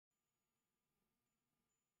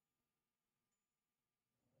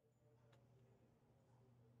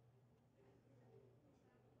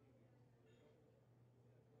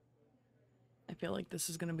feel like this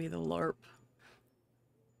is gonna be the LARP.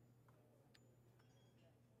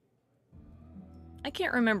 I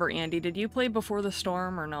can't remember, Andy. Did you play Before the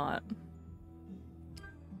Storm or not?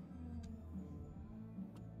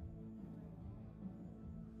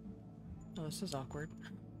 Oh, this is awkward.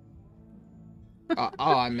 Oh,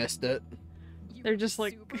 I missed it. They're just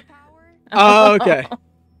like... Oh, okay.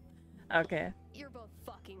 Okay. You're both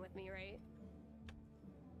fucking with me, right?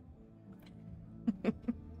 Do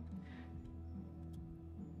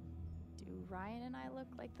Ryan and I look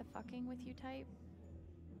like the fucking with you type?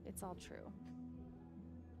 It's all true.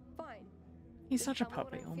 Fine. He's Just such a tell me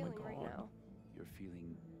what puppy. I'm Oh my feeling right god. now. You're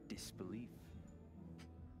feeling disbelief.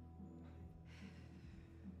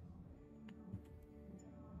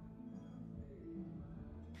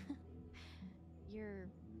 You're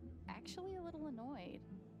actually a little annoyed.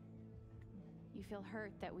 You feel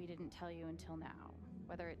hurt that we didn't tell you until now,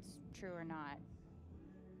 whether it's true or not.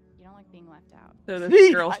 You don't like being left out. So See,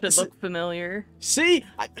 this girl should look familiar. See,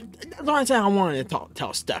 that's why I said I wanted to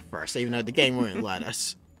tell Steph first, even though the game wouldn't let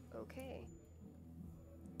us. Okay.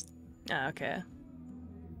 Ah, okay.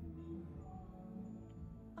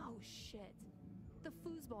 Oh shit. The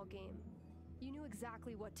foosball game. You knew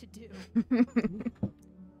exactly what to do.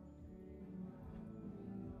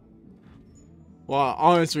 Well,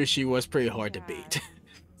 honestly, she was pretty hard to beat.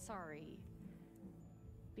 Sorry.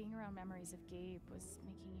 Being around memories of Gabe was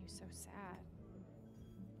making you so sad.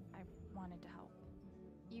 I wanted to help.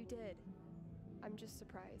 You did. I'm just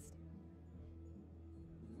surprised.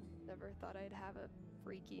 Never thought I'd have a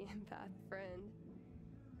freaky empath friend.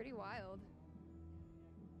 Pretty wild.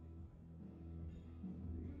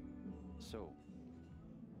 So,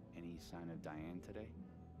 any sign of Diane today?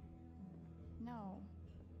 No.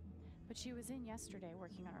 But she was in yesterday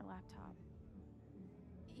working on her laptop.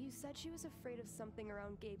 You said she was afraid of something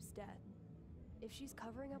around Gabe's death. If she's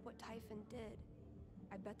covering up what Typhon did,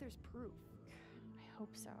 I bet there's proof. I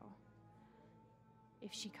hope so.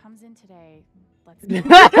 If she comes in today, let's go. In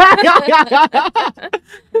the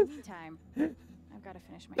meantime, I've got to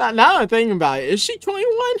finish my... Now I'm thinking about it. Is she 21?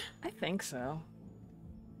 I think so.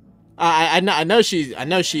 I know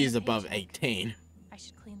she's above 18. I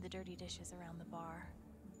should clean the dirty dishes around the bar.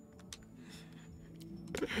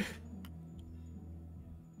 Who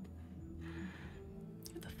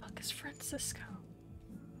the fuck is Francisco?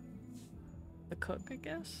 The cook, I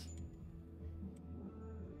guess?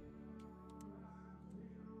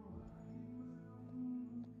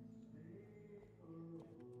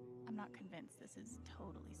 I'm not convinced this is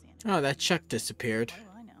totally Santa. Oh, that check disappeared. What do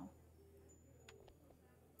I know?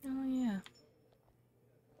 Oh, yeah.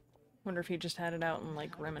 Wonder if he just had it out and,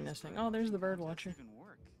 like, reminiscing. Oh, there's the bird watcher. Even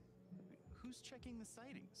work? Who's checking the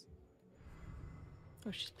sightings?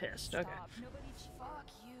 Oh, she's pissed. Okay. Fuck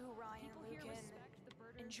you, Ryan Lucan.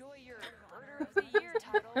 Enjoy your Birder of the Year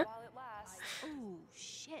title while it lasts. Oh,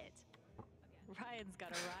 shit. Ryan's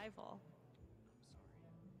got a rival.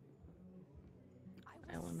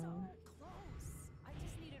 Eleanor. Close. I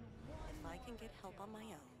just needed one. If I can get help on my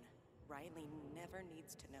own, Riley never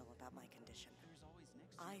needs to know about my condition.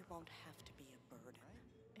 I won't have to be a burden.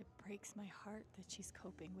 It breaks my heart that she's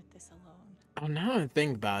coping with this alone. Oh, now I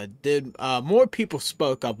think about it. Did more people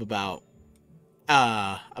spoke up about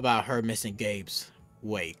her missing Gabe's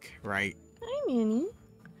wake, right? Hi, Minnie.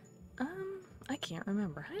 I can't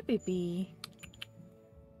remember. Hi, baby.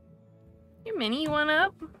 Here, Minnie, you want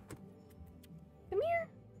up? Come here.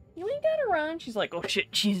 You ain't gotta run. She's like, oh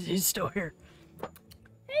shit, he's still here.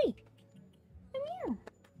 Hey, come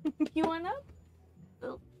here. You want up?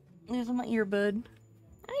 Oh, there's my earbud.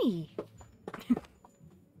 Hi.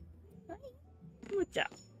 Hi. What's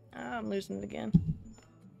up? I'm losing it again.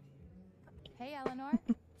 Hey, Eleanor.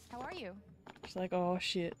 How are you? She's like, oh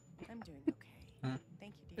shit. I'm doing okay. Huh?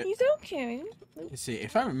 Thank you, dear. He's okay. Let's see,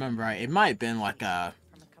 if I remember right, it might have been like a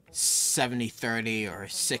 70-30 or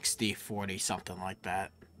 60-40, something like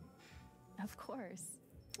that. Of course.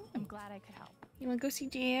 I'm glad I could help. You wanna go see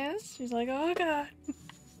Jazz? She's like, oh god.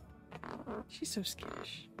 She's so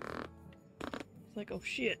skittish. It's like, oh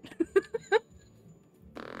shit.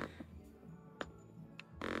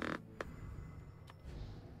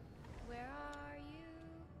 Where are you,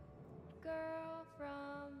 girl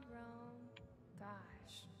from Rome?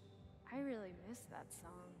 Gosh, I really miss that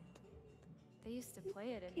song. They used to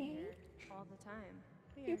play it in here all the time.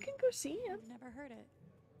 You can go see him. I've never heard it.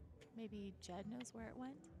 Maybe Jed knows where it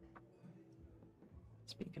went?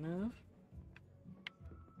 Speaking of,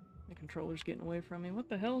 the controller's getting away from me. What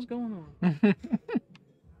the hell's going on?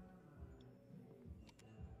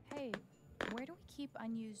 Hey, where do we keep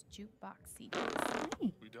unused jukebox CDs?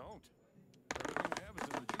 Hey. We don't. Everything we have is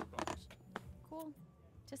in the jukebox. Cool.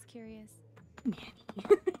 Just curious. I'm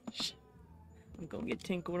gonna get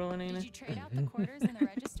tinkled on, ain't Did I? you trade out the quarters in the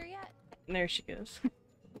register yet? And there she goes.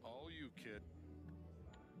 All you, kid.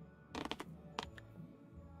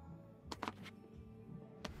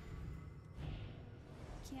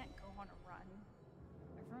 Can't go on a run.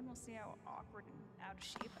 Everyone will see how awkward and out of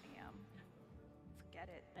shape I am. Forget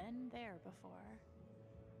it. Been there before.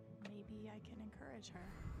 Maybe I can encourage her.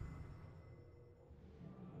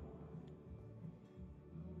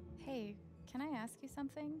 Hey, can I ask you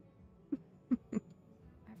something?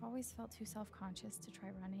 I've always felt too self-conscious to try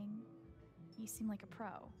running. You seem like a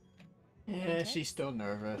pro. Yeah, she's still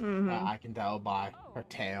nervous. Mhm. I can tell by her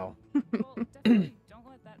tail. Well, definitely don't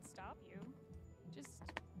let that stop you. Just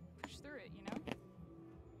push through it, you know?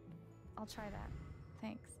 I'll try that.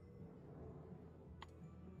 Thanks.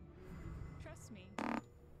 Trust me.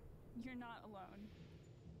 You're not alone.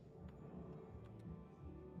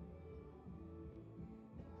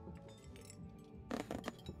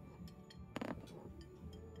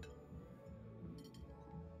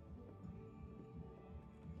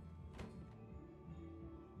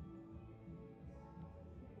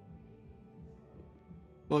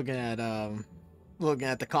 Looking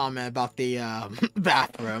at the comment about the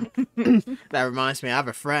bathroom. That reminds me, I have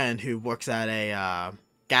a friend who works at a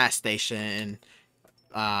gas station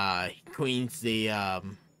and he cleans the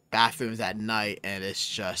bathrooms at night, and it's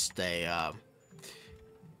just a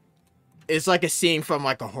it's like a scene from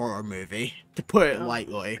like a horror movie, to put it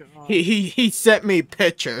lightly. God. He sent me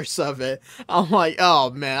pictures of it. I'm like,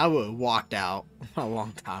 oh man, I would have walked out a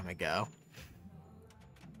long time ago.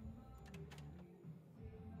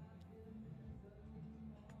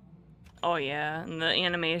 Oh yeah, and the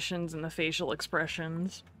animations and the facial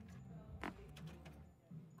expressions.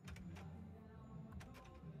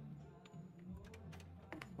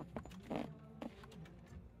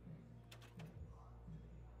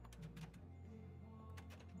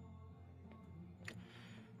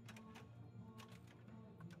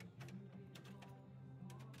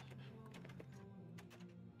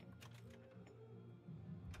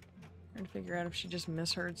 Trying to figure out if she just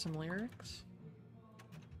misheard some lyrics.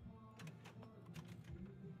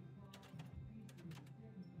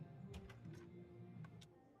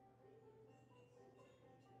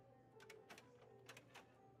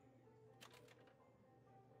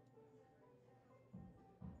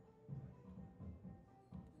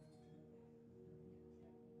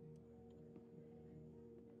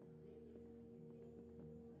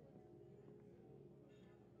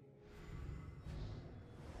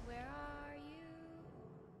 Where are you,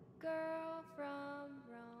 girl from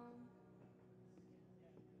Rome?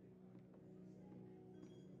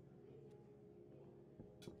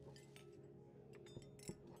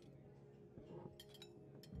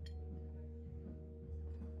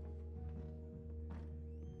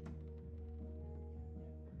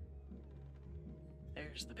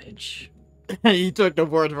 There's the bitch. You took the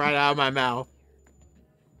words right out of my mouth.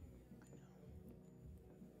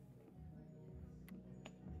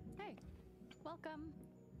 Hey, welcome.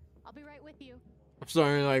 I'll be right with you. I'm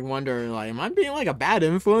starting to like wonder, like, am I being like a bad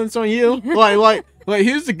influence on you? like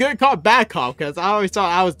who's the good cop, bad cop? Because I always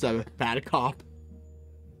thought I was the bad cop.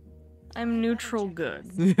 I'm neutral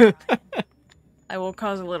good. I will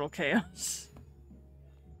cause a little chaos.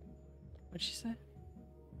 What'd she say?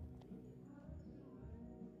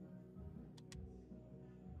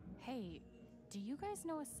 Hey, do you guys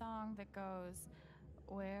know a song that goes,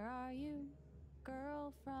 "Where are you,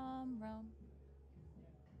 girl from Rome"?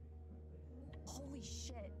 Holy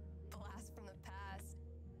shit. Blast from the past.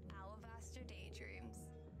 Alabaster Daydreams.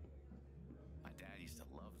 My dad used to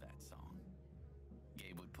love that song.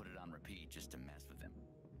 Gabe would put it on repeat just to mess with him.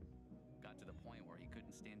 Got to the point where he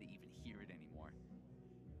couldn't stand to even hear it anymore.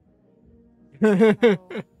 So,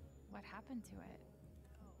 what happened to it?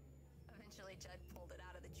 Eventually, Jed pulled it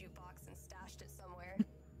out of the jukebox and stashed it somewhere.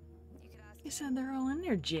 You could ask You him. said they're all in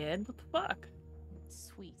there, Jed. What the fuck?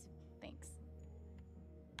 Sweet. Thanks.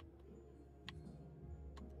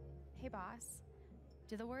 Hey, boss.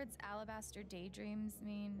 Do the words alabaster daydreams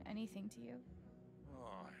mean anything to you?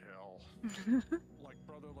 Oh, hell. Like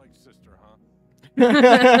brother, like sister, huh?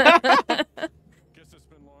 Guess it's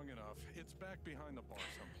been long enough. It's back behind the bar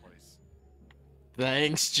someplace.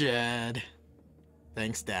 Thanks, Jed.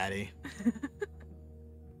 Thanks, Daddy.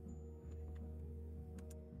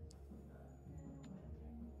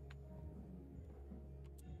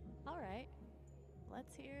 All right,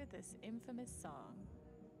 let's hear this infamous song.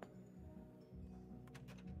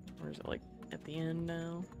 Or is it like at the end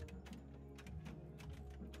now?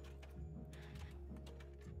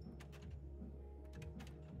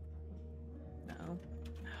 No.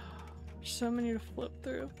 There's so many to flip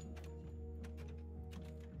through.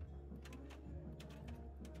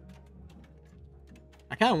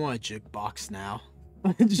 I kind of want a jukebox now.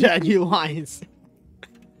 Genuine.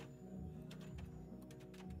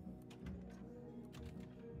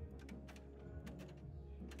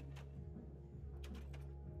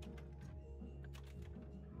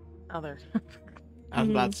 Other. I was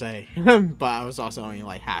about to say, but I was also only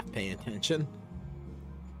like half paying attention.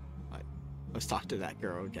 Like, let's talk to that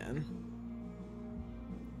girl again.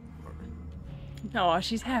 Oh,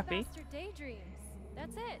 she's happy. Faster daydreams.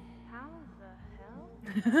 That's it. How the hell?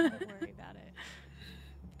 Don't worry about it.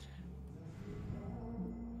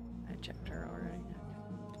 I checked her already.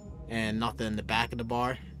 And nothing in the back of the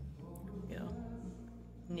bar. Yeah.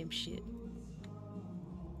 Nib shit.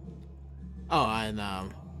 Oh,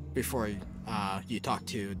 and before you talked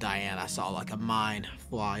to Diane, I saw like a mine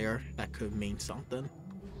flyer that could mean something.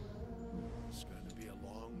 It's gonna be a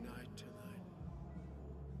long night tonight.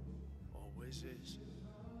 Always is.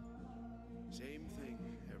 Same thing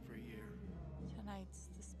every year. Tonight's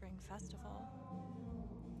the spring festival.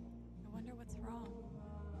 I wonder what's wrong.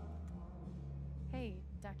 Hey,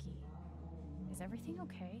 Ducky. Is everything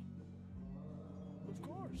okay? Of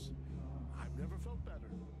course. I've never felt better.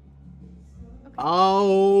 Okay.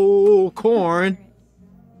 Oh, corn.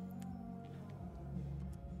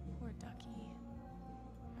 Poor Ducky.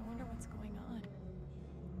 I wonder what's going on.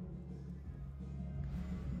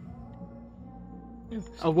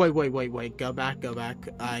 Oh, wait. Go back.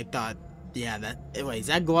 I thought, yeah, that. Wait, is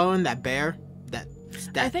that glowing? That bear? That.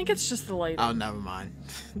 I think it's just the light. Oh, never mind.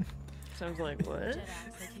 Sounds like what? Jed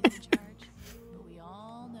acts like he's in charge, but we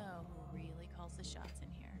all know who really calls the shots in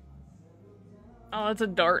here. Oh, it's a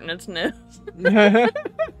dart in its nose.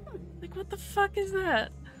 Like, what the fuck is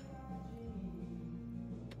that?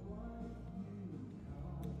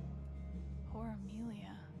 Poor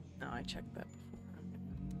Amelia. No, I checked that before.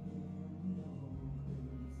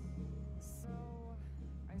 So,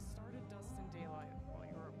 I started Dust in Daylight while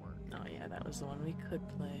you were at work. Oh yeah, that was the one we could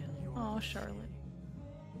play. Oh, Charlotte.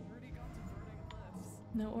 Already got to Burning Cliffs.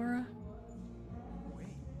 No aura? Wait,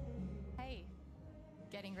 Hey,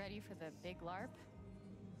 getting ready for the big LARP?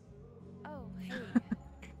 Oh, hey.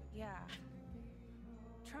 Yeah.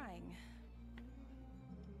 Trying.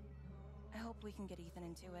 I hope we can get Ethan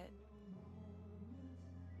into it.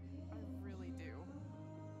 I really do.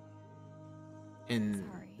 And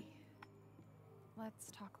Sorry.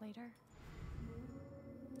 Let's talk later.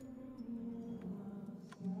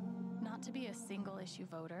 Not to be a single issue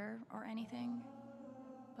voter or anything,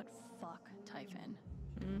 but fuck Typhon.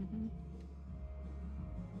 Mm-hmm.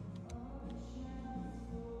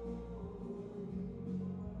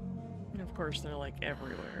 And of course, they're like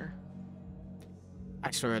everywhere.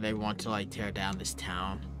 I swear they want to like tear down this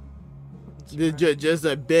town. It's Just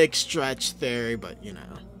a big stretch theory, but you know.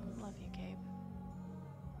 Love you, Gabe.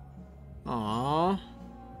 Aww.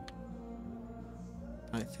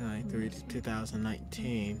 1993 to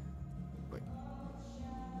 2019. Wait.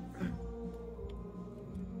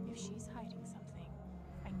 If she's hiding something,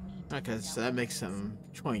 I need to Okay, find so out that what makes it is. him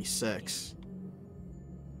 26.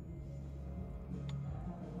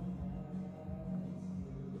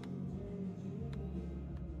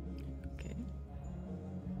 okay.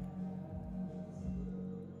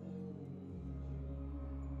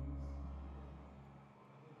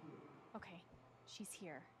 Okay, she's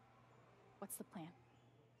here. What's the plan?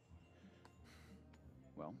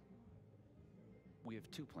 Well, we have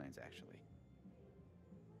two plans actually.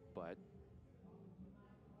 But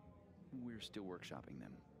we're still workshopping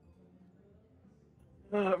them.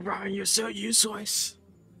 Ryan, you're so useless.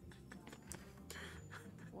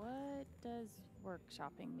 What does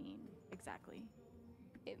workshopping mean exactly?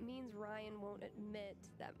 It means Ryan won't admit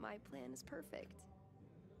that my plan is perfect.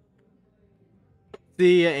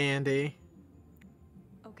 See ya, Andy.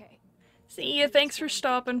 Okay, See ya, thanks for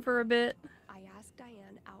stopping for a bit. I asked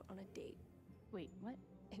Diane out on a date, Wait, what?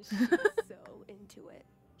 and she's so into it.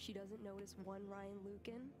 She doesn't notice one Ryan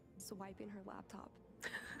Lucan swiping her laptop.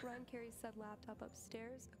 Ryan carries said laptop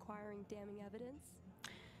upstairs, acquiring damning evidence.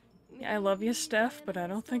 Yeah, I love you, Maybe Steph, Diane but I and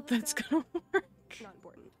don't still think hook that's up? gonna work. Not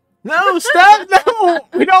important. No, stop! No!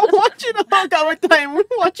 We don't want you to hook up with them. We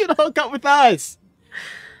want you to hook up with us.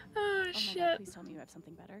 Oh, Oh my god, shit. please tell me you have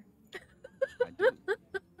something better. I do.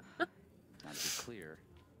 Now to be clear,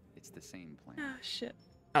 it's the same plan. Oh, shit.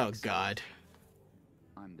 Oh, God.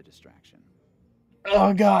 I'm the distraction.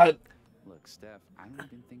 Oh, God. Look, Steph, I don't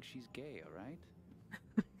even think she's gay, alright?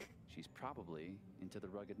 She's probably into the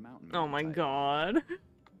rugged mountain man Oh my type. god.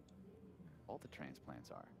 All the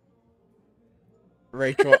transplants are.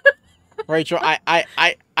 Rachel,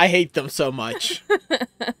 I hate them so much.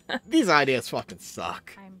 These ideas fucking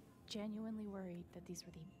suck. I'm genuinely worried that these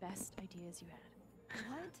were the best ideas you had.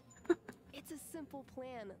 What? It's It's a simple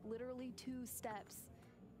plan, literally 2 steps.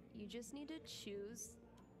 You just need to choose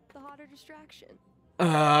the hotter distraction. You're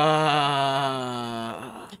the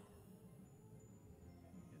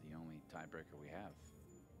only tiebreaker we have.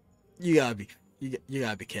 You gotta be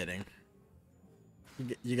kidding.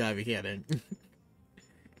 You gotta be kidding.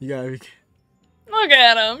 You gotta be. Look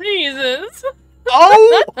at him, Jesus.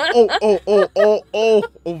 Oh,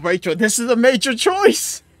 Rachel, this is a major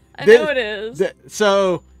choice. I know it is.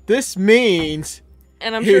 So this means,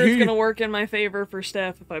 and I'm sure it's gonna work in my favor for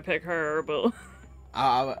Steph if I pick her, but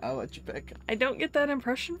I'll let you pick. I don't get that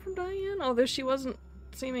impression from Diane, although she wasn't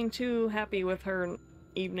seeming too happy with her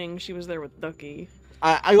evening. She was there with Ducky.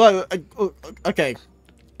 Okay.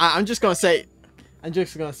 I'm just gonna say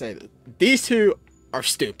that these two are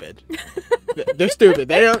stupid. They're stupid.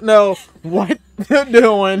 They don't know what they're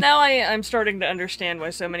doing. Now I'm starting to understand why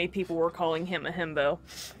so many people were calling him a himbo.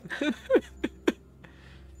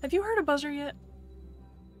 Have you heard a buzzer yet?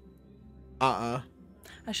 I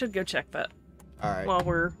should go check that. Alright. While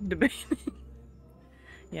we're debating.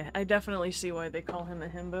 Yeah, I definitely see why they call him a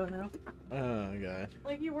himbo now. Oh god.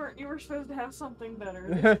 Like you were supposed to have something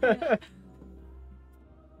better.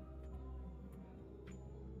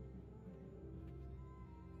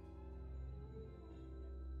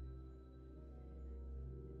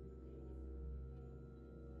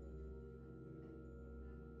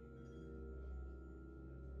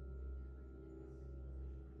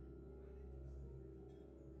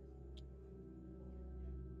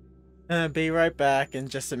 Be right back in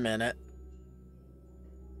just a minute.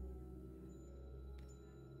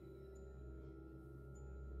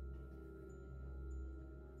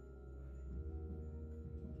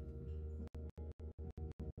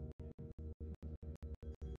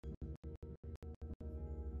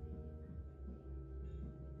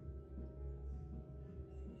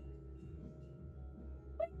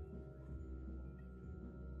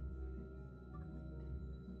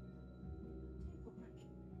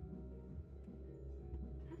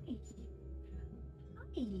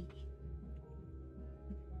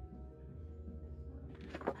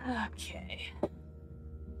 Okay.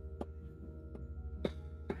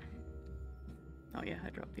 Oh yeah, I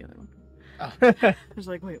dropped the other one. Oh. I was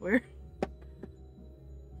like, wait, where?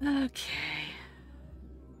 Okay.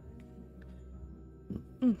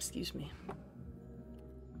 Excuse me.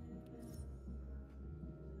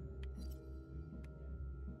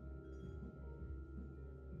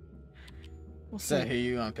 We'll see. So who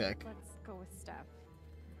you gonna pick? Let's go with Steph.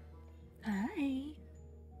 Hi.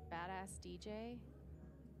 Badass DJ?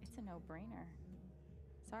 It's a no-brainer.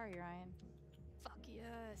 Sorry, Ryan. Fuck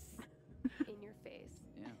yes. In your face.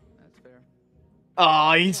 Yeah, that's fair.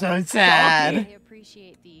 Oh, he's so sad. I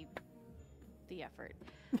appreciate the effort,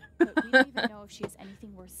 but we don't even know if she has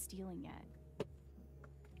anything worth stealing yet.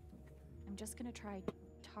 I'm just gonna try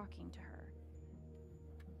talking to her.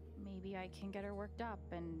 Maybe I can get her worked up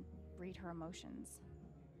and read her emotions.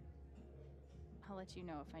 I'll let you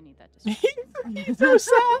know if I need that distraction. He's so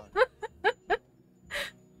sad.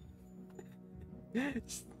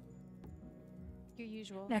 Your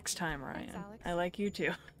usual. Next time, Ryan. Thanks, Alex. I like you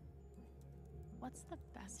too. What's the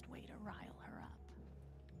best way to rile her up?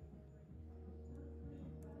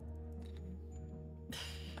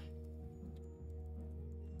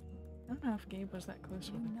 I don't know if Gabe was that close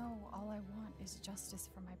You with her. know all I want is justice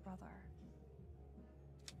for my brother.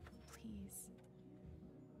 Please.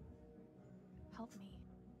 Help me.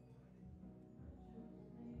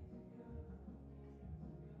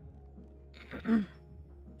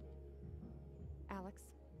 Alex,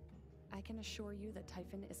 I can assure you that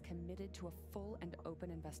Typhon is committed to a full and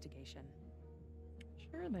open investigation.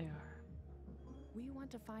 Sure they are. We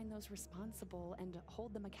want to find those responsible and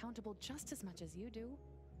hold them accountable just as much as you do.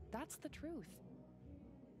 That's the truth.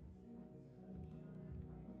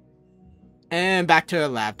 And back to her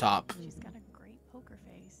laptop. She's got a great poker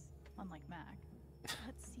face, unlike Mac.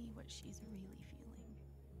 Let's see what she's really feeling.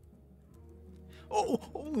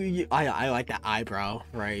 I like that eyebrow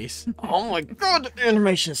raise. Oh my god, the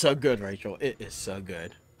animation is so good, Rachel. It is so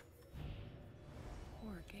good.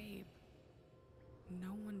 Poor Gabe. No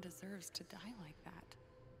one deserves to die like that.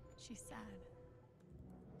 She's sad.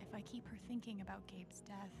 If I keep her thinking about Gabe's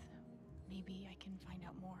death, maybe I can find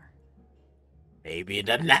out more. Maybe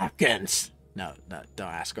the napkins. No, don't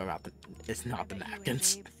ask her about the. It's not the I bet you and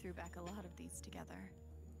napkins. Gabe threw back a lot of these together.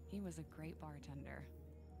 He was a great bartender.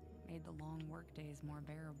 Made the long work days more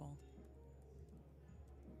bearable.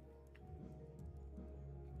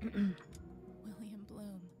 William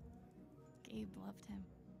Bloom. Gabe loved him.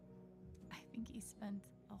 I think he spent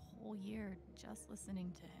a whole year just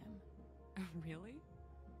listening to him. Really?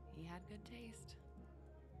 He had good taste.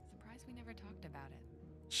 surprised we never talked about it.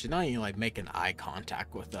 She's not even like making eye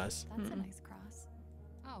contact with us. That's a nice cross.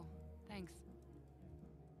 Oh, thanks.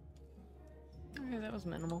 Okay, that was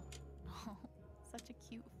minimal. Oh, such a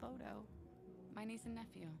cute photo. My niece and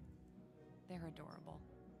nephew. They're adorable.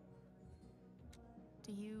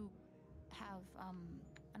 Do you have,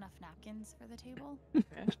 enough napkins for the table?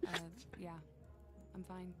 Yeah. I'm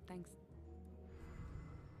fine, thanks.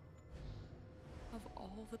 Of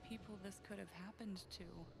all the people this could have happened to,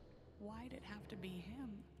 why'd it have to be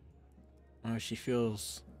him? She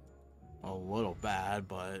feels a little bad,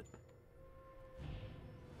 but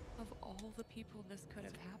Of all the people this could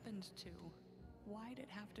have happened to, why'd it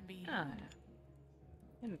have to be him? Ah,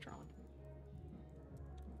 in a drama.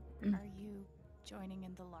 Are you joining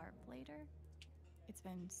in the LARP later? It's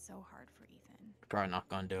been so hard for Ethan. probably not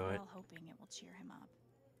gonna do We're it. all hoping it will cheer him up.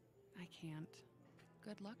 I can't.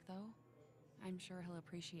 Good luck, though. I'm sure he'll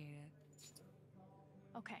appreciate it.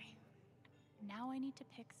 Okay. Now I need to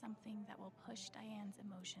pick something that will push Diane's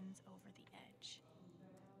emotions over the edge.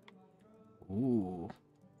 Ooh.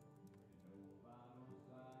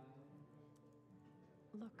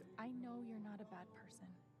 Look, I know you're not a bad person.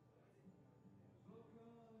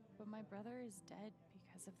 But my brother is dead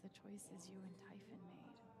because of the choices you and Typhon made.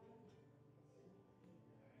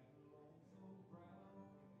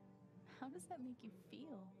 How does that make you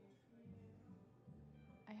feel?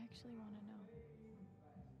 I actually want to know.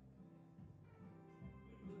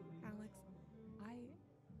 Alex,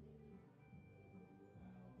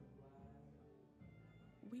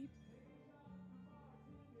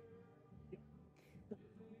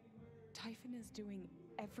 Typhon is doing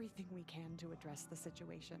everything we can to address the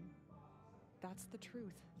situation. That's the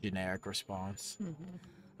truth. Generic response.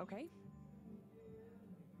 Okay?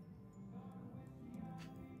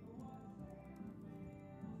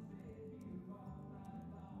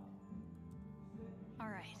 All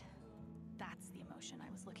right. That's the emotion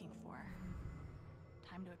I was looking for.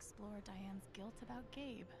 Time to explore Diane's guilt about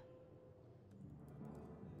Gabe.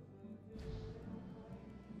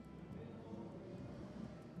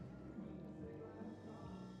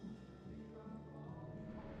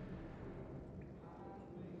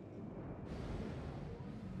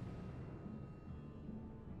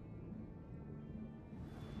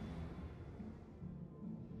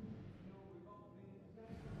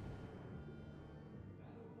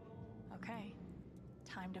 Okay.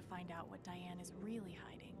 Time to find out what Diane is really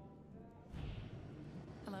hiding.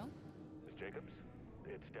 Hello? Miss Jacobs,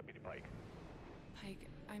 it's Deputy Pike. Pike,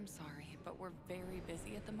 I'm sorry, but we're very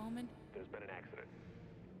busy at the moment. There's been an accident.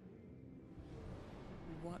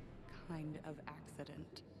 What kind of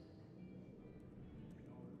accident?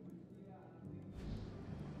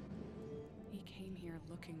 He came here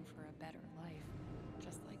looking for a better life,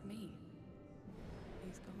 just like me.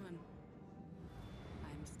 He's gone.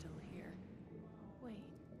 I'm still here. Wait.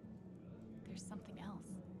 There's something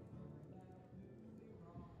else.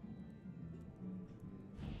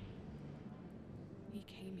 He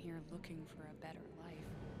came here looking for a better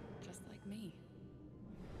life, just like me.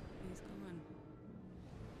 He's gone.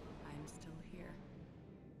 I'm still here.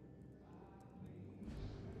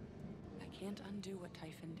 I can't undo what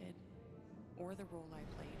Typhon did, or the role I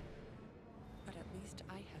played. But at least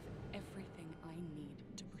I have everything I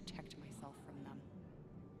need to protect myself from them.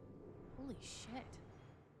 Holy shit.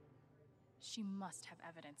 She must have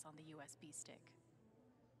evidence on the USB stick.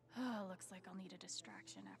 Looks like I'll need a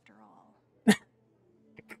distraction after all.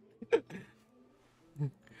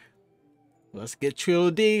 Let's get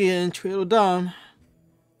Trill D and Trill done.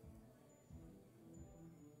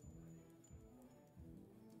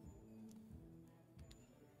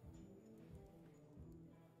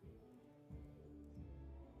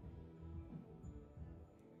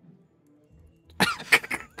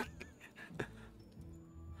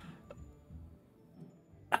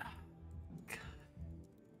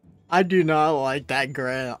 I do not like that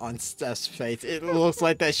grin on Steph's face. It looks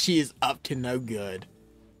like that she is up to no good.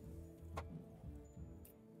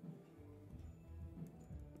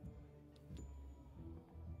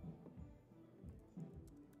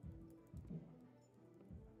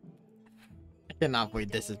 I cannot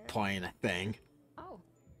believe this is playing a thing. Oh,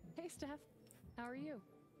 hey Steph. How are you?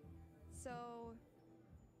 So,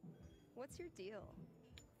 what's your deal?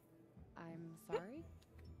 I'm sorry?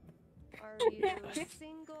 Are you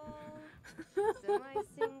single?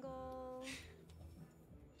 Semi-single?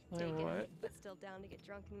 Wait, Taken, what? but still down to get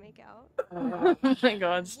drunk and make out? Oh my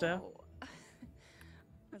god, Steph. Whoa.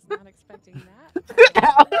 Was not expecting that.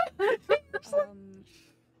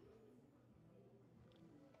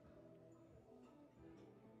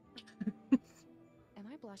 Am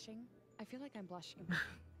I blushing? I feel like I'm blushing.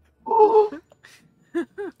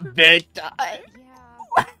 Big time. Yeah,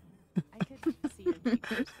 I could see your Jeepers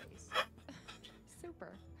face.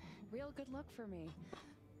 Super. Real good luck for me.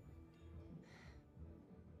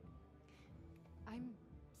 I'm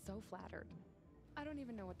so flattered. I don't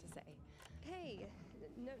even know what to say. Hey,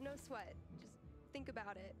 no sweat. Just think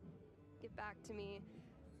about it. Get back to me.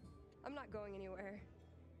 I'm not going anywhere.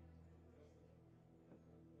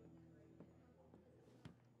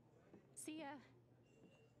 See ya.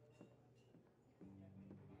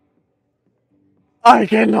 I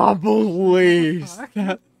cannot believe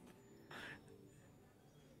that.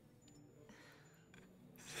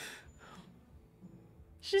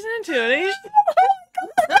 She's into it.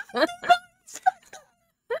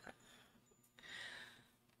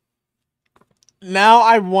 Now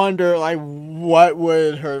I wonder, like, what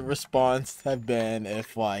would her response have been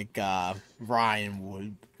if, like,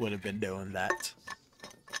 Ryan would have been doing that.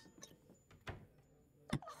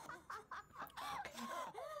 Holy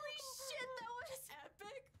shit, that was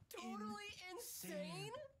epic! Totally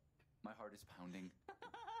insane! My heart is pounding.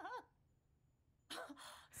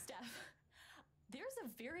 Steph, there's a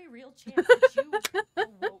very real chance that you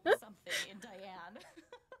awoke something in Diane.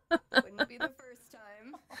 Wouldn't be the first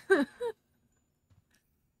time.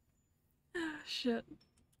 Shit.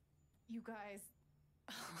 You guys,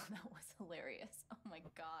 oh, that was hilarious. Oh my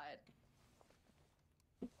god.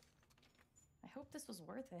 I hope this was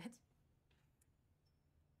worth it.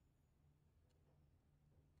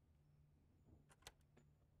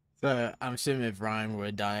 So I'm assuming if Ryan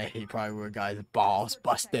would die, he probably would have got his balls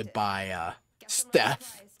busted by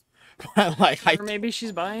Steph. But like, Or maybe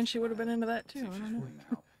she's bi and she would have been into that too. I don't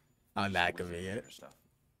know. Oh, that could be it.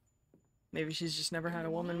 Maybe she's just never had a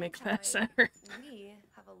woman make a pass at her. We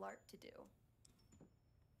have a lark to do.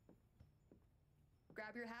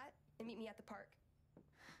 Grab your hat and meet me at the park.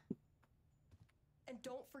 And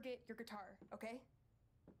don't forget your guitar, okay?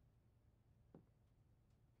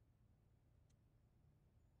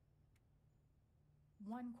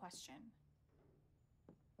 One question.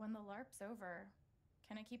 When the LARP's over,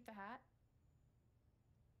 can I keep the hat?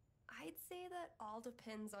 I'd say that all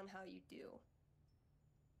depends on how you do.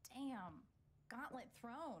 Damn. Gauntlet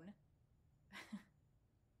thrown.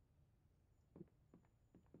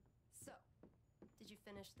 So, did you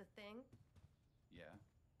finish the thing? Yeah,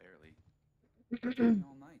 barely. It took me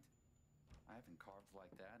all night. I haven't carved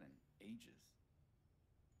like that in ages.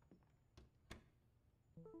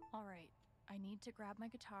 All right, I need to grab my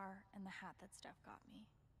guitar and the hat that Steph got me.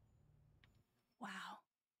 Wow.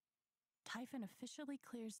 Typhon officially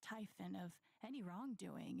clears Typhon of any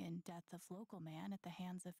wrongdoing in death of local man at the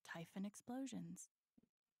hands of Typhon explosions.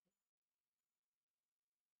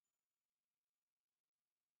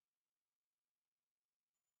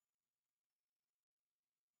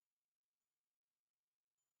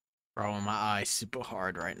 Rolling my eyes super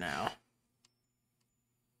hard right now.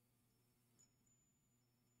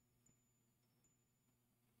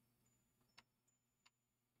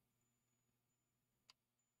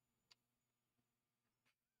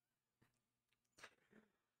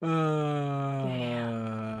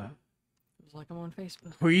 Damn. It's like I'm on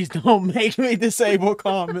Facebook. Please don't make me disable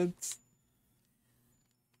comments.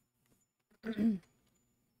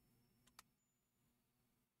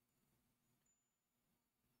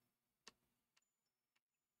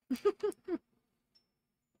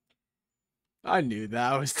 I knew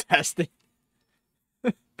that. I was testing.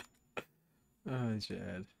 Oh,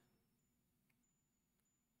 Chad.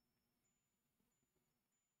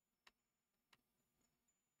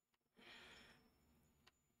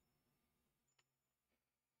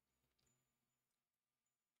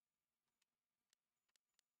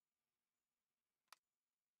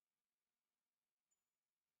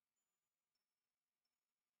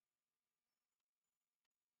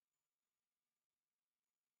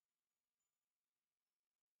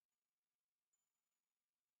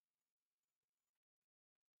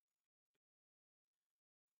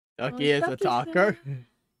 Ducky is a talker.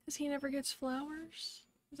 Because he never gets flowers?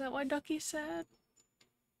 Is that why Ducky's sad?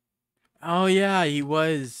 Oh yeah, he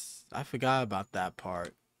was. I forgot about that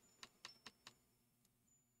part.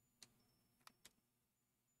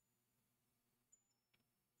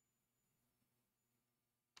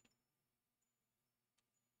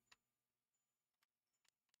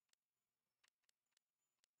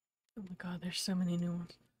 Oh my god, there's so many new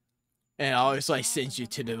ones. And it always like sends you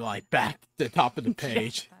to the like back the top of the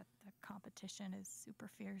page. That the competition is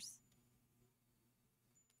super fierce.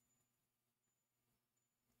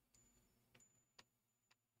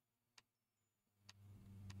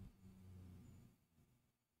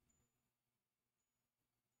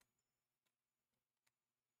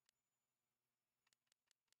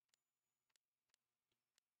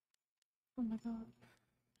 Oh my god.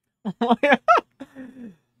 Oh yeah.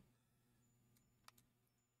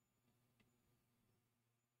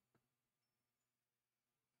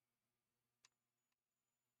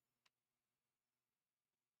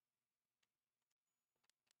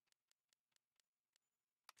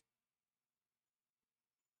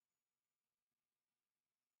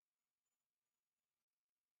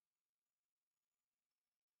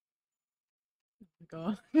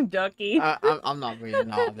 God. Ducky. I'm not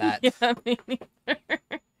reading all of that. Yeah, me neither.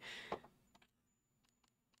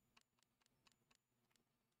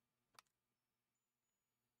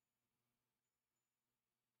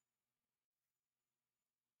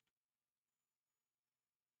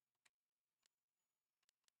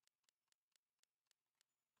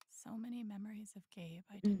 So many memories of Gabe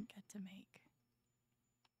I didn't get to make.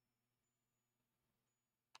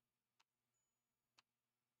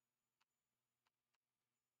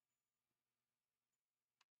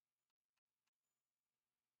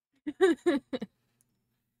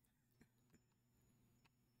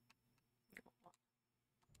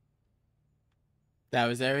 That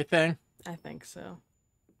was everything? I think so.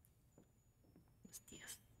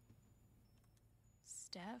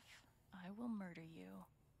 Steph, I will murder you.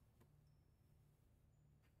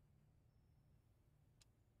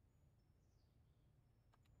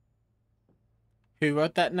 Who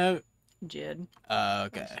wrote that note? Jed.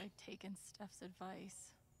 Okay. Wish I'd taken Steph's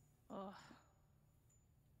advice. Ugh.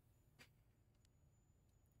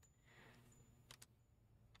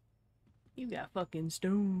 You got fucking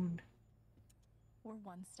stoned. We're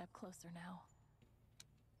one step closer now.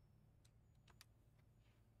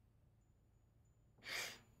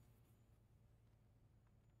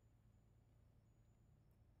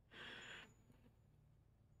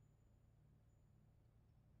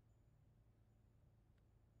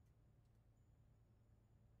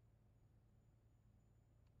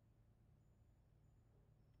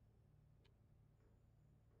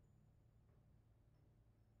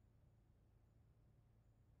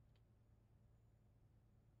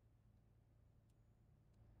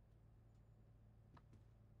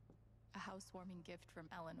 A housewarming gift from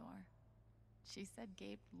Eleanor. She said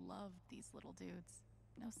Gabe loved these little dudes.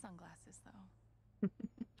 No sunglasses, though.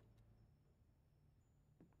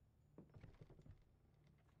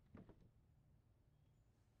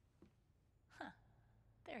 Huh.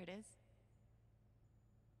 There it is.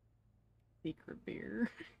 Secret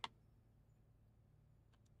beer.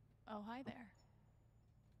 Oh, hi there.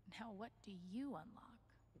 Now what do you unlock?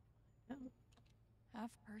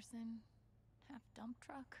 Half person, half dump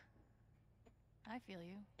truck? I feel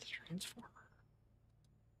you. Transformer.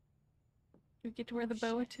 You get to wear the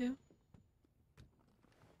boa too?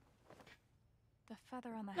 The feather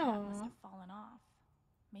on the hat must have fallen off.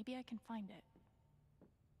 Maybe I can find it.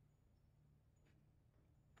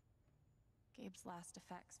 Gabe's last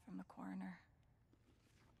effects from the coroner.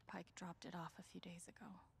 Pike dropped it off a few days ago.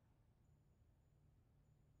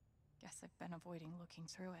 Guess I've been avoiding looking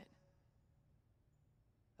through it.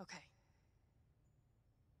 Okay.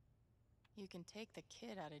 You can take the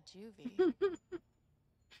kid out of juvie.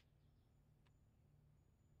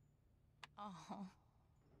 Oh.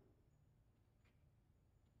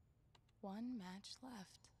 One match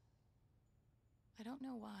left. I don't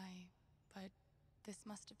know why, but this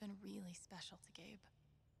must have been really special to Gabe.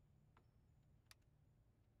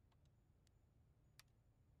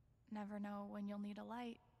 Never know when you'll need a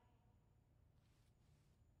light.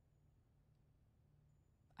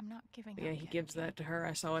 I'm not giving up. Yeah, he gives that to her.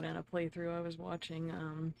 I saw it in a playthrough I was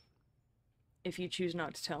watching. If you choose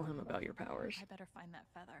not to tell him about your powers. I better find that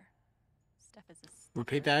feather. Steph is a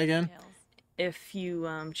Repeat that again? details. If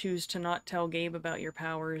you choose to not tell Gabe about your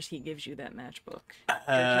powers, he gives you that matchbook. They're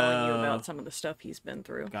telling you about some of the stuff he's been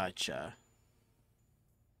through. Gotcha.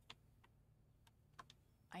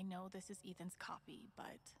 I know this is Ethan's copy,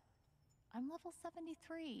 but I'm level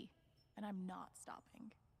 73, and I'm not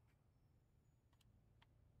stopping.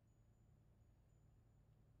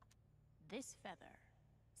 This feather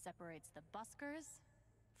separates the buskers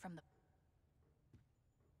from the...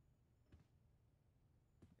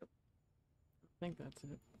 I think that's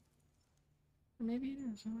it. Or maybe it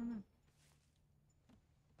is, I don't know.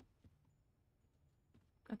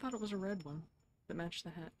 I thought it was a red one that matched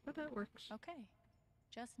the hat, but that works. Okay,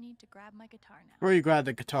 just need to grab my guitar now. Where you grab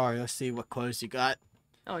the guitar, let's see what clothes you got.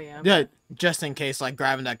 Oh yeah. Yeah, just in case, like,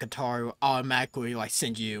 grabbing that guitar will automatically, like,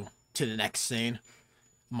 send you to the next scene.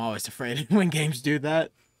 I'm always afraid when games do that.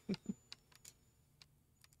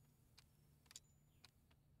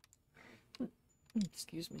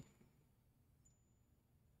 Excuse me.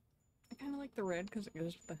 I kind of like the red because it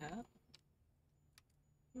goes with the hat.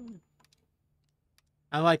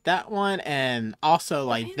 I like that one, and also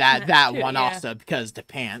like pants that match, too, one yeah. also because the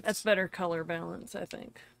pants. That's better color balance, I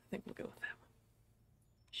think. I think we'll go with that one.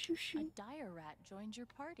 Shoo, A shoo. dire rat joined your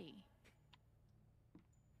party.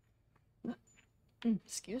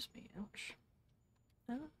 Excuse me. Ouch.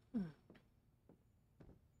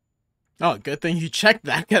 Oh, good thing you checked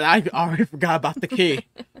that, because I already forgot about the key.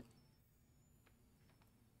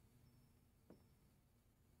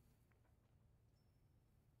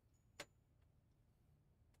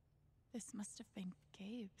 This must have been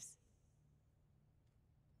Gabe's.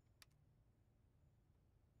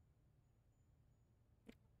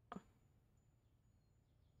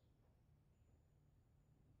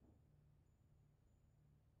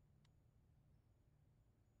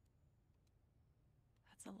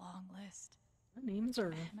 That's a long list. Names are.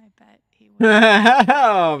 And I bet he would.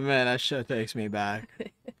 Oh man, that show takes me back.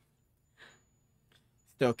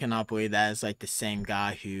 Still cannot believe that is like the same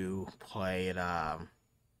guy who played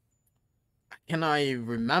can I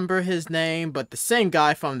remember his name, but the same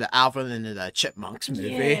guy from the Alvin and the Chipmunks movie.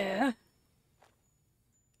 Yeah.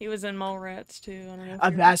 He was in Mallrats too. I don't know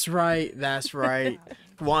if That's right. That's right.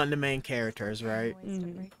 One of the main characters, right? Ways to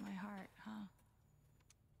break my heart, huh?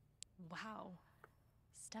 Wow.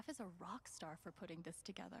 Steph is a rock star for putting this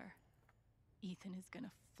together. Ethan is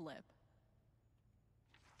gonna flip.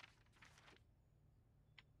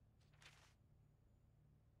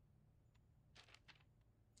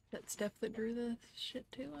 that Steph that drew the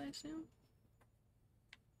shit too, I assume.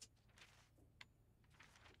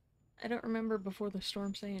 I don't remember before the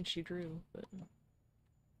storm saying she drew, but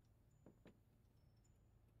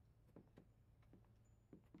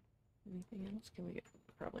anything else? Can we get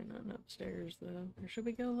probably nothing upstairs though? Or should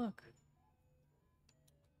we go look?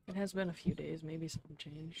 It has been a few days, maybe something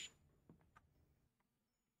changed.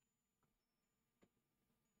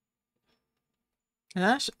 And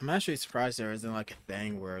I'm actually surprised there isn't like a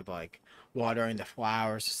thing where like watering the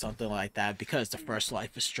flowers or something like that, because the first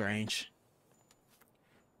Life is Strange.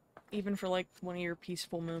 Even for like one of your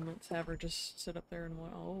peaceful moments, have her just sit up there and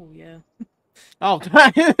watch. Oh yeah. Oh,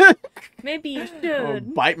 maybe you oh,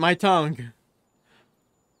 should. bite my tongue.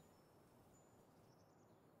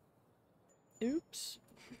 Oops.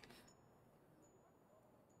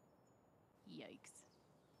 Yikes.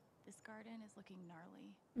 This garden is looking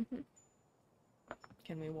gnarly. Mm-hmm.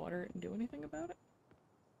 Can we water it and do anything about it?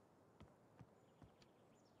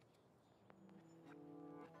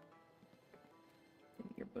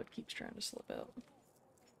 Your butt keeps trying to slip out.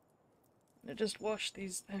 I just washed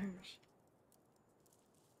these things.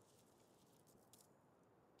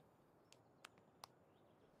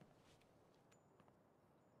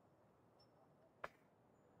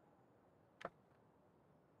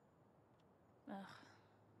 Ugh,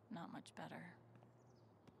 not much better.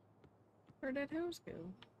 Where'd that hose go?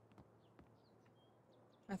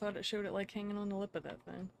 I thought it showed it like hanging on the lip of that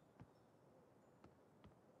thing.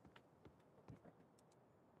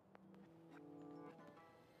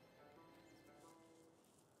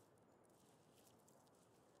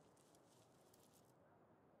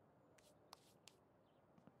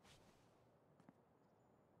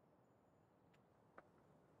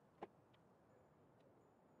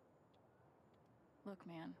 Look,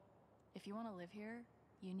 man, if you want to live here,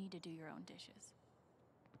 you need to do your own dishes.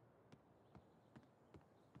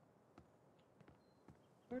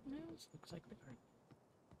 Garden hose? Looks like the garden.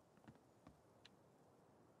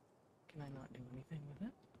 Can I not do anything with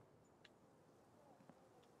it?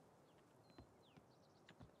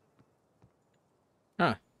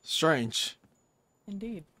 Huh. Strange.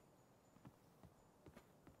 Indeed.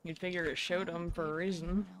 You'd figure it showed them for a reason.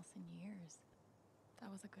 Anyone else in years.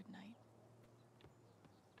 That was a good night.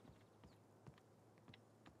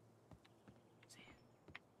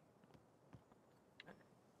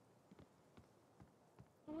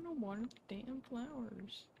 I want to water the damn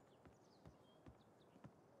flowers.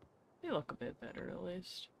 They look a bit better, at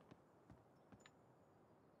least.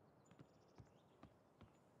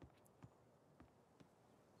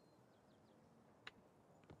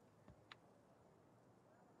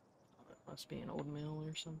 Oh, that must be an old mill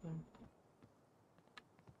or something.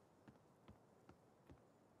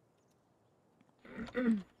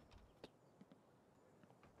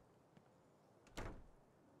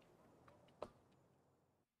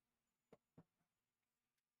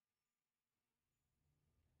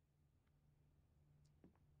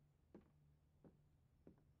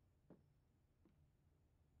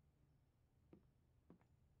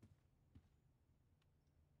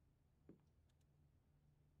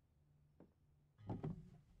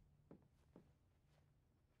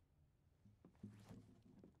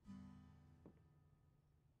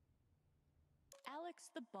 Alex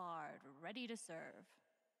the Bard, ready to serve.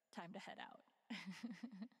 Time to head out.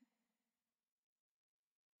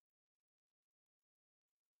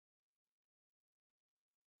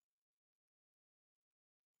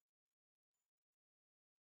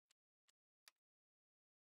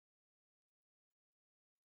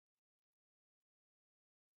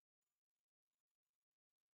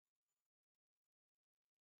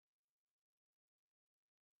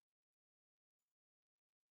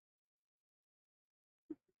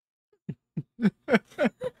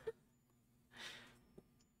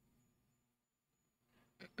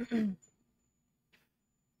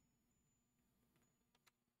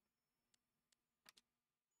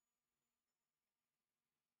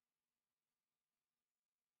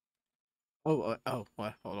 Oh,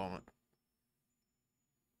 what? Hold on.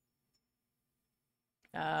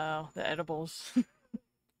 Oh, the edibles.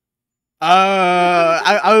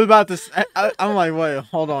 I was about to. I'm like, wait,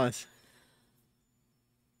 hold on.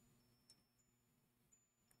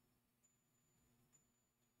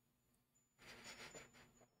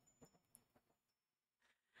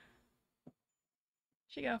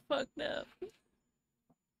 She got fucked up.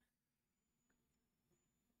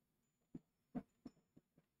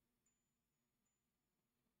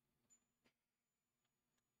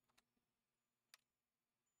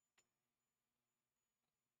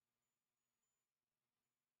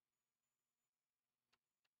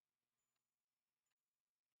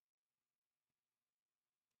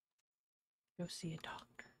 Go see a doctor.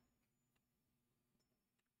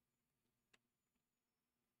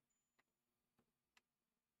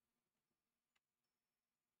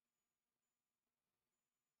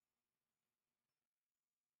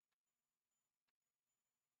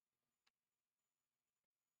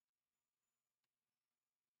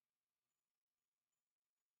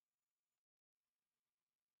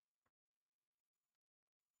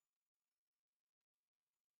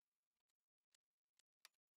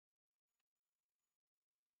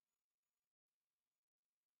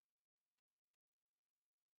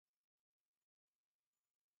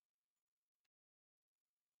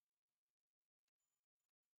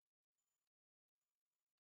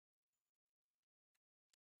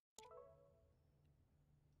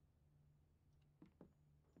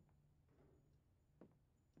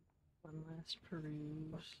 One last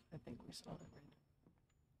peruse. I think we saw it right.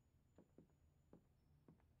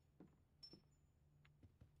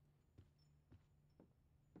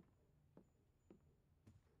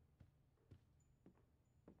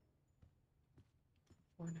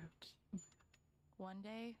 4 notes. One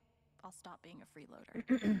day, I'll stop being a freeloader.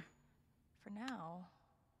 For now,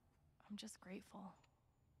 I'm just grateful.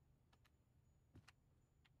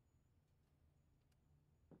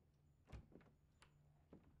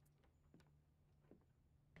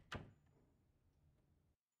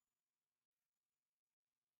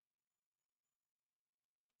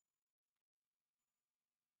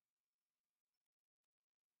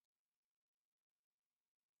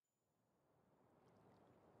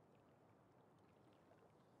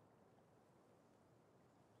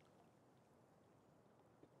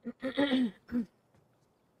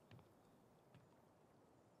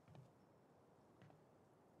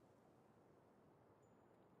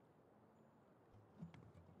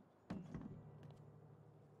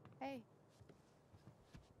 Hey.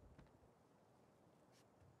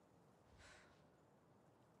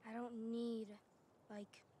 I don't need, like,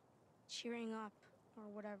 cheering up or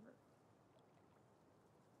whatever.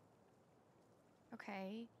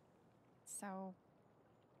 Okay. So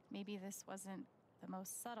maybe this wasn't the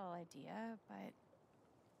most subtle idea, but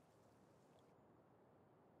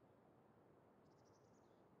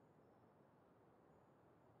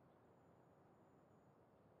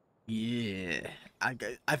Yeah,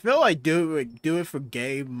 I feel like do it for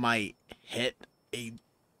Gabe might hit a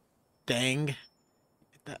thing.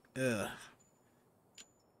 Ugh.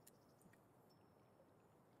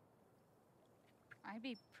 I'd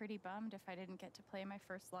be pretty bummed if I didn't get to play my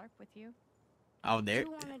first LARP with you. Oh, I there.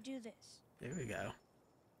 do want to do this. There we go.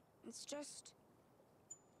 It's just...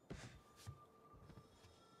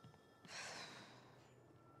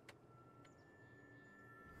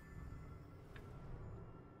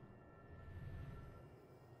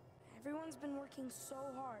 Everyone's been working so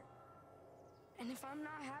hard. And if I'm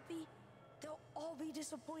not happy, they'll all be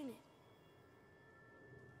disappointed.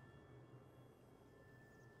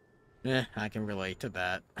 Yeah, I can relate to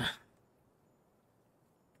that.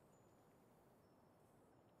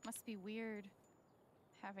 Must be weird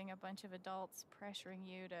having a bunch of adults pressuring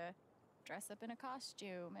you to dress up in a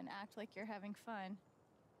costume and act like you're having fun.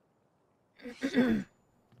 Especially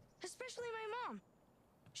my mom.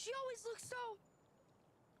 She always looks so...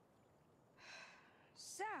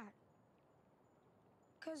 sad.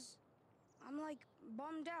 'Cause I'm like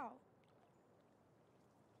bummed out.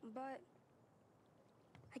 But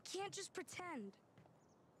I can't just pretend.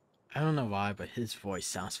 I don't know why, but his voice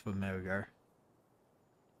sounds familiar.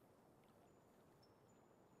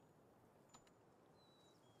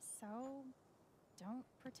 So, don't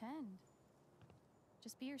pretend.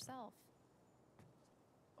 Just be yourself.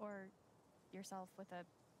 Or yourself with a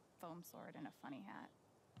foam sword and a funny hat.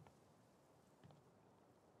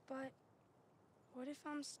 But what if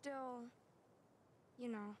I'm still, you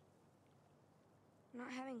know,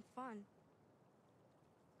 not having fun?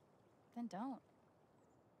 Then don't.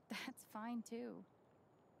 That's fine too.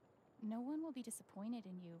 No one will be disappointed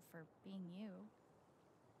in you for being you.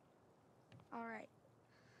 All right.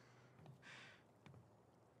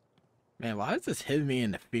 Man, why does this hit me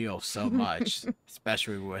in the feels so much?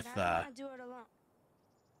 Especially with, But I don't want to do it alone.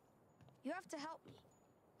 You have to help me.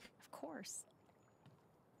 Of course.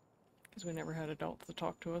 Because we never had adults to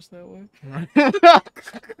talk to us that way.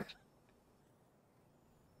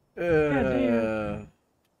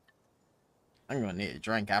 I'm gonna need a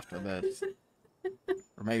drink after this.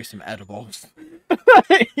 Or maybe some edibles.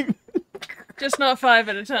 Just not 5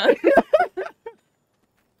 at a time.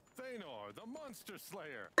 Thanor, the monster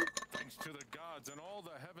slayer. Thanks to the gods and all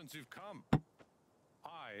the heavens you've come.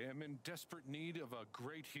 I am in desperate need of a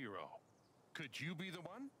great hero. Could you be the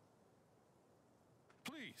one?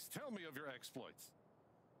 Please, tell me of your exploits.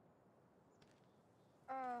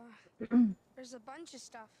 There's a bunch of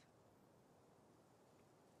stuff.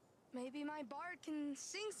 Maybe my bard can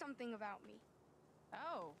sing something about me.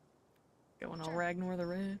 Oh. Going all Ragnar the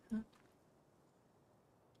Red, huh?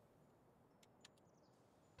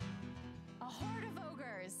 A horde of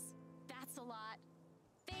ogres. That's a lot.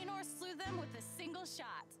 Thanor slew them with a single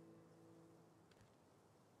shot.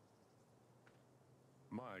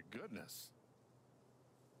 My goodness.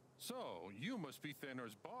 So, you must be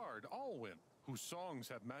Thanor's bard, Alwyn, whose songs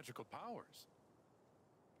have magical powers.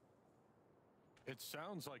 It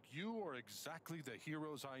sounds like you are exactly the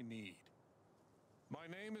heroes I need. My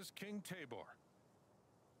name is King Tabor.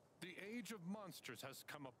 The age of monsters has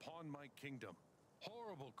come upon my kingdom.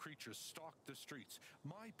 Horrible creatures stalk the streets.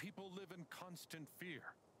 My people live in constant fear.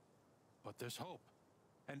 But there's hope.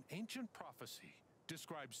 An ancient prophecy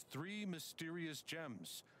describes 3 mysterious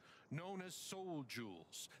gems, known as soul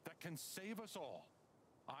jewels, that can save us all.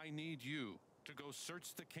 I need you to go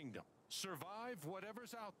search the kingdom, survive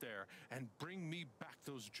whatever's out there, and bring me back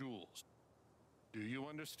those jewels. Do you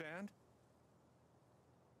understand?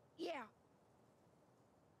 Yeah.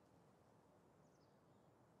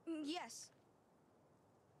 Yes.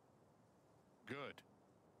 Good.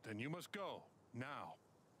 Then you must go, now.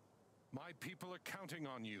 My people are counting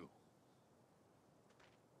on you.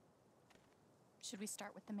 Should we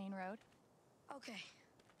start with the main road? Okay.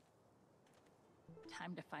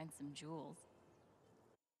 Time to find some jewels.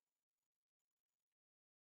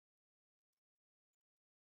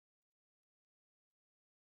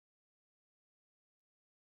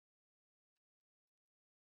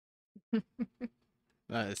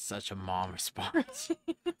 That is such a mom response.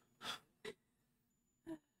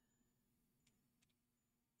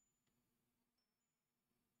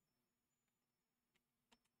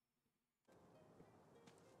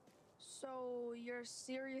 So you're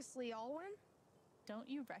seriously Alwyn? Don't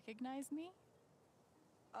you recognize me?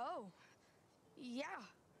 Oh. Yeah.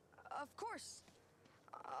 Of course.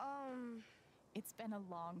 It's been a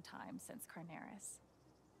long time since Carneris.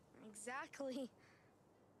 Exactly.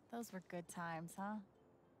 Those were good times, huh?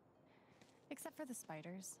 Except for the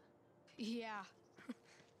spiders. Yeah.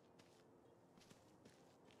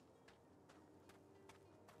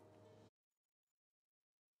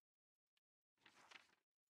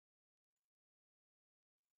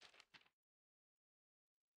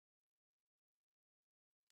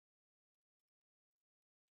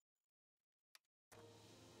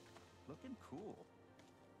 Looking cool.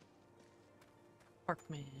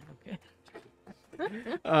 Parkman, okay.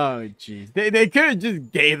 Oh, jeez. They could have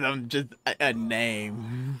just gave them just a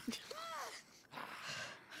name.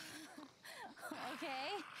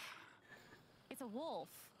 Okay. It's a wolf.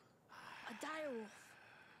 A dire wolf.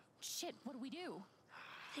 Shit, what do we do?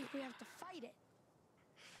 I think we have to fight it.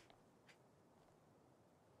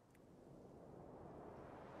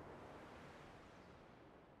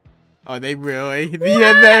 Oh, they really? Yeah,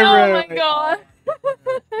 they really. Oh my god.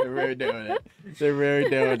 They're really doing it. They're really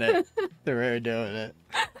doing it. They're really doing it.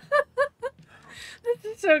 This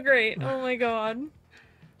is so great. Oh my god.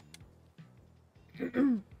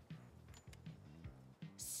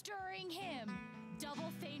 Stirring him.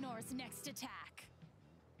 Double Thanor's next attack.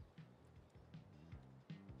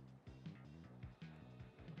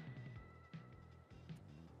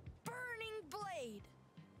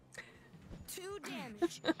 2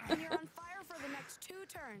 damage, and you're on fire for the next 2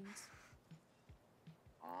 turns.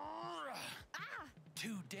 Ah! 2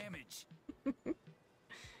 damage.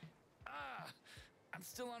 I'm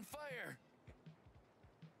still on fire.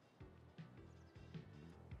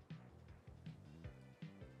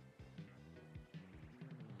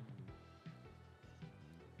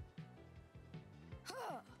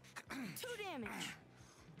 Huh. 2 damage.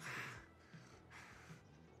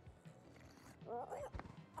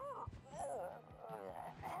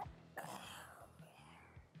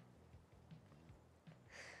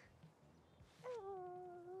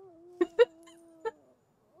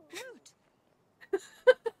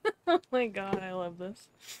 Oh my god, I love this.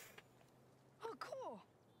 Oh, cool.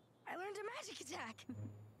 I learned a magic attack.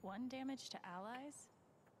 1 damage to allies?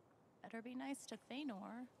 Better be nice to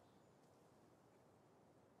Thanor.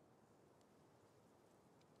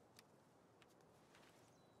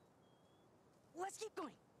 Let's keep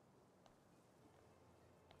going.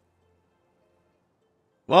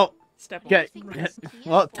 Well, Step okay. on.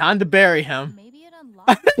 Well, time to bury him. Maybe it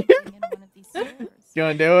unlocks something in one of these stores. You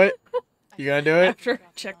gonna do it? You gonna do it? After I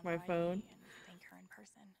check my phone. Thank her in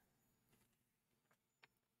person.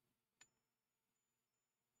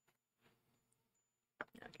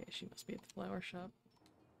 Okay, she must be at the flower shop.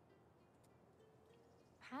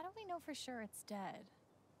 How do we know for sure it's dead?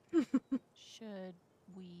 Should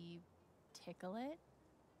we tickle it?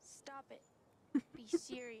 Stop it. Be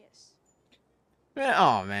serious.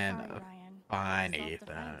 Oh man. Sorry, Ryan. Fine,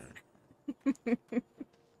 Self-defense. Ethan.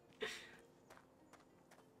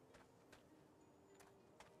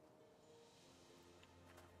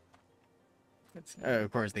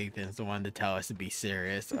 Of course, Ethan's the one to tell us to be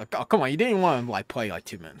serious. Oh, come on, you didn't want to like play like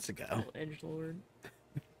 2 minutes ago. Edgelord.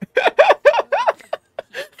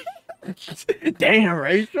 Damn,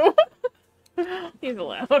 Rachel. He's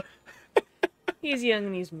allowed. He's young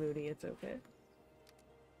and he's moody. It's okay.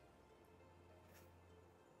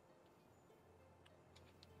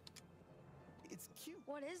 It's cute.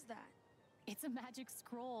 What is that? It's a magic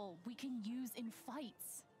scroll we can use in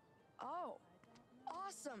fights. Oh,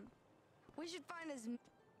 awesome. We should find his Who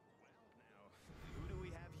do we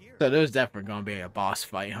have here? So there's definitely gonna be a boss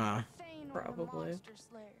fight, huh? Thanor, Probably. the monster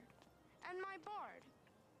slayer, and my bard.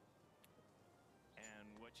 And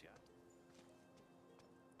what you got?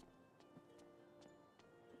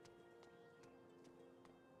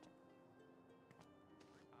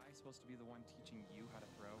 I supposed to be the one teaching you how to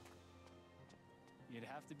throw? You'd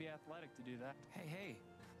have to be athletic to do that. Hey,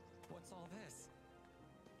 what's all this?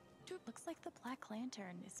 Dude, looks like the Black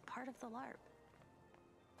Lantern is part of the LARP.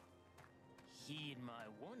 Heed my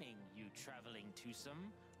warning, you traveling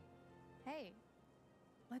twosome. Hey,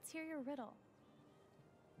 let's hear your riddle.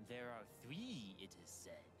 There are 3, it is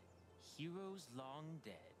said, heroes long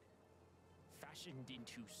dead, fashioned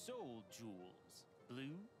into soul jewels,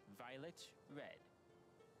 blue, violet, red.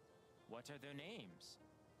 What are their names?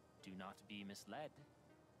 Do not be misled.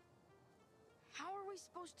 How are we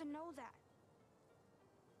supposed to know that?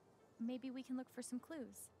 Maybe we can look for some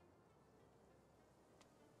clues.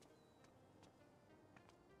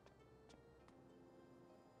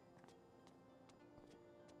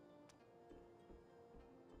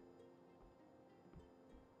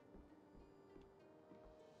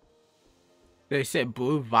 They said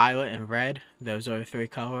blue, violet, and red. Those are the 3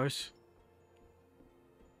 colors.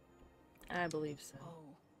 I believe so.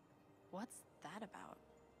 Oh, what's that about?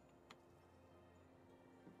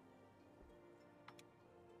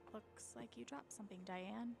 Looks like you dropped something,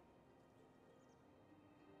 Diane.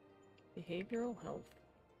 Behavioral health.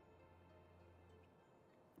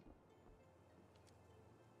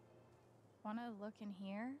 Wanna look in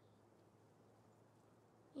here?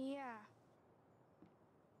 Yeah.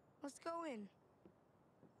 Let's go in.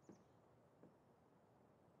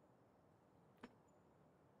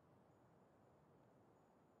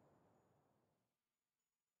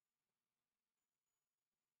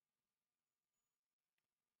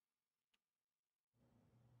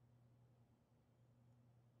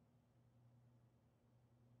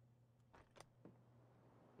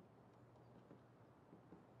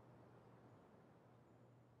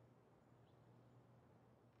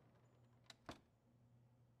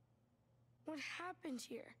 What happened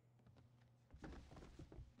here?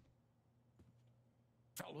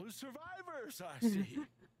 Fellow survivors, I see.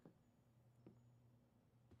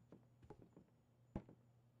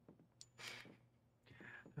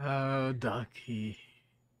 Oh, Ducky.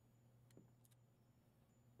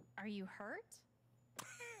 Are you hurt?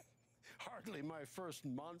 Hardly my first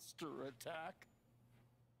monster attack.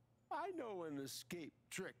 I know an escape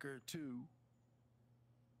trick or two.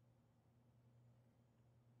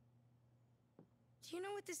 Do you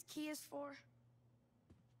know what this key is for?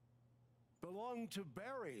 Belonged to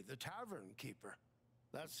Barry, the tavern keeper.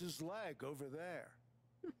 That's his leg over there.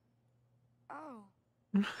 Oh.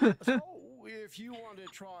 So, if you want to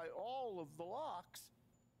try all of the locks,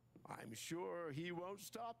 I'm sure he won't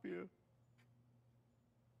stop you.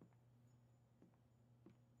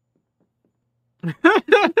 Let's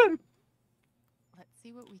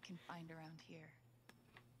see what we can find around here.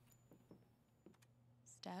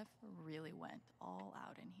 Steph really went all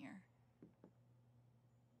out in here.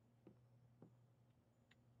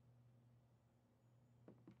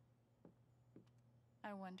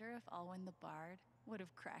 I wonder if Alwyn the Bard would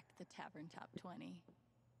have cracked the tavern top 20.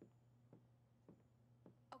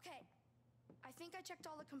 Okay. I think I checked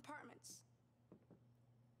all the compartments.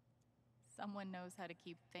 Someone knows how to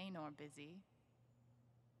keep Thanor busy.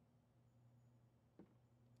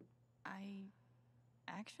 I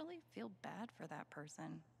actually feel bad for that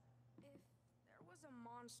person. If there was a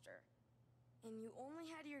monster, and you only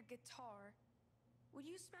had your guitar, would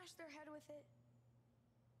you smash their head with it?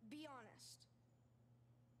 Be honest.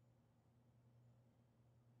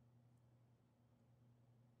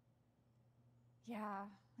 Yeah,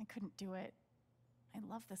 I couldn't do it. I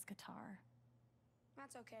love this guitar.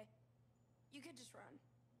 That's okay. You could just run.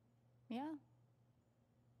 Yeah.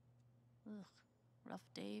 Ugh, rough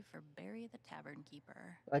day for Barry the Tavern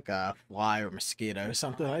Keeper. Like a fly or mosquito or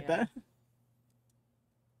something like that.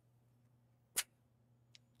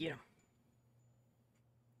 Yeah.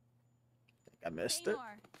 I missed it.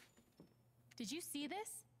 Did you see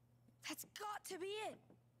this? That's got to be it.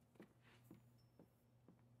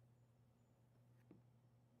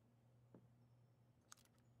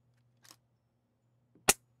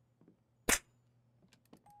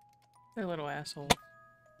 They're little asshole.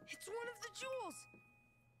 It's one of the jewels.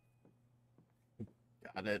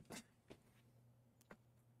 Got it.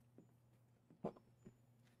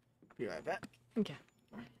 Be right back. Okay.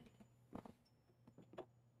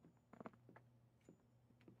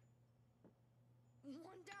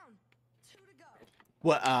 One down. Two to go.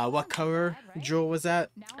 What color jewel was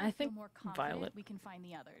that? Now I think feel more confident violet. we can find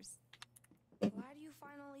the others. Why do you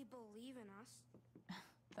finally believe in us?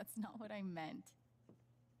 That's not what I meant.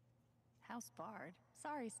 House Bard.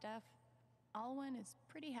 Sorry, Steph. Alwyn is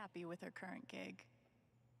pretty happy with her current gig.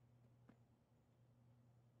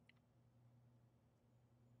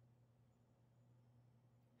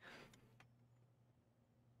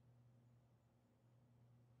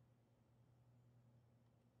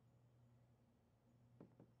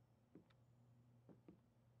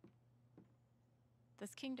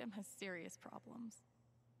 This kingdom has serious problems.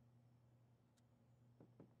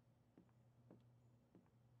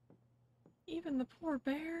 Even the poor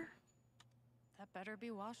bear. That better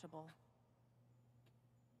be washable.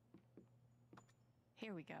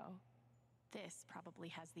 Here we go. This probably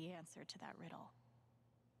has the answer to that riddle.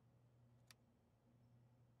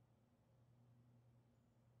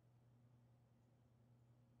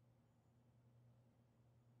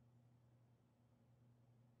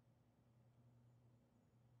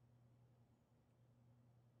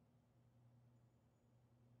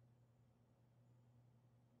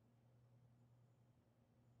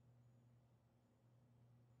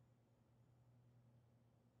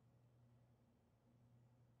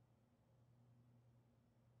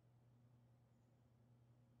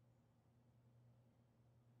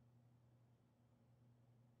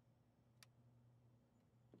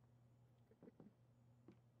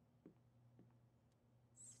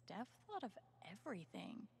 Steph thought of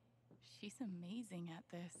everything. She's amazing at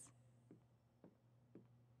this.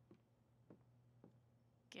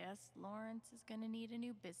 Guess Lawrence is gonna need a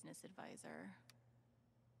new business advisor.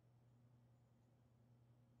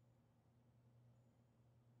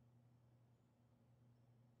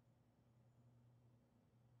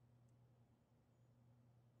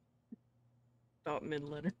 Thought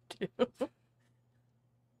mid-letter too.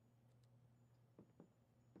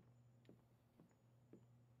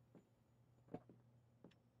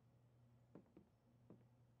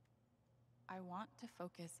 I want to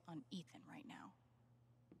focus on Ethan right now.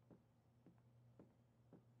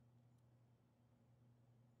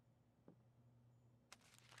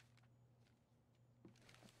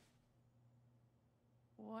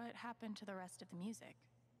 What happened to the rest of the music?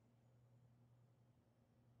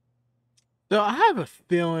 So I have a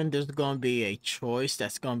feeling there's going to be a choice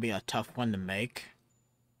that's going to be a tough one to make.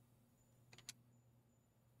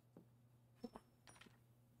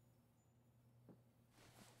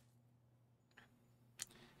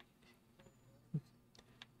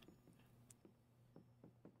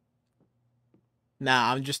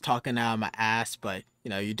 Now, I'm just talking out of my ass, but, you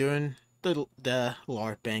know, you're doing the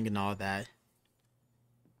LARPing and all that.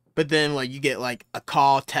 but then like you get like a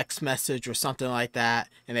call, text message, or something like that,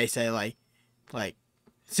 and they say like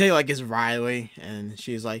say like it's Riley, and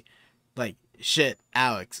she's like shit,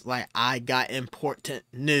 Alex, like I got important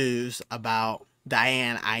news about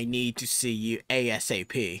Diane. I need to see you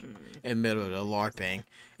ASAP in the middle of the LARPing,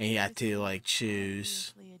 and you have to like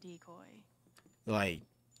choose like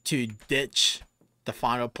to ditch the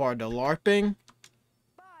final part of the LARPing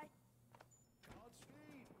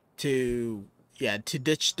to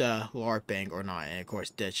ditch the LARPing or not, and of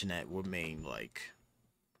course ditching it would mean like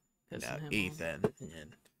Ethan.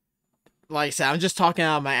 And like I said, I'm just talking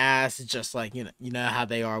out of my ass. It's just like you know how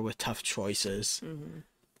they are with tough choices.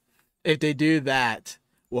 If they do that,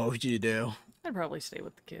 what would you do? I'd probably stay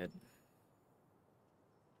with the kid.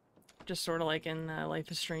 Just sort of like in Life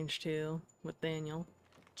is Strange 2 with Daniel.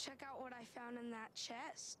 Check out what I found in that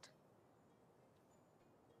chest.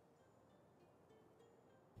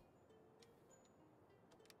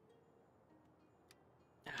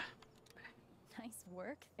 Nice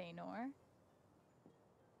work, Thanor.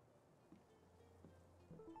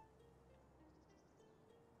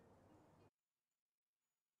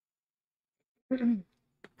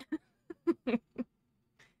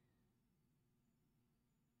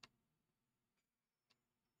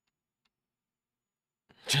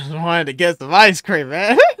 Just wanted to get some ice cream,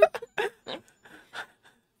 man.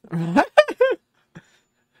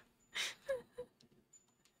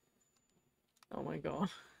 Oh my god.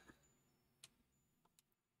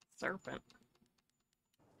 Serpent.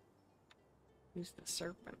 Who's the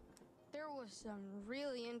serpent? There was some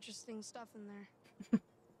really interesting stuff in there.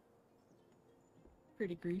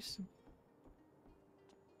 Pretty gruesome.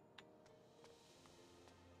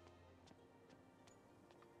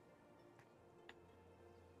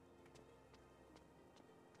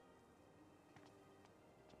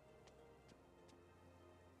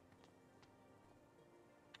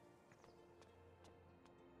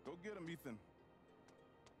 Go get him, Ethan.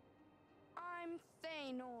 I'm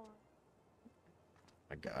Thanor.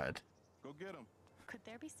 My god. Go get him. Could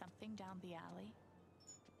there be something down the alley?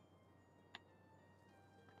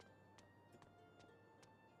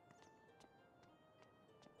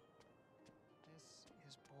 This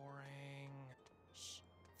is boring. Shh,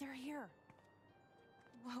 they're here.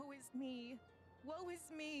 Woe is me. Woe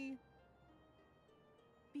is me.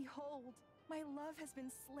 Behold, my love has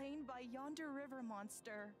been slain by yonder river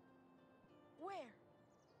monster. Where?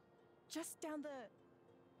 Just down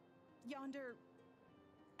yonder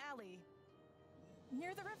alley.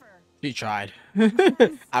 Near the river. She tried.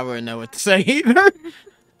 I wouldn't know what to say either.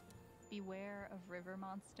 Beware of river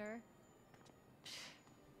monster.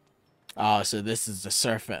 Oh, so this is the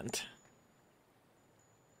serpent.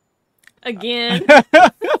 Again.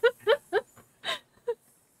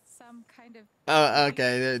 Some kind of. Oh,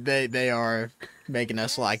 okay. They are making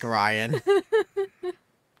us like Ryan.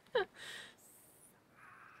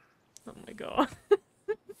 Oh my god.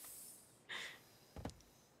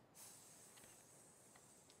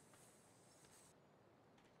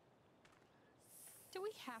 Do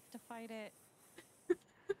we have to fight it?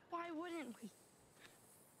 Why wouldn't we?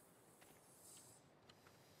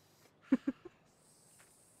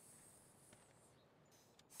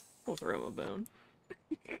 We'll throw him a bone.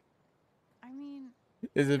 I mean,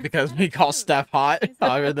 Is it because we call Steph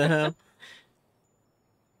hotter than him?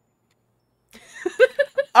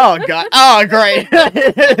 Oh god! Oh great!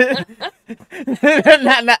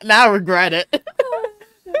 now I regret it. It's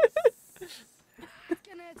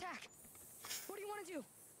gonna attack. What do you want to do?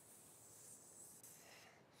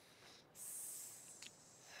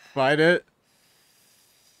 Fight it.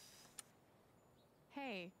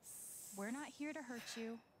 hey, we're not here to hurt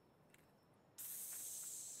you.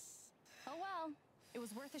 Oh well, it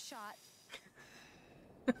was worth a shot.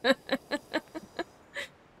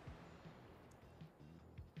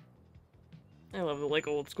 I love the like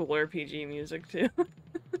old school RPG music too.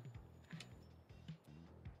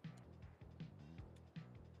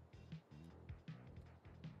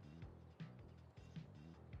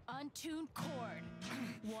 Untuned cord.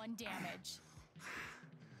 1 damage.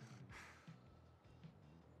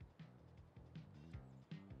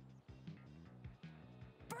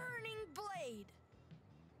 Burning blade.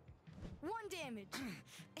 1 damage.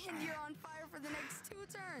 And you're on fire for the next 2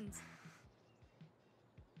 turns.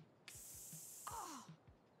 Oh.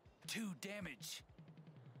 2 damage.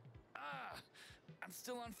 Ah, I'm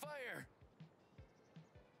still on fire.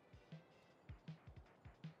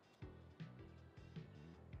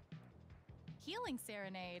 Healing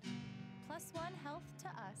Serenade. +1 health to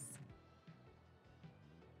us.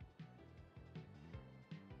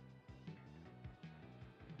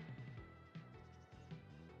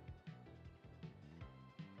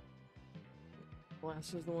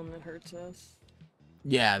 Blast is the one that hurts us.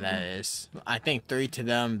 Yeah, that is. I think 3 to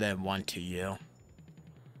them, then 1 to you.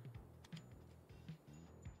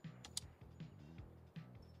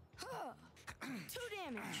 Huh. 2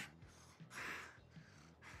 damage.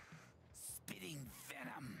 Spitting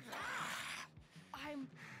venom. I'm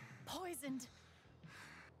poisoned.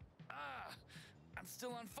 I'm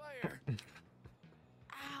still on fire.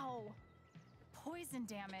 Ow. Poison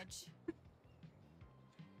damage.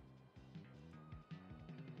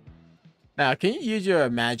 Now, can you use your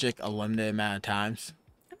magic a limited amount of times?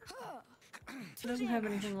 It doesn't have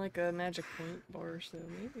anything like a magic point bar, so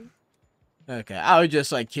maybe. Okay, I was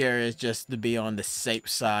just like curious just to be on the safe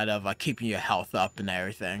side of keeping your health up and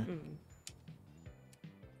everything.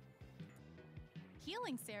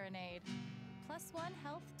 Healing Serenade. +1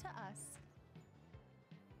 health to us.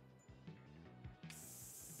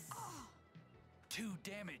 2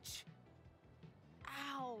 damage.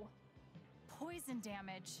 Ow. Poison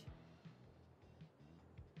damage.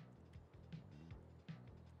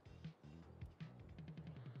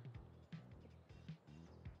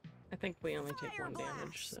 I think we only take 1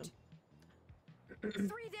 damage, so. 3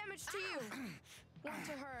 damage to you. 1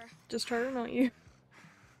 to her. Just her, not you.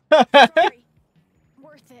 Sorry.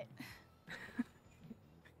 Worth it.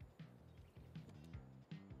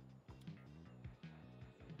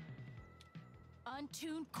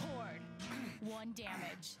 Untuned cord. 1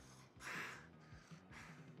 damage.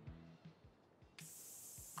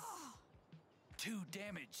 2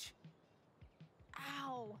 damage.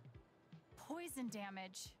 Ow. Poison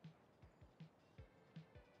damage.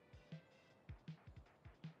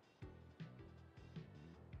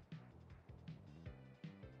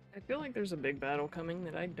 I feel like there's a big battle coming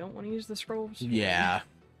that I don't want to use the scrolls for. Yeah.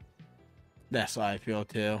 That's how I feel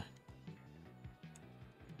too.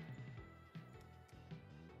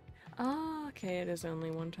 Ah, okay, it is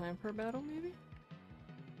only 1 time per battle, maybe?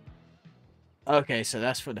 Okay, so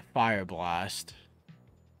that's for the fire blast.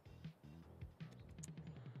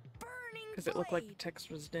 Because it looked like the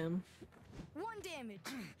text was dim. 1 damage.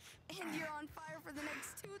 And you're on fire for the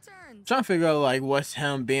next 2 turns. Trying to figure out like what's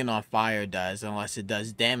him being on fire does, unless it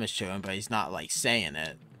does damage to him, but he's not like saying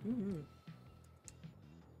it.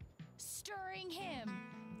 Stirring him.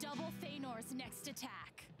 Double Thanor's next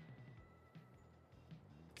attack.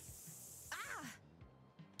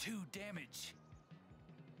 2 damage.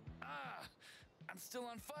 I'm still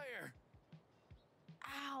on fire.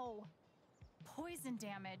 Ow. Poison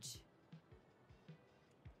damage.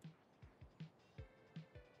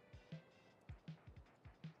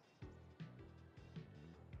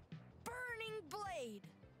 Burning blade.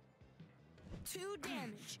 2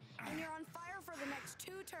 damage. And you're on fire for the next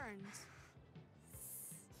 2 turns.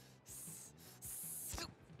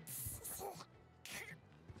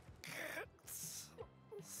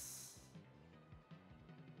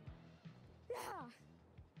 Yeah.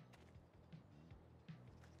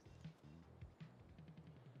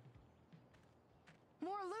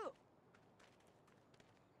 More loot.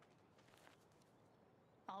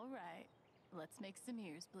 All right. Let's make some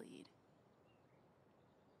ears bleed.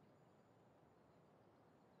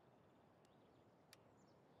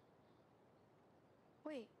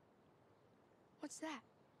 Wait. What's that?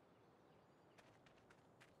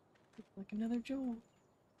 Like another jewel.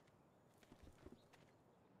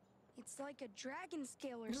 It's like a dragon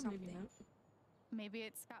scale or Or maybe something. not. Maybe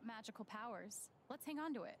it's got magical powers. Let's hang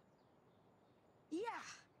on to it. Yeah.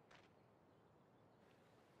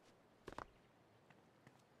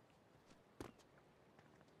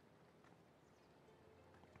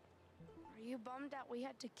 Are you bummed that we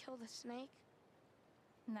had to kill the snake?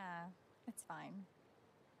 Nah, it's fine.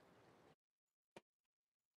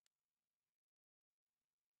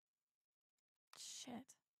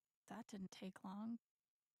 Shit, that didn't take long.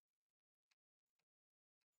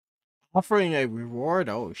 Offering a reward?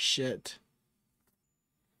 Oh shit.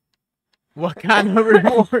 What kind of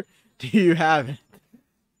reward do you have?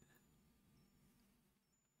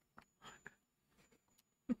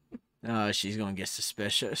 Oh, she's gonna get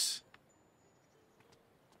suspicious.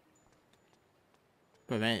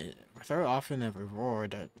 But man, if they're offering a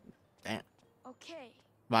reward, damn. Okay.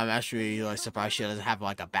 But I'm actually like surprised she doesn't have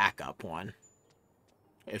like a backup one.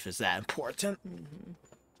 If it's that important. No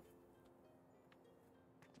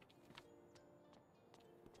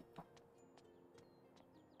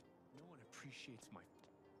one appreciates my...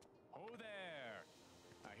 Oh there!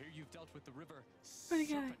 I hear you've dealt with the river Pretty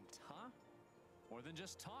guy. serpent, huh? More than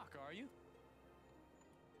just talk, are you?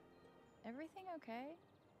 Everything okay?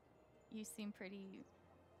 You seem pretty,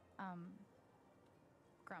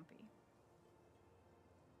 grumpy.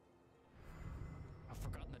 I've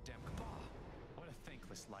forgotten the damn cabal. What a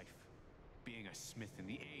thankless life. being a smith in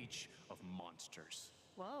the age of monsters.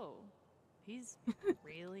 Whoa, he's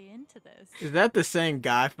really into this. Is that the same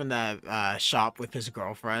guy from that shop with his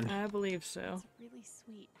girlfriend? I believe so. It's really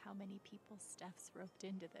sweet how many people Steph's roped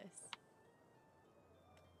into this.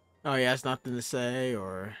 Oh, he has nothing to say,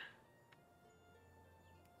 or...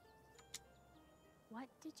 What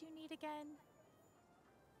did you need again?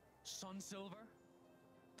 Sun silver?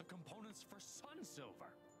 The components for sun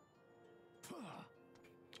silver.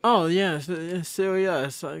 Oh, yes, so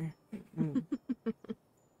yes, like...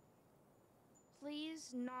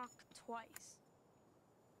 Please knock twice.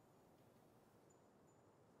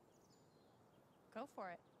 Go for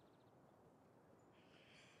it.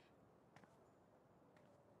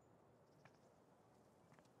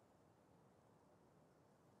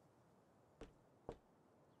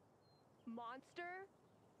 Monster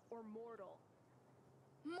or mortal?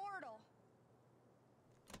 Mortal.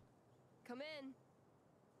 Come in.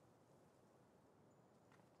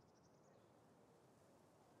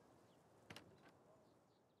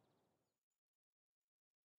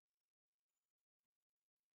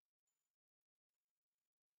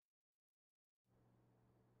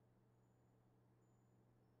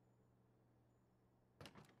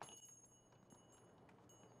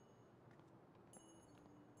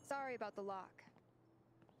 Sorry about the lock.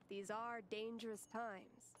 These are dangerous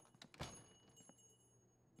times.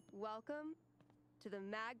 Welcome to the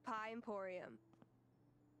Magpie Emporium.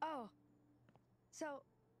 Oh. So,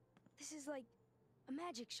 this is like a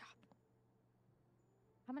magic shop.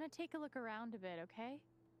 I'm gonna take a look around a bit, okay?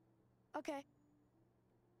 Okay.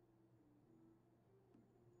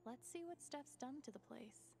 Let's see what Steph's done to the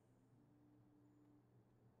place.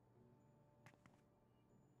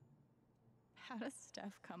 How does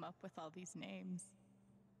Steph come up with all these names?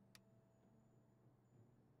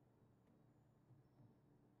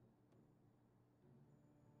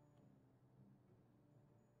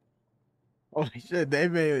 Holy shit, they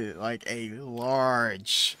made like a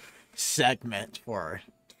large segment for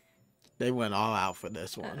it. They went all out for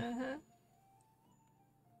this one.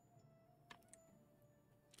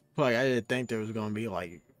 Like, I didn't think there was gonna be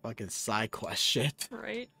like fucking side quest shit.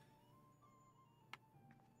 Right?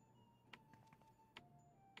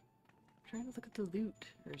 Trying to look at the loot.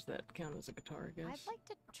 Or does that count as a guitar, I guess? I'd like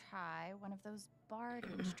to try one of those bard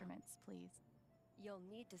instruments, please. You'll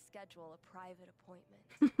need to schedule a private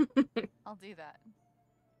appointment. I'll do that.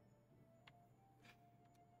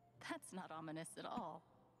 That's not ominous at all.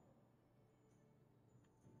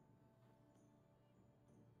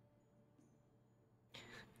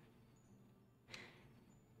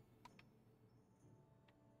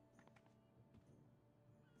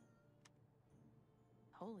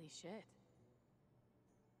 Holy shit.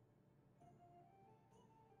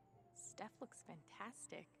 Steph looks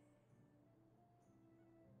fantastic.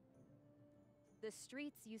 The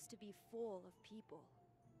streets used to be full of people.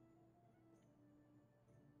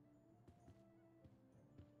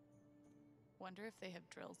 Wonder if they have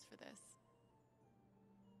drills for this.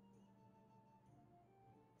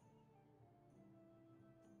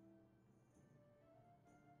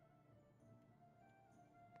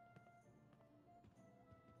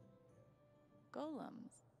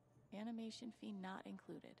 Golems. Animation fee not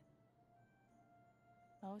included.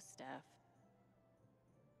 Oh, Steph.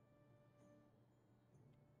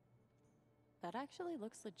 That actually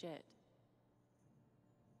looks legit.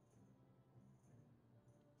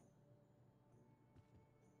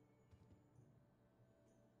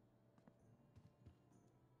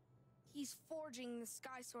 He's forging the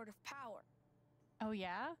Sky Sword of Power. Oh,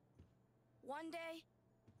 yeah? One day,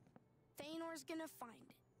 Feanor's gonna find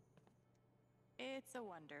it. It's a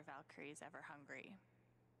wonder Valkyrie's ever hungry.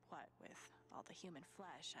 What, with all the human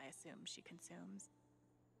flesh I assume she consumes?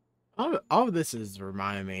 All of this is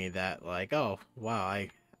reminding me that, like, oh wow,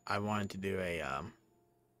 I wanted to do a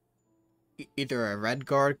either a Red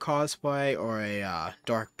Guard cosplay or a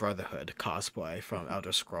Dark Brotherhood cosplay from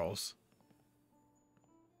Elder Scrolls.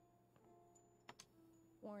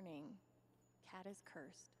 Warning. Cat is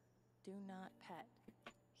cursed. Do not pet.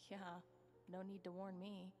 Yeah, no need to warn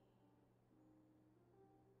me.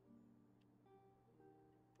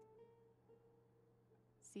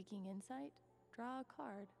 Seeking insight? Draw a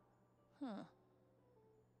card. Huh.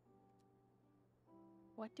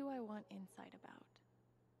 What do I want insight about?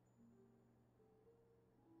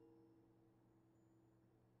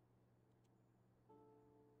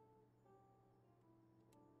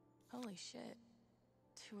 Holy shit.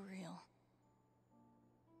 Too real.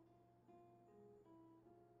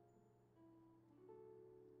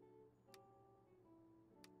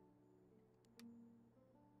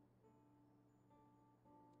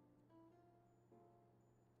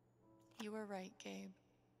 You You were right, Gabe.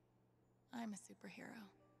 I'm a superhero.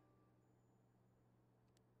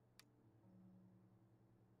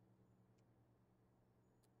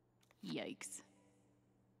 Yikes.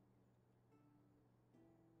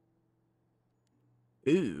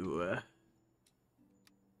 Ooh.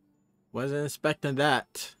 Wasn't expecting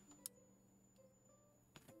that.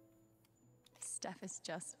 This stuff is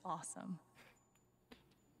just awesome.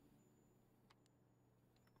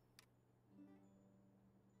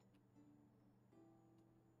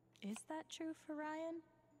 Is that true for Ryan?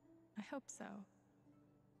 I hope so.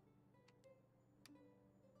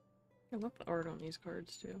 I love the art on these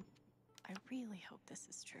cards too. I really hope this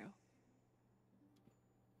is true.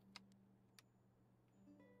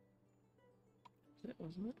 It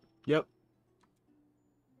wasn't it? Yep.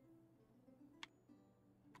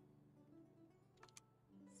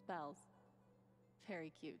 Spells.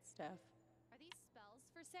 Very cute stuff. Are these spells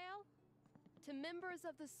for sale? To members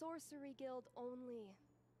of the Sorcery Guild only.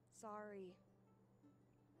 Sorry.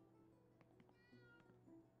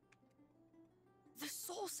 The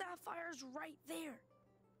Soul Sapphire's right there.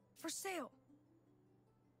 For sale.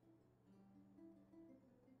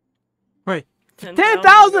 Wait.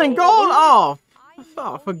 10,000 gold off!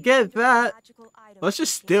 Oh, forget that. Let's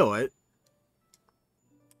just steal it.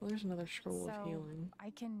 Well, there's another scroll So, of healing.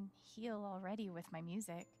 I can heal already with my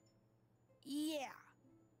music. Yeah.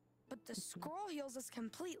 But the scroll heals us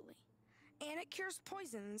completely. And it cures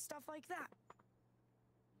poison and stuff like that.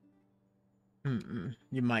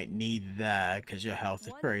 You might need that because your health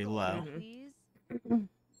is pretty low.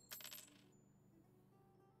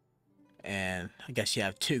 And I guess you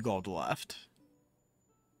have 2 gold left.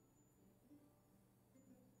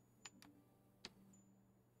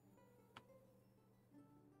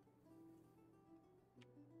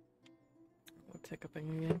 What's hiccuping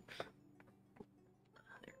again?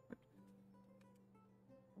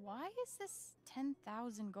 Why is this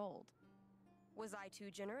 10,000 gold? Was I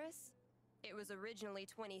too generous? It was originally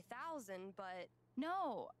 20,000, but...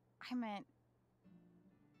 No, I meant...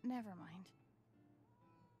 Never mind.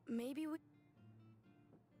 Maybe we...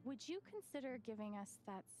 Would you consider giving us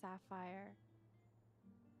that sapphire?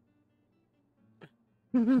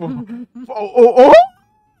 Oh.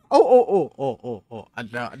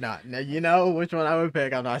 No. You know which one I would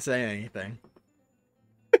pick. I'm not saying anything.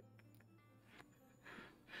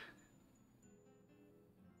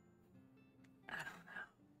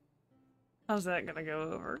 How's that gonna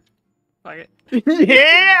go over? Fuck it.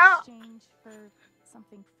 Yeah! Exchange for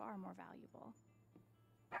something far more valuable.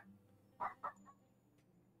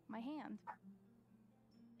 My hand.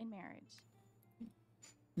 In marriage.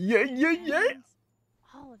 Yeah. And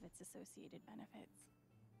all of its associated benefits.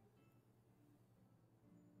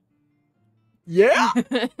 Yeah?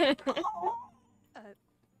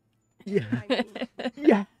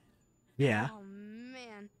 Yeah. Oh,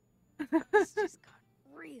 man. This just got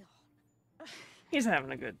real. He's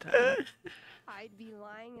having a good time. I'd be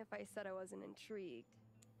lying if I said I wasn't intrigued.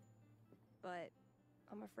 But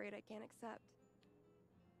I'm afraid I can't accept.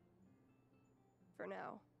 For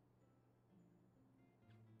now.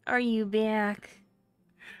 Are you back?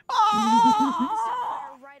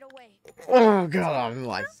 Right away. Oh god, I'm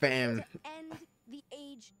like fan. End the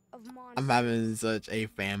age of monsters. I'm having such a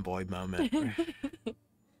fanboy moment.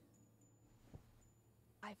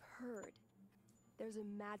 I've heard there's a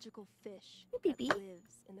magical fish that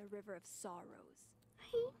lives in the River of Sorrows.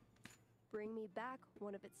 Bring me back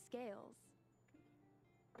one of its scales,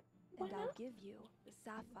 and I'll give you the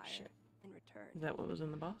sapphire in return. Is that what was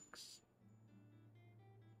in the box?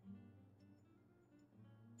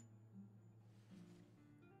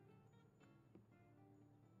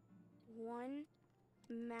 One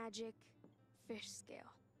magic fish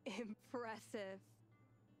scale. Impressive.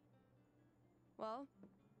 Well,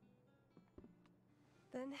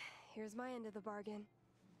 then here's my end of the bargain.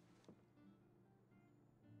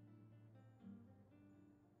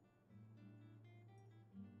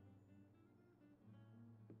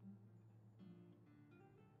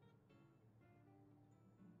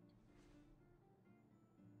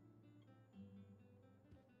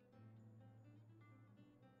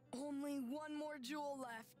 Only one more jewel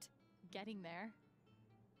left. Getting there.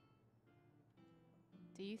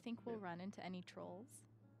 Do you think we'll run into any trolls?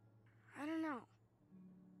 I don't know.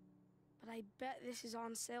 But I bet this is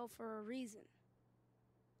on sale for a reason.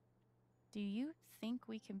 Do you think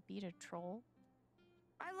we can beat a troll?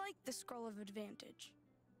 I like the Scroll of Advantage.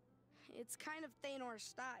 It's kind of Thanor's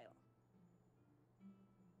style.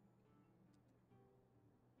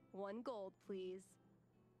 1 gold, please.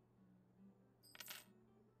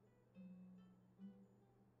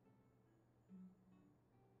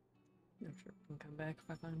 I'm sure we can come back if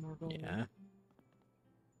I find more gold. Yeah.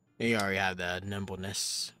 You already have the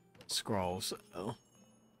nimbleness scrolls. So.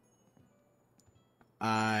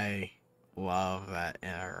 I love that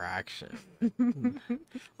interaction.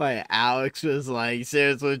 Like Alex was like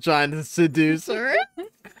seriously trying to seduce her.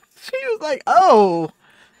 She was like, "Oh,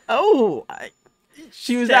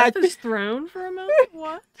 she was Steph acting is thrown for a moment.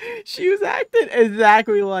 What? She was acting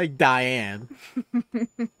exactly like Diane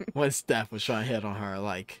when Steph was trying to hit on her.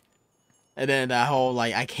 Like, and then that whole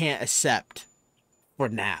like I can't accept for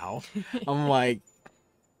now. I'm like,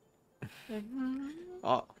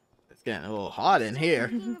 oh, it's getting a little hot in here.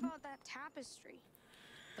 Thinking about that tapestry.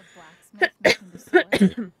 The blacksmith making the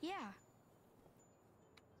sword? Yeah.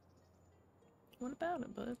 What about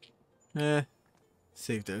it, bud?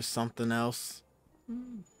 See if there's something else.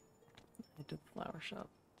 Head to the flower shop.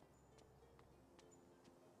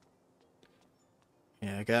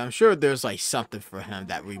 Yeah, 'cause I'm sure there's like something for him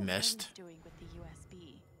that we missed. Doing with the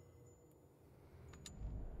USB.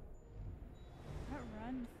 That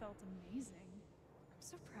run felt amazing. I'm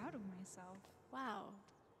so proud of myself. Wow.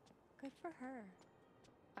 Good for her.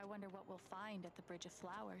 I wonder what we'll find at the Bridge of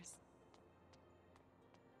Flowers.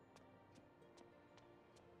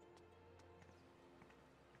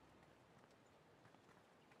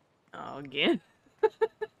 Oh, again.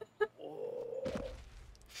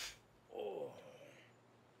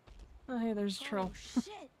 Oh, hey, there's a troll.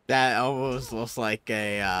 That almost looks like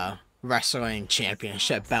a wrestling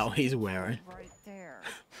championship belt he's wearing. Right there.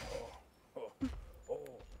 You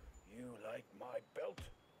like my belt?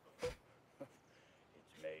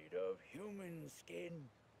 It's made of human skin.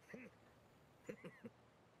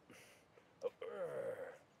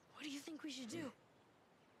 What do you think we should do?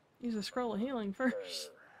 Use a scroll of healing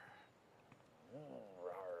first.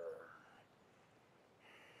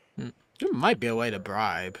 There might be a way to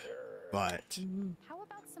bribe, but How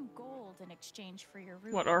about some gold in exchange for your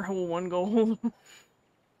ruby? What, our whole 1 gold?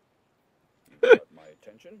 Got my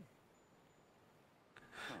attention?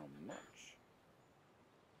 How much?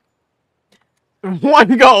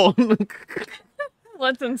 1 gold.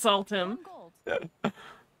 Let's insult him.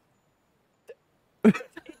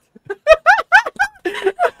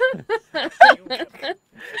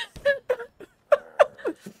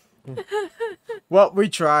 Well, we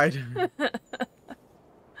tried.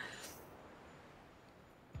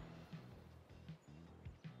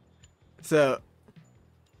 So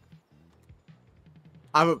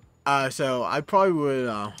I probably would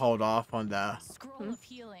hold off on the. Scroll of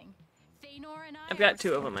healing. Thanor and I I've got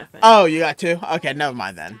 2 of them, I think. Oh, you got 2? Okay, never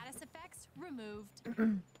mind then. Status effects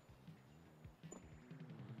removed.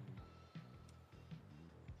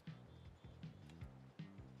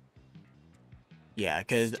 Yeah,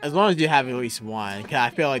 because as long as you have at least 1, 'cause I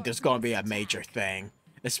feel like there's going to be a major thing.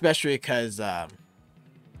 Especially because, You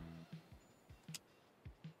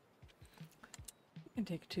can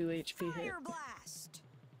take 2 HP hit.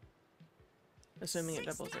 Assuming it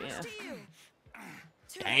doubles it, yeah.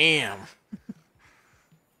 damn.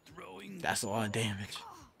 That's a lot of damage.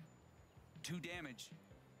 2 damage.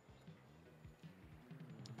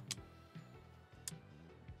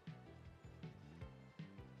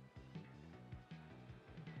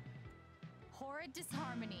 Horrid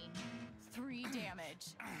disharmony. 3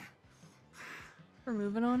 damage. We're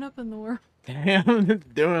moving on up in the world. Damn,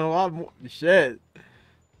 doing a lot more shit.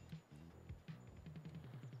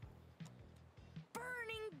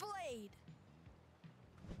 Burning blade.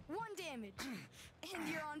 1 damage. And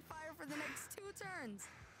you're on fire for the next 2 turns.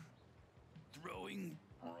 Throwing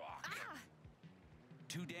rock.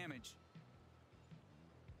 2 damage.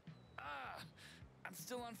 I'm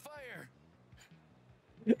still on fire.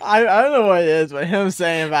 I don't know what it is, but him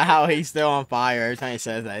saying about how he's still on fire every time he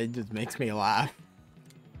says that, it just makes me laugh.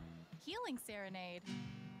 Healing serenade.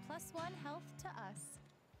 +1 health to us.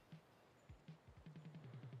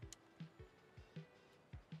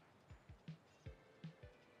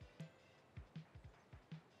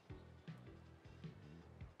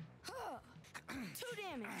 Huh. 2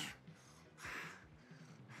 damage.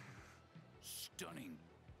 Stunning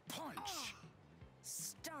punch.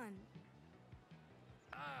 Stun.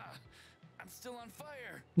 I'm still on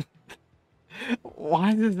fire.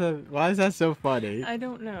 Why is that so funny? I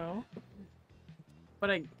don't know.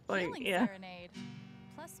 But I, like, Healing yeah. serenade.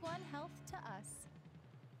 +1 health to us.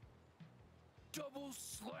 Double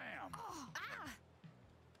slam.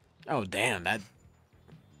 Oh damn, that.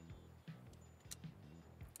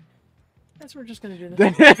 Guess we're just gonna do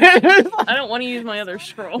this. I don't want to use my other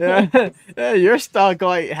scroll. Yeah, you're stuck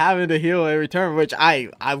like having to heal every turn, which I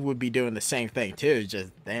would be doing the same thing too.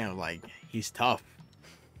 Just damn, like he's tough.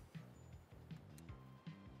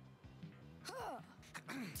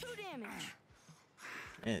 2 damage.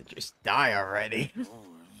 And just die already.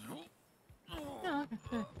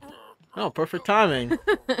 Oh, perfect timing.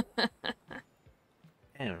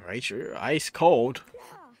 Damn, Rachel, you're ice cold.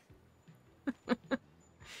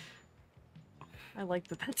 I like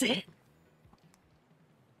that that's it.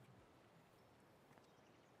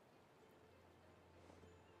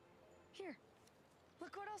 Here,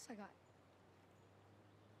 look what else I got.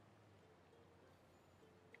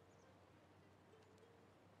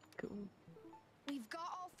 Cool. We've got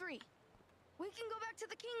all three. We can go back to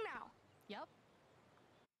the king now. Yep.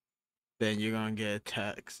 Then you're gonna get a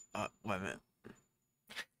text. Wait a minute.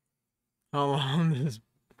 How long is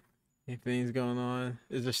anything's going on?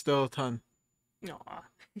 Is there still a ton? Aw.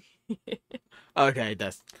 Okay,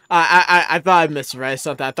 that's. I thought I misread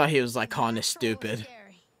something. I thought he was like calling us stupid.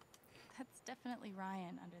 That's definitely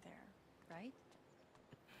Ryan under there, right?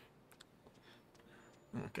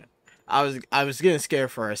 Okay. I was getting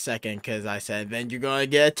scared for a second because I said then you're gonna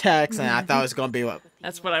get a text, and I thought it was gonna be what.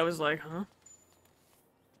 That's what I was like, huh?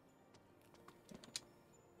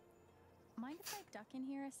 Mind if I duck in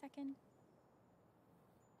here a second?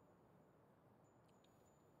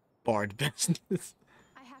 Bard business.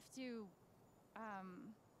 I have to,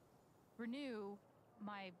 renew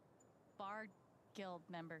my Bard Guild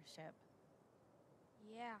membership.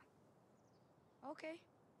 Yeah. Okay.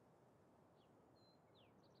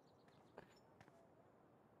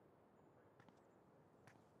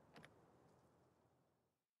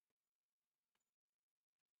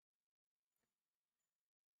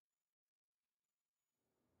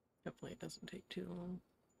 Hopefully it doesn't take too long.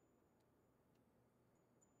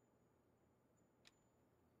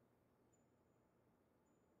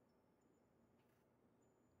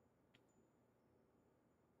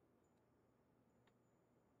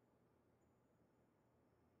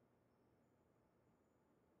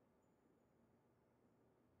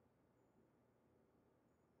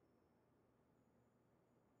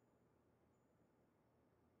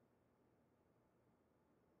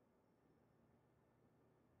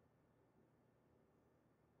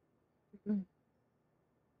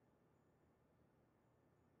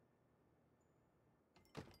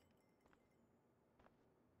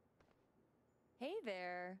 Hey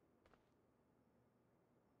there.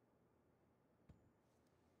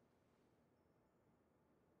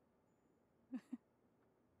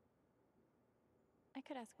 I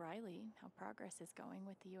could ask Riley how progress is going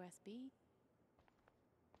with the USB.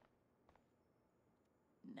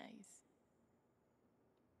 Nice.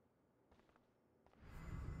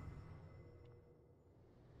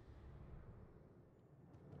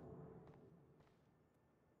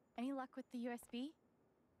 Any luck with the USB?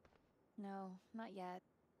 No, not yet.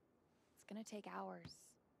 It's gonna take hours,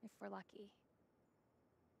 if we're lucky.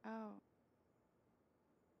 Oh.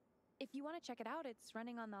 If you want to check it out, it's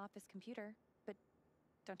running on the office computer, but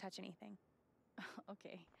don't touch anything.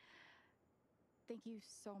 Okay. Thank you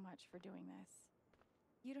so much for doing this.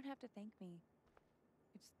 You don't have to thank me.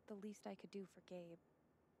 It's the least I could do for Gabe.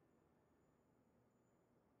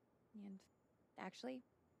 And actually,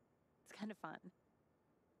 it's kind of fun.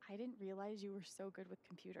 I didn't realize you were so good with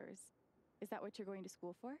computers. Is that what you're going to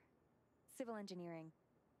school for? Civil engineering.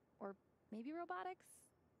 Or maybe robotics?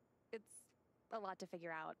 It's a lot to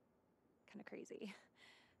figure out. Kind of crazy.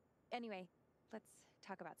 Anyway, let's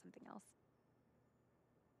talk about something else.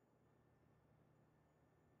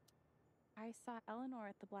 I saw Eleanor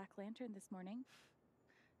at the Black Lantern this morning.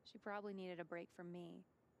 She probably needed a break from me.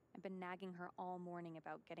 I've been nagging her all morning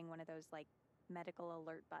about getting one of those, like, medical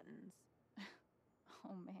alert buttons.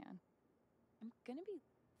 Oh, man. I'm gonna be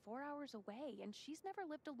 4 hours away, and she's never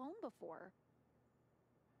lived alone before.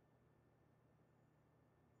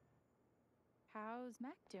 How's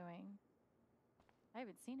Mac doing? I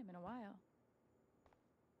haven't seen him in a while.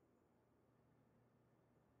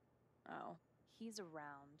 Oh, he's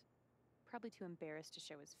around. Probably too embarrassed to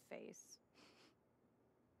show his face.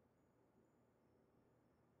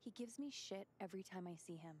 He gives me shit every time I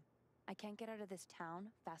see him. I can't get out of this town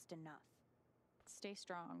fast enough. Stay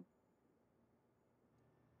strong.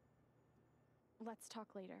 Let's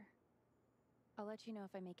talk later. I'll let you know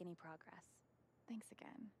if I make any progress. Thanks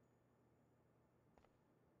again.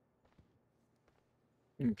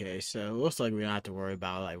 Okay, so it looks like we don't have to worry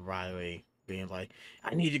about like Riley being like,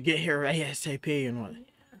 I need to get here ASAP and what.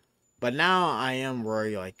 But now I am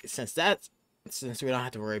worried, like, since we don't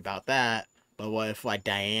have to worry about that, but what if like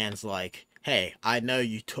Diane's like, hey, I know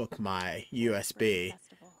you took my USB,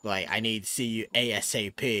 like I need to see you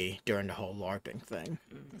ASAP during the whole LARPing thing.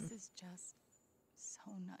 This is just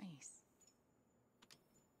so nice.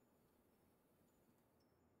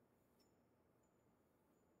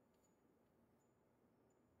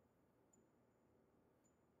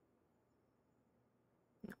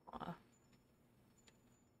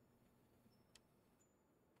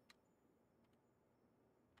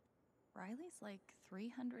 Riley's like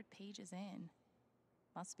 300 pages in.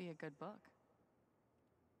 Must be a good book.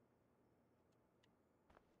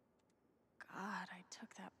 God, I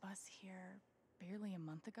took that bus here barely a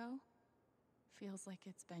month ago. Feels like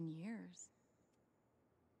it's been years.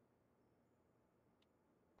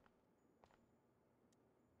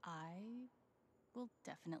 I will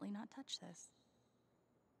definitely not touch this.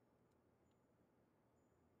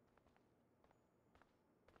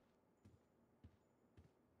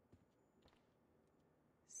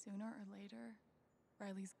 Sooner or later,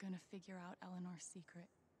 Riley's gonna figure out Eleanor's secret.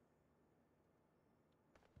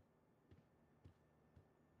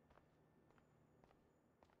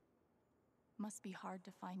 Must be hard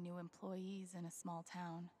to find new employees in a small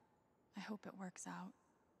town. I hope it works out.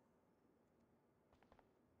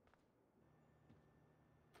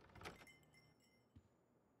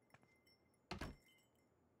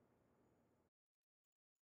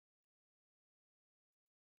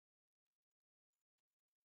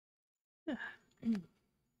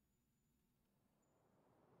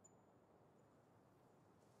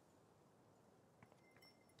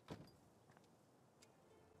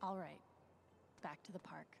 All right, back to the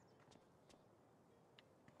park.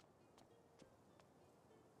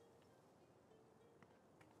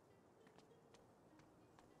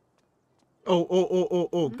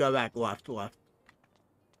 Oh, go back left.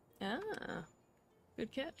 Ah,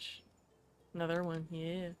 good catch. Another one,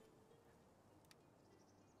 yeah.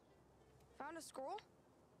 Found a scroll?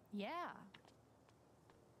 Yeah.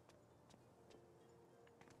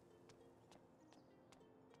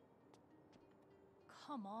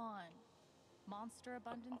 Come on. Monster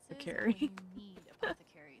abundances Apothecary. when you need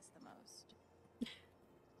apothecaries the most.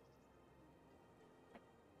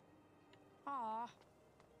 Aw,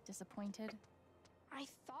 Disappointed? I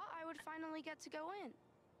thought I would finally get to go in.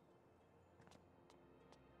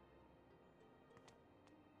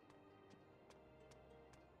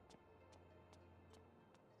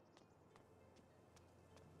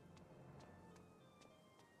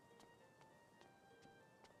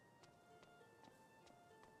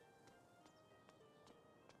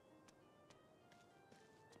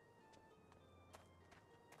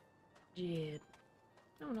 Jed.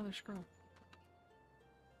 Oh, another scroll.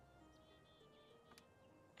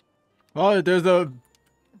 Well,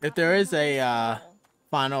 if there is a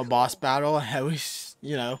final boss battle, at least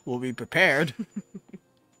we'll be prepared.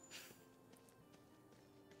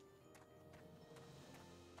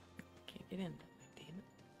 Can't get in. Damn it.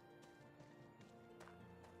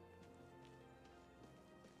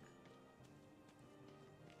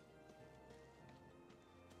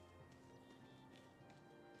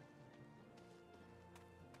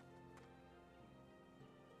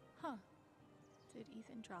 Huh. Did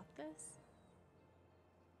Ethan drop this?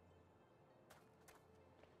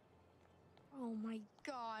 Oh my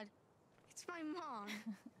god, it's my mom.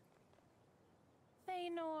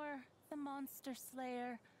 Feanor, the monster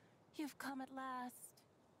slayer, you've come at last.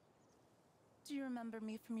 Do you remember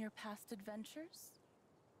me from your past adventures?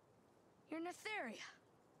 You're Netheria,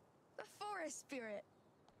 the forest spirit.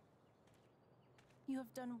 You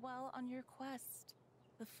have done well on your quest.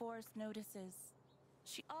 The forest notices.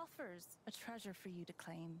 She offers a treasure for you to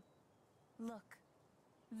claim. Look,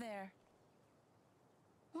 there.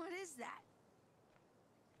 What is that?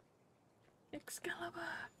 Excalibur.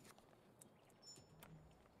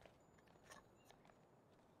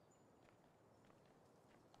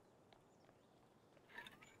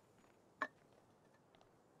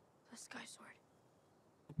 The Sky Sword.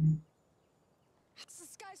 It's the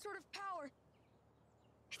Sky Sword of Power.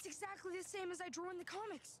 It's exactly the same as I drew in the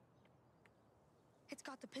comics. It's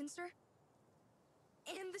got the pincer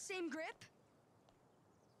and the same grip.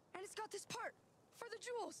 And it's got this part for the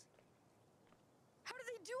jewels. How do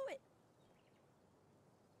they do it?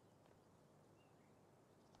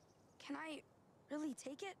 Can I really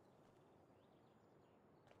take it?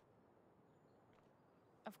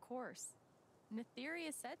 Of course.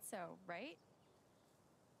 Netheria said so, right?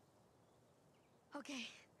 Okay.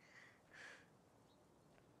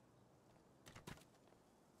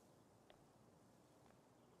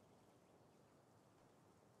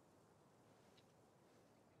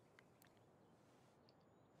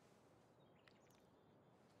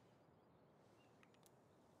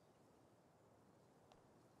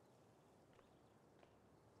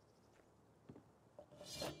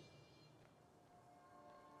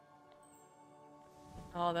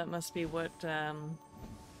 Oh, that must be what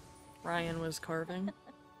Ryan was carving.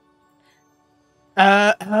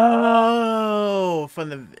 From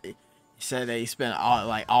the he said that he spent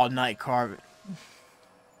all night carving.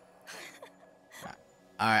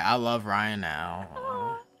 All right, I love Ryan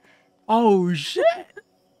now. Oh shit!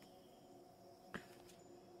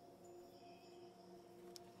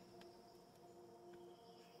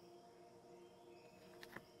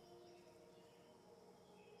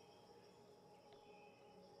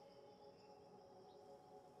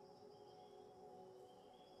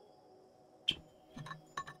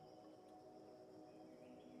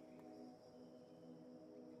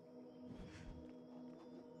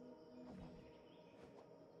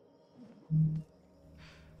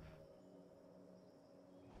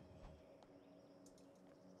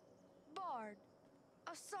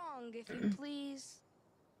 A song, if you please.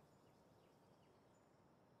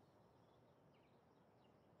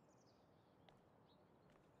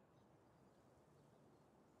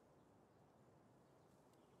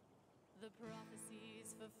 The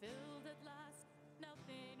prophecies fulfilled at last. Now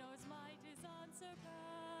Thanor's might is unsurpassed.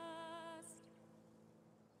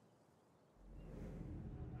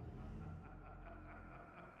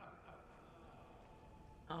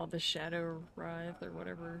 Oh, the Shadow Wrath or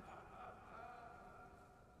whatever.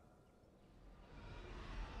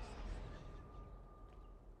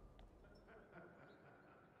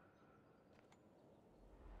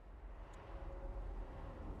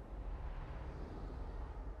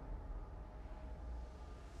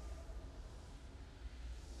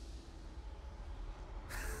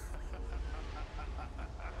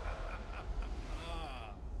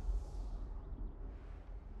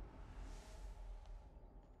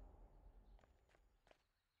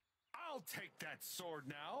 I'll take that sword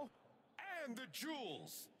now, and the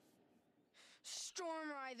jewels.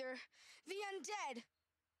 Stormrider, the undead.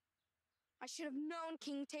 I should have known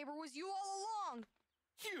King Tabor was you all along.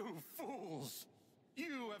 You fools!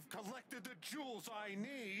 You have collected the jewels I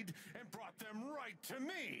need and brought them right to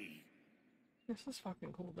me. This is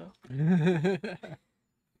fucking cool, though.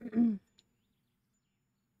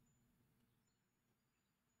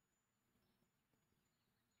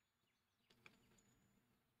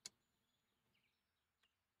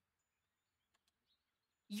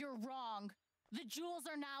 You're wrong. The jewels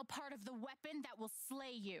are now part of the weapon that will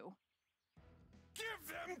slay you. Give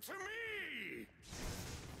them to me!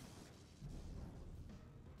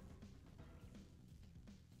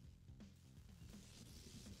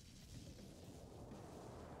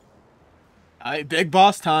 Alright, big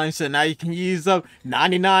boss time, so now you can use up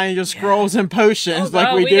 99 of your scrolls and potions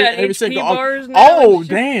like we did every single. Oh,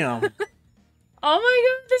 damn! Oh my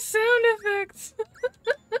god, the sound effects!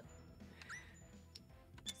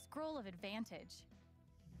 Scroll of advantage.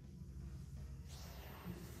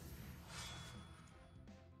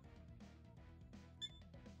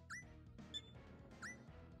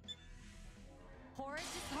 Horrid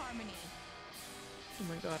disharmony. Oh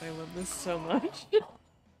my god, I love this so much.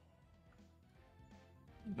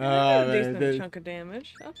 Uh, A decent chunk of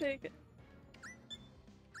damage. I'll take it.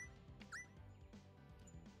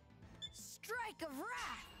 Strike of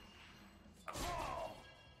wrath.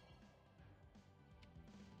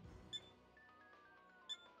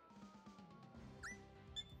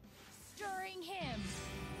 Stirring him.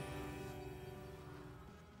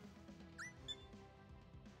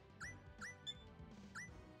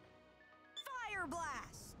 Fire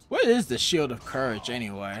blast. What is the Shield of Courage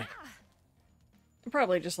anyway?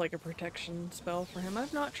 Probably just like a protection spell for him.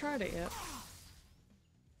 I've not tried it yet.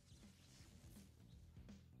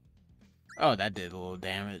 Oh, that did a little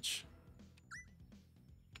damage.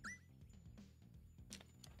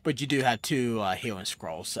 But you do have 2 healing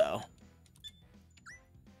scrolls, so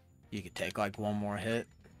you could take like 1 more hit.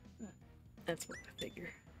 That's what I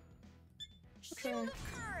figure. Shield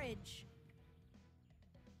of courage.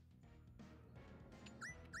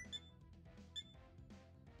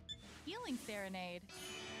 Healing serenade.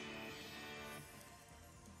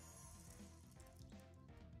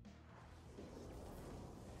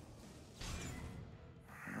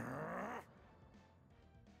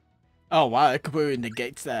 Oh wow, it completely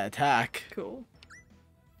negates that attack. Cool.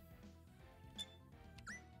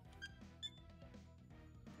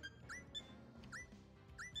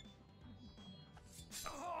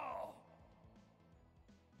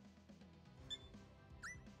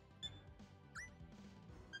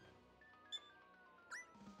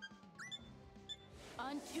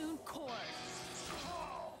 Untuned chord.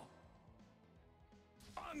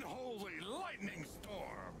 Unholy lightning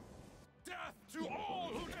storm! Death to all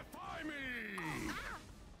who defy me!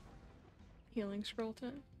 Healing scroll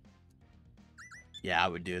time? Yeah, I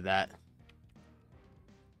would do that.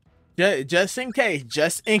 Just in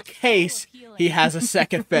case he has a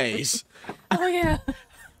second phase. Oh yeah,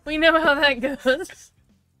 we know how that goes.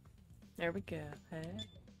 There we go. Hey.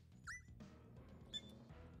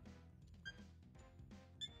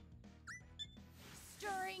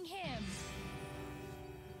 Stirring him.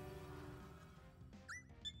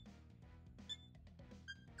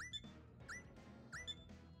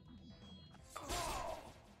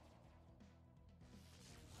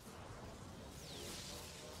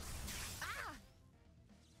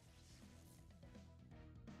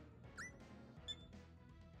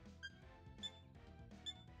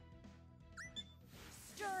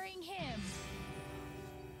 Stirring him.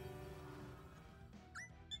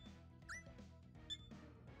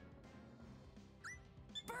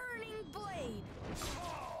 Burning blade.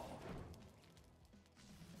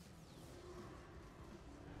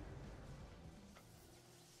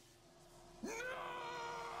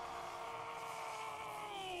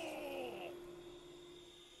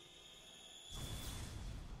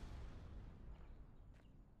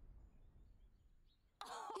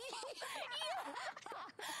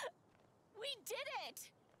 We did it!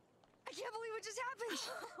 I can't believe it just happened!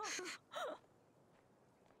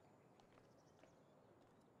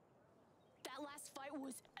 That last fight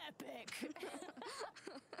was epic!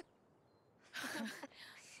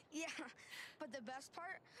 Yeah, but the best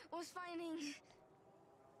part was finding...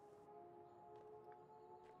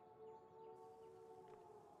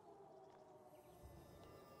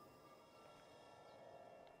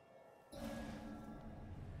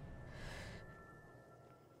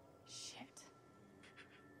 Shit.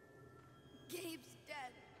 Gabe's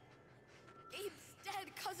dead. Gabe's dead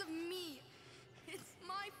because of me. It's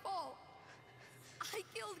my fault. I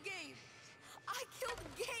killed Gabe. I killed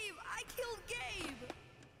Gabe. I killed Gabe.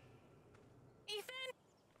 Ethan?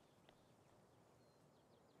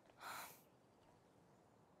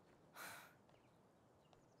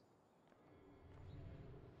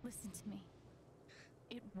 Listen to me.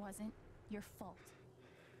 It wasn't your fault.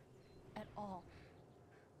 At all.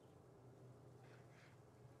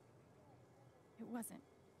 It wasn't.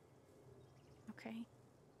 Okay?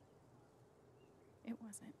 It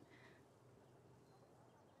wasn't.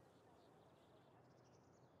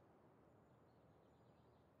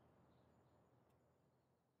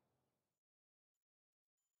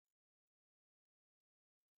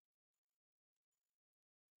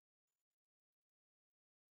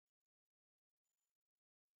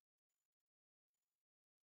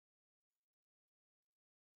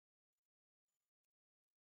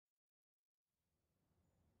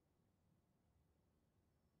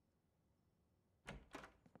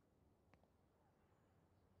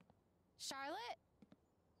 Charlotte?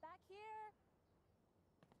 Back here?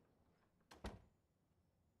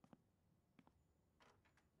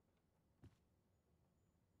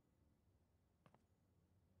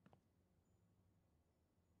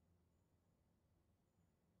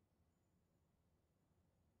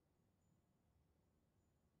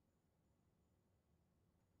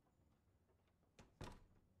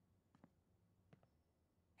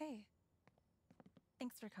 Hey.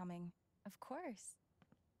 Thanks for coming. Of course.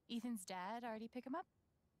 Ethan's dad already pick him up?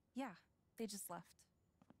 Yeah, they just left.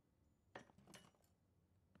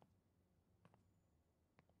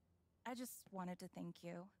 I just wanted to thank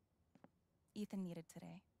you. Ethan needed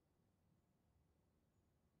today.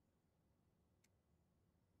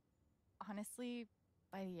 Honestly,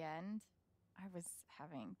 by the end, I was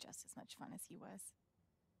having just as much fun as he was.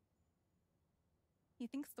 He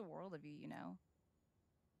thinks the world of you, you know.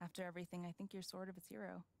 After everything, I think you're sort of his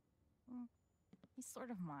hero. He's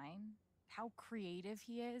sort of mine. How creative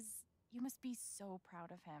he is. You must be so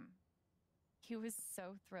proud of him. He was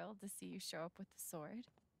so thrilled to see you show up with the sword.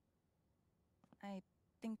 I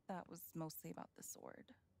think that was mostly about the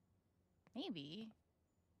sword. Maybe.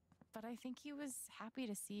 But I think he was happy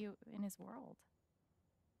to see you in his world.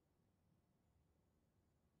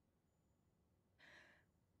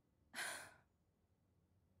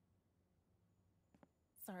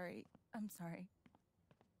 Sorry. I'm sorry.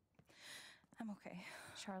 I'm okay.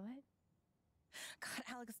 Charlotte? God,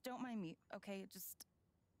 Alex, don't mind me, okay? Just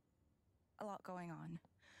a lot going on.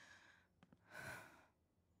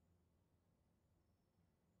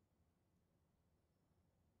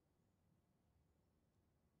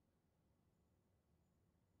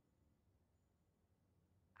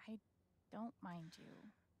 I don't mind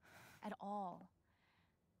you. At all.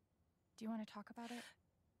 Do you want to talk about it?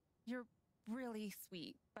 You're really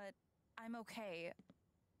sweet, but I'm okay.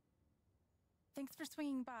 Thanks for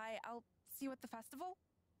swinging by. I'll see you at the festival.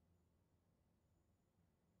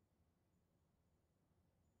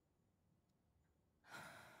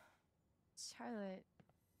 Charlotte,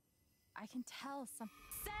 I can tell some...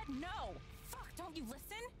 Said no! Fuck, don't you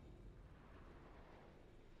listen?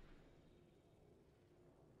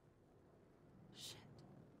 Shit.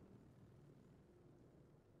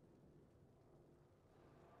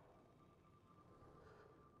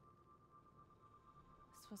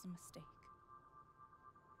 This was a mistake.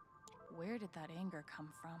 Where did that anger come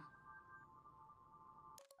from?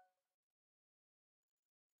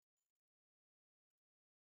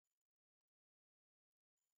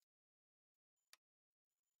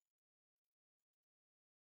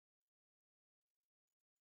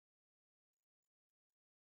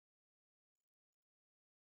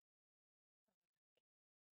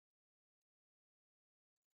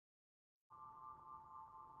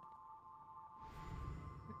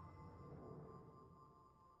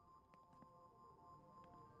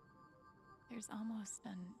 There's almost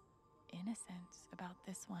an innocence about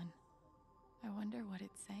this one. I wonder what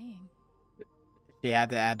it's saying. She had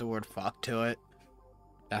to add the word fuck to it.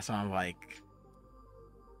 That's why I'm like...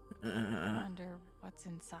 I wonder what's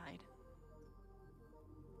inside.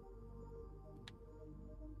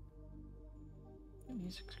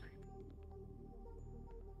 music's creepy.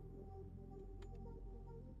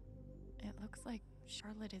 It looks like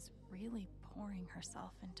Charlotte is really pouring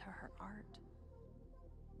herself into her art.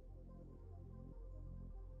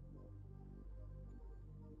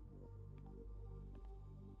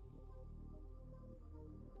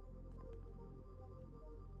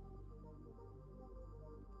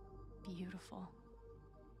 Beautiful.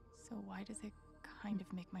 So why does it kind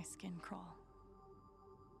of make my skin crawl?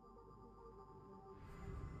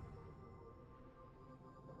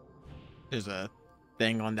 There's a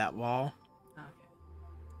thing on that wall. Okay.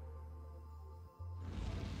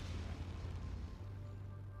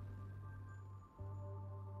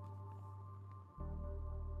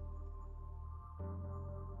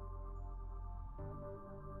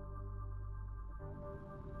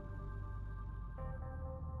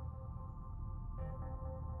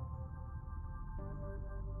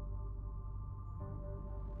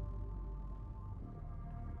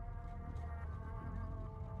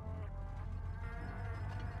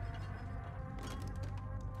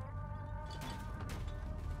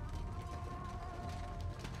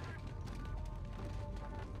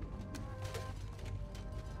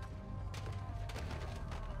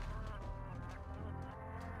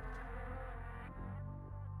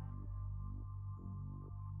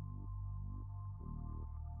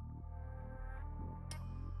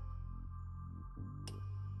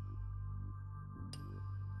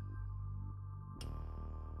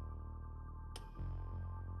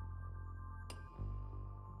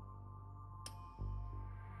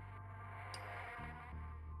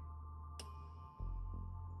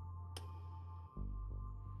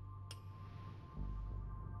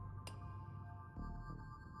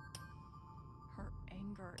 Her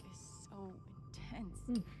anger is so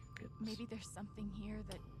intense. Maybe there's something here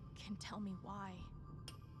that can tell me why.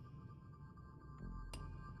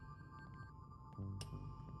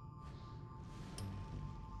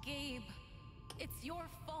 Gabe, it's your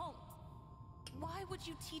fault. Why would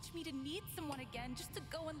you teach me to need someone again just to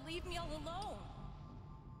go and leave me all alone?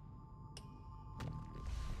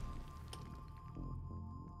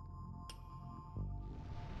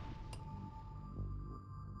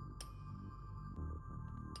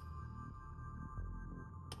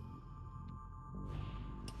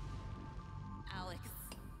 Alex,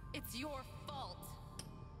 it's your fault.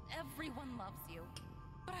 Everyone loves you.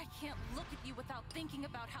 But I can't look at you without thinking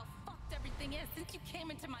about how fucked everything is since you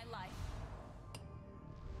came into my life.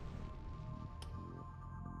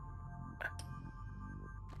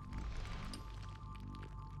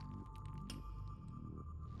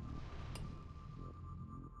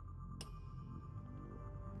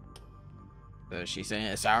 So she's saying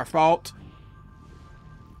it's our fault?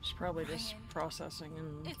 She's probably just processing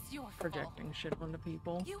and It's your projecting shit onto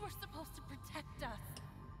people. You were supposed to protect us.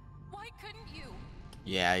 Why couldn't you?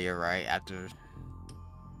 Yeah, you're right. After...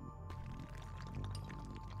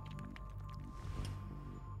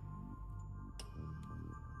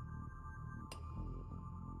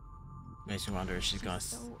 Makes me wonder if she's gonna...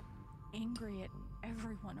 So angry at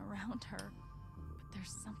everyone around her. But there's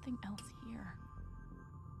something else here.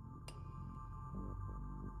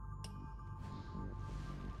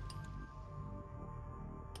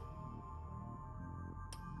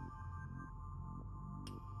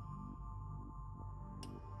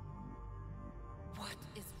 What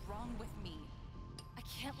is wrong with me? I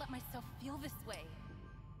can't let myself feel this way.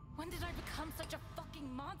 When did I become such a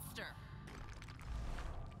fucking monster?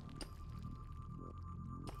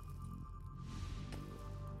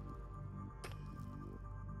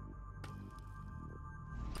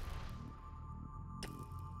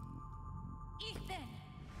 Ethan!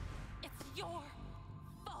 It's your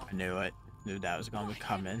fault! I knew it. Knew that was gonna be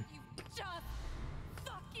coming. Just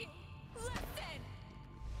fucking listen!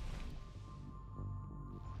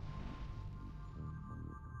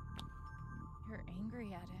 You're angry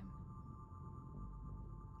at him.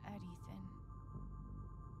 At Ethan.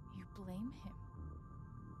 You blame him.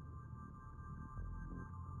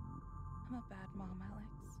 I'm a bad mom,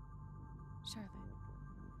 Alex. Charlotte.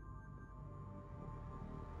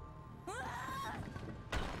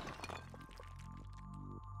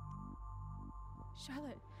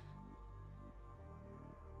 Charlotte.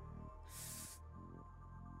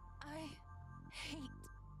 I hate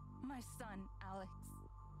my son, Alex.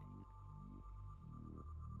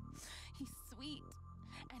 He's sweet,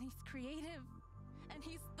 and he's creative, and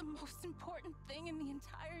he's the most important thing in the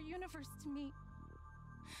entire universe to me.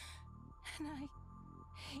 And I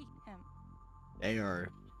hate him. They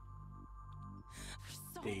are... For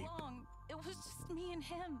so deep. long, it was just me and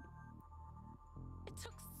him. It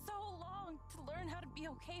took so long to learn how to be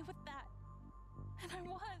okay with that. And I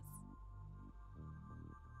was.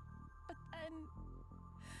 then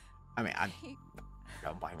I mean, I I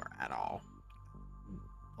don't blame her at all.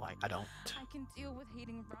 Like, I don't. I can deal with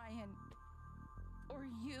hating Ryan, or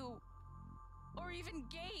you, or even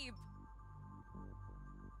Gabe.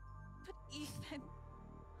 But Ethan,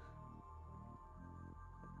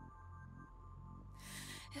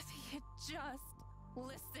 if he had just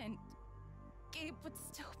listened, Gabe would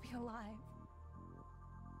still be alive.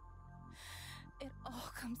 It all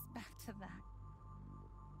comes back to that.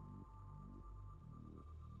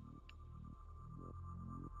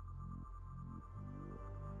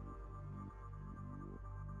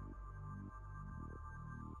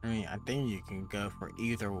 I mean, I think you can go for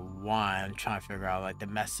either one. I'm trying to figure out like the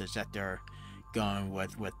message that they're going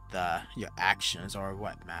with your actions or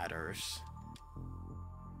what matters.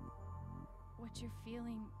 What you're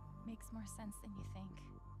feeling makes more sense than you think.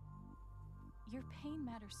 Your pain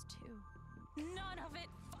matters too. None of it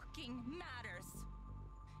fucking matters.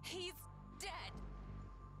 He's dead.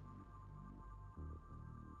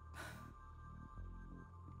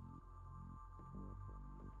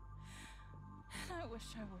 I wish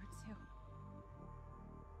I were too.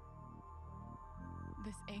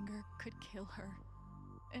 This anger could kill her,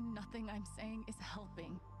 and nothing I'm saying is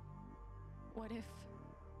helping. What if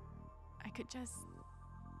I could just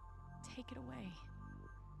take it away?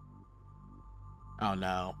 Oh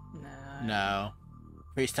no. Nah. No.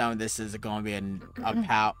 Please tell me this is going to be a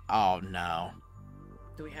pow. Oh no.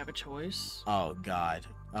 Do we have a choice? Oh god.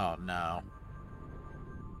 Oh no.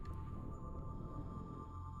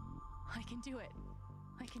 I can do it.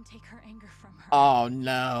 I can take her anger from her. Oh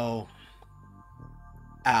no.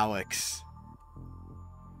 Alex.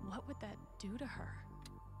 What would that do to her?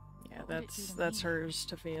 Yeah, What would it do to that's me? hers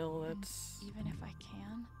to feel. That's Even if I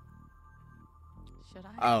can, should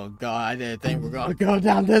I? Oh god, I didn't think we're going to go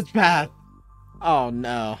down this path. Oh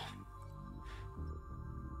no.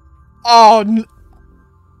 Oh no.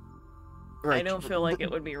 I don't feel like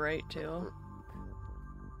it would be right to.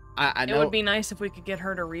 I know It would be nice if we could get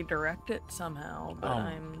her to redirect it somehow,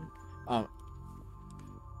 but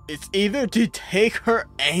it's either to take her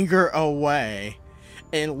anger away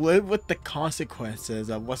and live with the consequences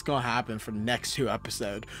of what's going to happen for the next 2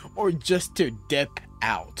 episodes, or just to dip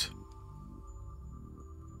out.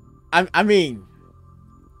 I mean,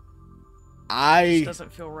 it just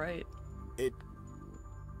doesn't feel right.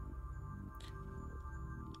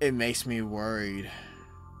 It makes me worried.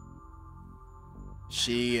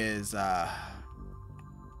 She is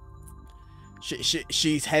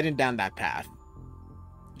she's heading down that path.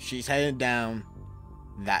 She's heading down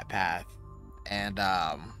that path, and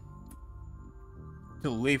to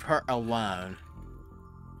leave her alone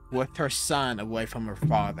with her son away from her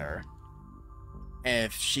father,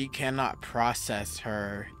 if she cannot process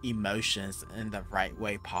her emotions in the right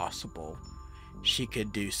way possible, she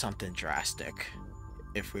could do something drastic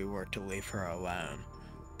if we were to leave her alone.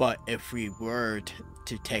 But if we were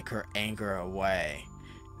to take her anger away,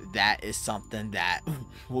 that is something that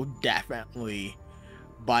will definitely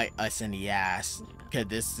bite us in the ass, because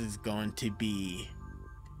this is going to be,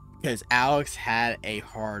 because Alex had a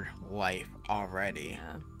hard life already,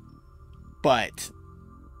 but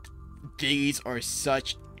these are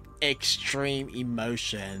such extreme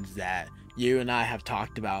emotions that you and I have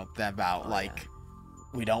talked about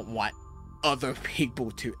we don't want other people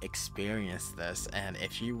to experience this, and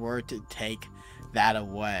if you were to take that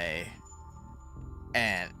away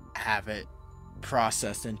and have it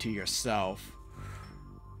processed into yourself,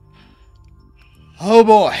 oh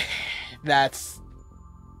boy, that's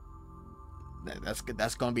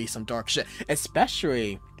gonna be some dark shit.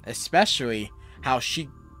 Especially how she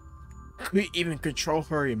could even control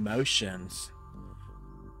her emotions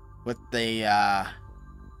with the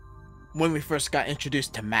when we first got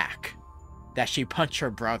introduced to Mac, that she punched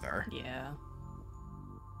her brother. Yeah.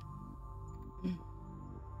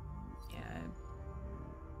 Yeah.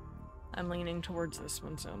 I'm leaning towards this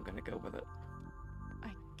one, so I'm gonna go with it.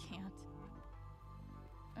 I can't.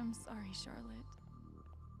 I'm sorry, Charlotte.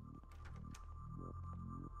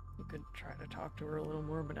 You could try to talk to her a little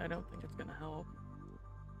more, but I don't think it's gonna help.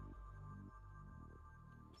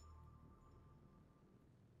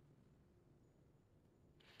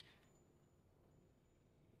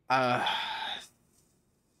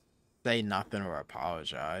 Say nothing or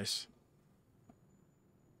apologize.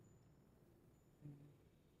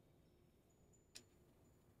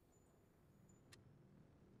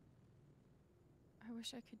 I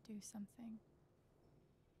wish I could do something.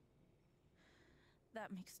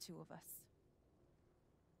 That makes 2 of us.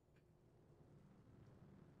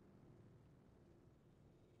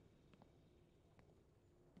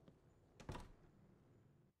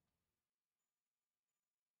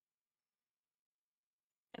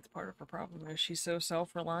 part of her problem is she's so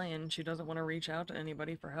self-reliant, she doesn't want to reach out to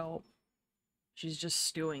anybody for help. She's just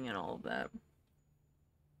stewing in all of that.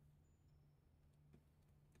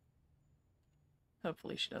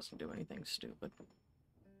 Hopefully she doesn't do anything stupid.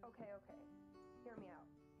 Okay, hear me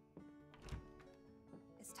out.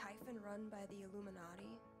 Is Typhon run by the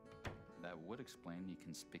Illuminati? That would explain the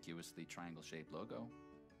conspicuously triangle-shaped logo.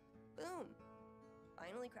 Boom!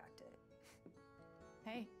 Finally cracked it.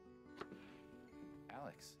 Hey.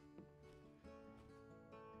 Alex.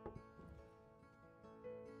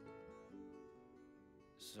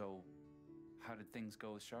 So, how did things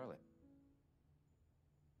go with Charlotte?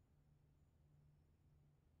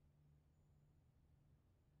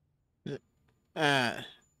 I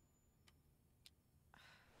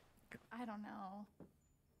don't know.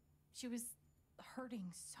 She was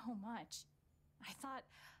hurting so much. I thought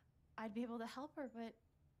I'd be able to help her, but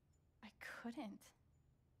I couldn't.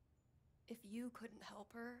 If you couldn't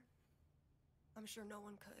help her, I'm sure no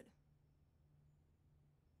one could.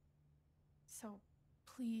 So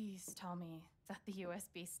please tell me that the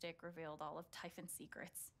USB stick revealed all of Typhon's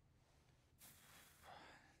secrets.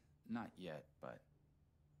 Not yet, but...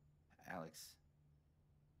 Alex...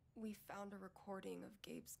 We found a recording of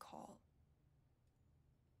Gabe's call.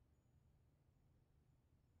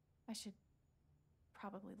 I should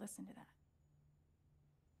probably listen to that.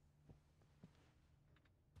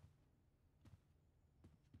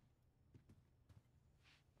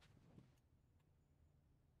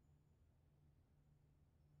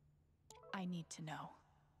 I need to know.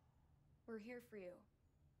 We're here for you,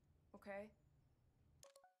 okay?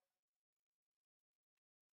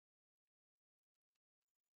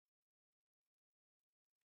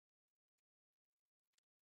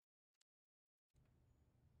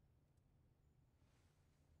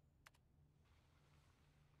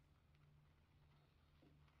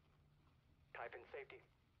 Type in safety.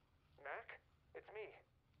 Mac? It's me.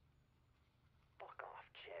 Fuck off,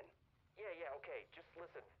 Jen. Yeah, okay, just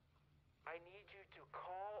listen. I need you to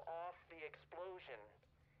call off the explosion.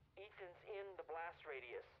 Ethan's in the blast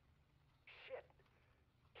radius. Shit.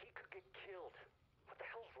 He could get killed. What the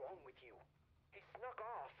hell's wrong with you? He snuck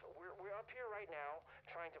off. We're up here right now,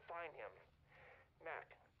 trying to find him.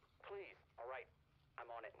 Mac, please. Alright,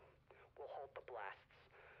 I'm on it. We'll halt the blasts.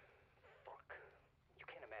 Fuck. You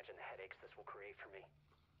can't imagine the headaches this will create for me.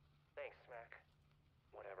 Thanks, Mac.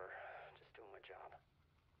 Whatever. Just doing my job.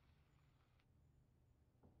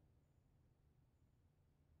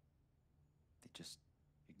 They just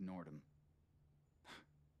ignored him.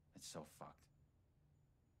 It's so fucked.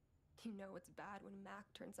 You know it's bad when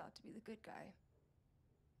Mac turns out to be the good guy.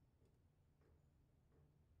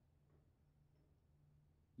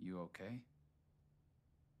 You okay?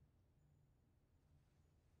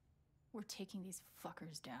 We're taking these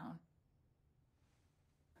fuckers down.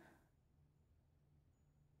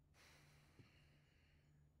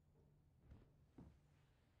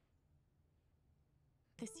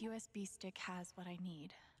 This USB stick has what I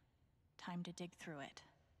need. Time to dig through it.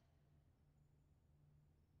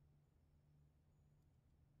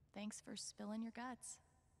 Thanks for spilling your guts.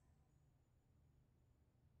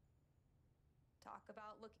 Talk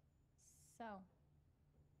about looking. So,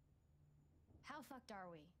 how fucked are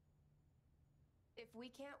we? If we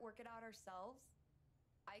can't work it out ourselves,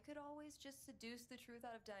 I could always just seduce the truth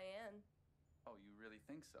out of Diane. Oh, you really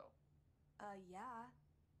think so? Yeah.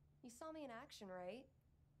 You saw me in action, right?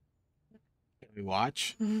 Can we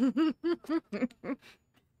watch? We're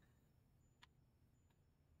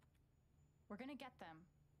gonna get them,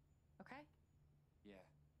 okay? Yeah,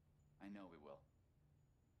 I know we will.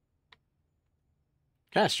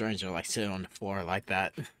 Kind of strange, they're like sitting on the floor like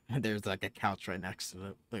that. There's like a couch right next to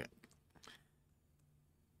it. Look.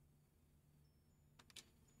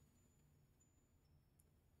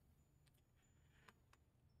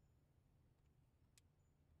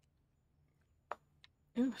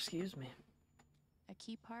 Ooh, excuse me. A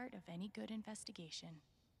key part of any good investigation.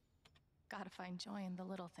 Gotta find joy in the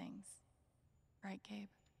little things. Right, Gabe?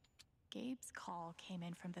 Gabe's call came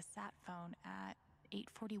in from the sat phone at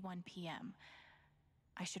 8:41 p.m.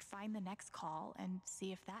 I should find the next call and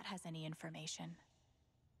see if that has any information.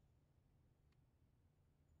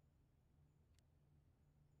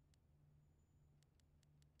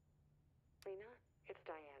 Lena, it's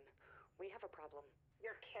Diane. We have a problem.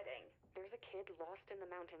 You're kidding. There's a kid lost in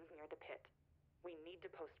the mountains near the pit. We need to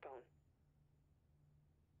postpone.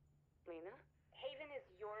 Lena? Haven is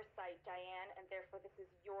your site, Diane, and therefore this is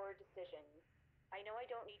your decision. I know I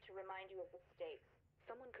don't need to remind you of the stakes.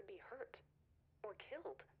 Someone could be hurt. Or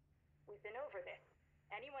killed. We've been over this.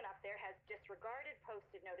 Anyone up there has disregarded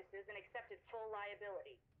posted notices and accepted full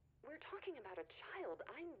liability. We're talking about a child.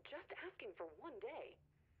 I'm just asking for one day.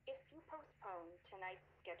 If you postpone tonight's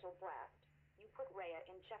scheduled blast, you put Rhea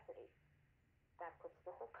in jeopardy. That puts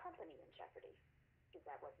the whole company in jeopardy. Is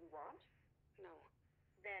that what you want? No.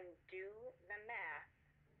 Then do the math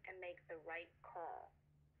and make the right call.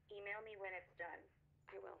 Email me when it's done.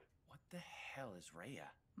 I will. What the hell is Rhea?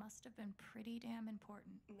 Must have been pretty damn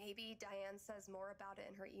important. Maybe Diane says more about it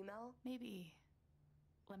in her email? Maybe.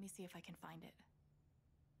 Let me see if I can find it.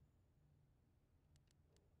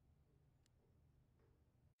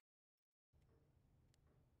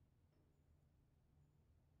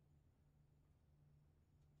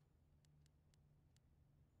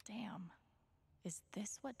 Damn. Is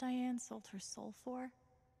this what Diane sold her soul for?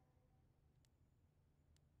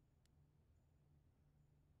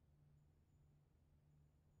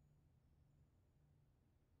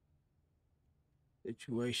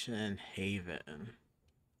 Situation in Haven.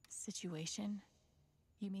 Situation?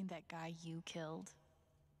 You mean that guy you killed?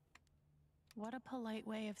 What a polite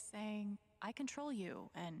way of saying, I control you,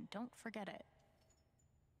 and don't forget it.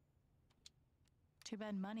 Too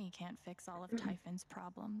bad money can't fix all of Typhon's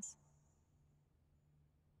problems.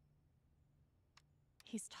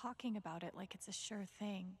 He's talking about it like it's a sure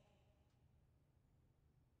thing.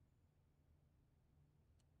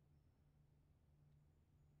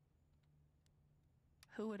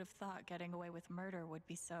 Who would have thought getting away with murder would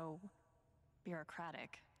be so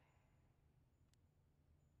bureaucratic?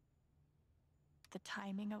 The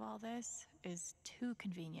timing of all this is too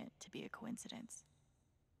convenient to be a coincidence.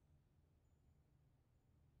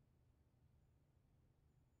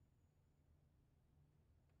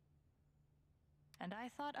 And I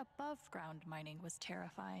thought above-ground mining was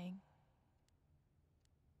terrifying.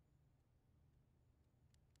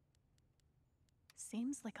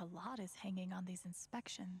 Seems like a lot is hanging on these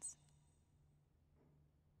inspections.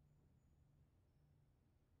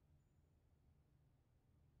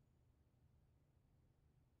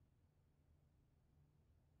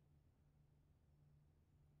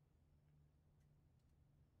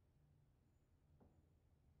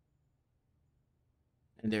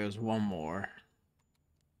 And there's one more.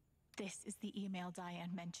 This is the email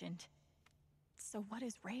Diane mentioned. So what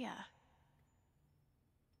is Rhea?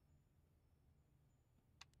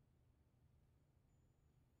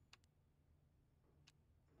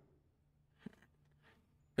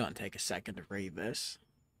 Gonna take a second to read this.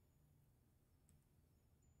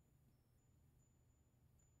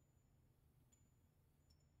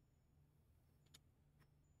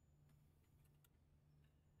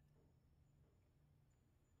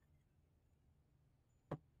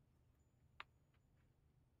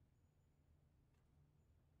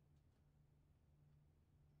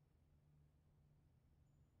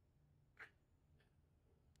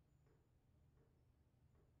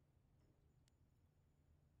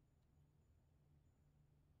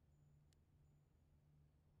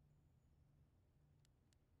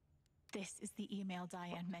 This is the email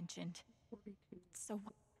Diane mentioned. So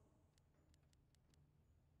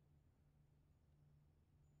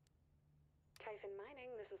Typhon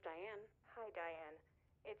Mining, this is Diane. Hi, Diane.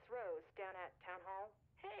 It's Rose down at Town Hall.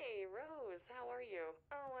 Hey, Rose, how are you?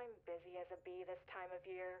 Oh, I'm busy as a bee this time of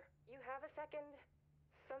year. You have a second?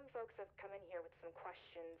 Some folks have come in here with some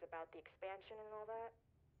questions about the expansion and all that.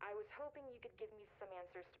 I was hoping you could give me some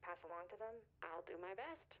answers to pass along to them. I'll do my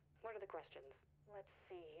best. What are the questions? Let's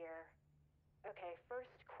see here. Okay,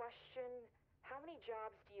 first question. How many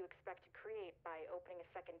jobs do you expect to create by opening a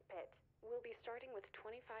second pit? We'll be starting with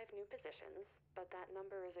 25 new positions, but that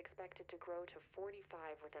number is expected to grow to 45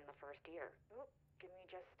 within the first year. Oh, give me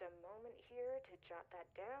just a moment here to jot that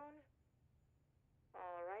down.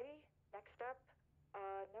 Alrighty, next up,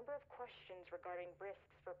 number of questions regarding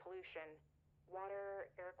risks for pollution.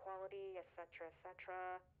 Water, air quality, etc.,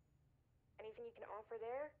 etc. Anything you can offer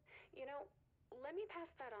there? You know, let me pass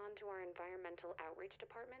that on to our environmental outreach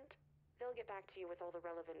department. They'll get back to you with all the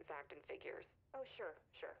relevant fact and figures. Oh, sure.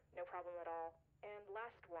 No problem at all. And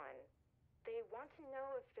last one. They want to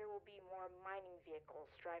know if there will be more mining vehicles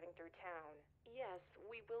driving through town. Yes,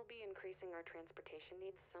 we will be increasing our transportation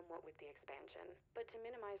needs somewhat with the expansion. But to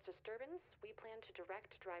minimize disturbance, we plan to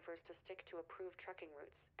direct drivers to stick to approved trucking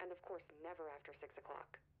routes. And of course, never after 6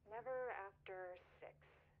 o'clock. Never after 6.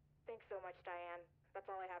 Thanks so much, Diane. That's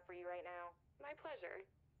all I have for you right now. My pleasure.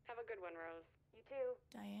 Have a good one, Rose. You too.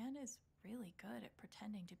 Diane is really good at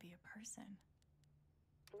pretending to be a person.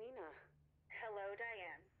 Lena. Hello,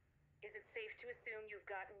 Diane. Is it safe to assume you've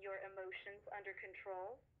gotten your emotions under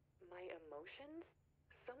control? My emotions?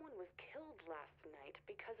 Someone was killed last night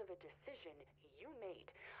because of a decision you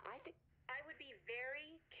made. I would be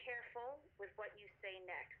very careful with what you say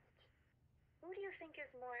next. Who do you think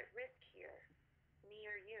is more at risk here? Me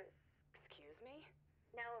or you? Excuse me?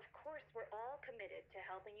 Now, of course, we're all committed to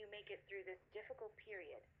helping you make it through this difficult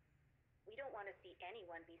period. We don't want to see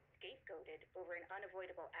anyone be scapegoated over an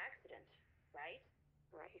unavoidable accident, right?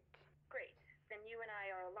 Right. Great. Then you and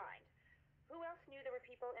I are aligned. Who else knew there were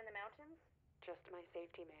people in the mountains? Just my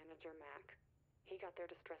safety manager, Mac. He got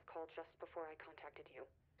their distress call just before I contacted you.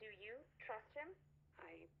 Do you trust him?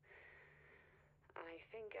 I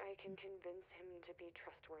think I can convince him to be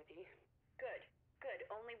trustworthy. Good. Good.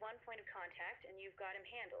 Only one point of contact, and you've got him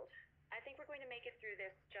handled. I think we're going to make it through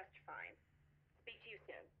this just fine. Speak to you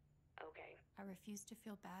soon. Okay. I refuse to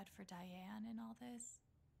feel bad for Diane in all this,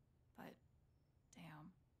 but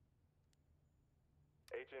damn.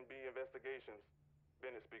 H&B Investigations.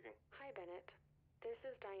 Bennett speaking. Hi, Bennett. This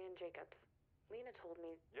is Diane Jacobs. Lena told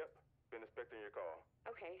me... Yep, been expecting your call.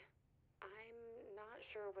 Okay. I'm not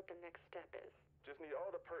sure what the next step is. Just need all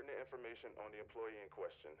the pertinent information on the employee in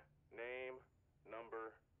question. Name,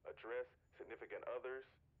 number, address, significant others.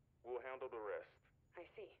 We'll handle the rest. I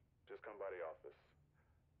see. Just come by the office.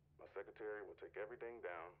 My secretary will take everything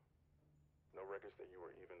down. No records that you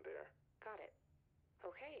were even there. Got it.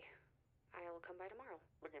 Okay. I'll come by tomorrow.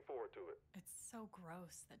 Looking forward to it. It's so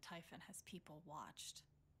gross that Typhon has people watched.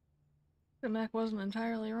 The Mac wasn't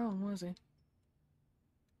entirely wrong, was he?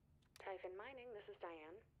 Typhon Mining, this is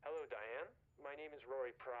Diane. Hello, Diane. My name is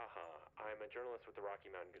Rory Praha. I'm a journalist with the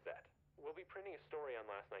Rocky Mountain Gazette. We'll be printing a story on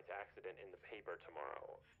last night's accident in the paper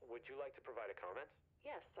tomorrow. Would you like to provide a comment?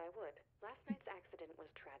 Yes, I would. Last night's accident was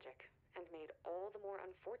tragic, and made all the more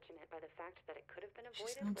unfortunate by the fact that it could have been She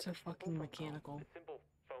avoided sounds with so a simple fucking phone mechanical. A simple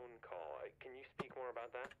phone call. Can you speak more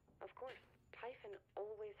about that? Of course. Typhon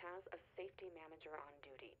always has a safety manager on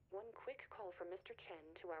duty. One quick call from Mr. Chen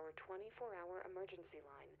to our 24-hour emergency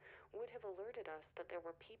line would have alerted us that there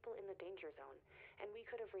were people in the danger zone, and we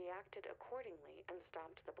could have reacted accordingly and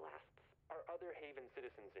stopped the blasts. Are other Haven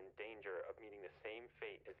citizens in danger of meeting the same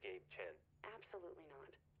fate as Gabe Chen? Absolutely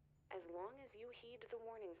not. As long as you heed the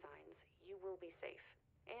warning signs, you will be safe.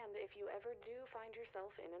 And if you ever do find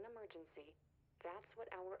yourself in an emergency, that's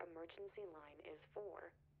what our emergency line is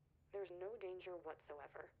for. There's no danger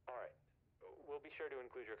whatsoever. All right. We'll be sure to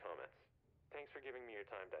include your comments. Thanks for giving me your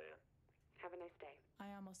time, Diane. Have a nice day.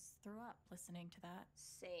 I almost threw up listening to that.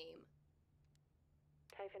 Same.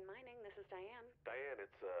 Typhon Mining, this is Diane. Diane,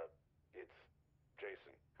 it's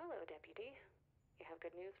Jason. Hello, Deputy. You have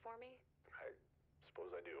good news for me? I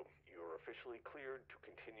suppose I do. You're officially cleared to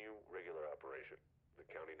continue regular operation. The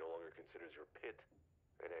county no longer considers your pit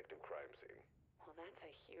an active crime scene. Well, that's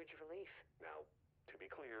a huge relief. Now, to be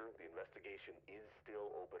clear, the investigation is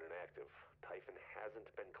still open and active. Typhon hasn't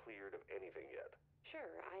been cleared of anything yet.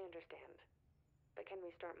 Sure, I understand. But can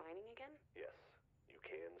we start mining again? Yes, you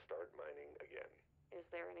can start mining again. Is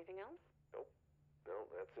there anything else? Nope. No,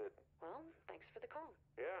 that's it. Well, thanks for the call.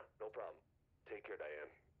 Yeah, no problem. Take care, Diane.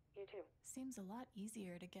 You too. Seems a lot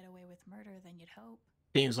easier to get away with murder than you'd hope.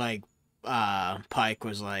 Seems like Pike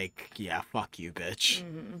was like, yeah, fuck you, bitch.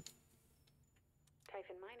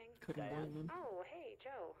 Typhon Mining. Couldn't blame him. Oh, hey,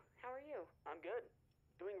 Joe. How are you? I'm good.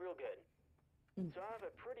 Doing real good. So I have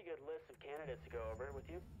a pretty good list of candidates to go over with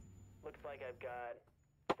you. Looks like I've got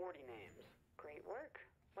 40 names. Great work.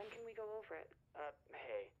 When can we go over it?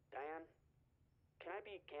 Hey, Diane, can I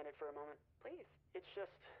be candid for a moment? Please. It's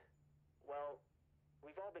just, well,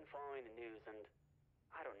 we've all been following the news, and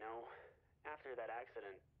I don't know, after that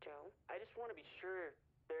accident, Joe? I just want to be sure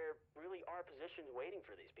there really are positions waiting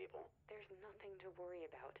for these people. There's nothing to worry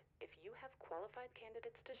about. If you have qualified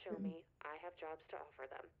candidates to show me, I have jobs to offer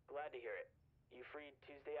them. Glad to hear it. You free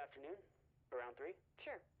Tuesday afternoon? Around 3?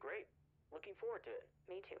 Sure. Great. Looking forward to it.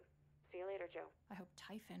 Me too. See you later, Joe. I hope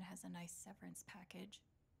Typhon has a nice severance package.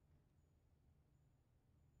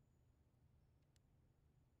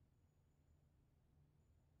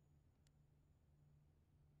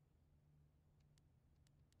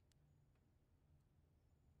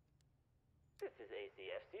 This is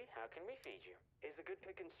ACFC. How can we feed you? Is the Good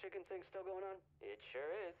Pickings chicken thing still going on? It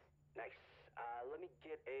sure is. Nice. Let me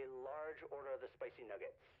get a large order of the spicy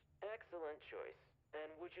nuggets. Excellent choice.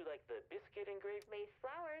 And would you like the biscuit engraved? Lace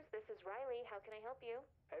Flowers, this is Riley. How can I help you?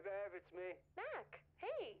 Hey, babe, it's me. Mac,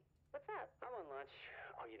 hey, what's up? I'm on lunch.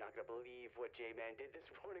 Oh, you're not gonna believe what J-Man did this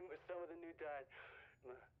morning with some of the new dye.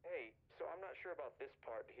 Hey, so I'm not sure about this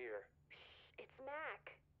part here. It's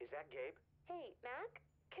Mac. Is that Gabe? Hey, Mac,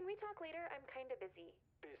 can we talk later? I'm kinda busy.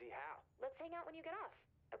 Busy how? Let's hang out when you get off,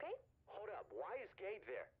 okay? Hold up. Why is Gabe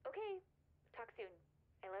there? Okay, talk soon.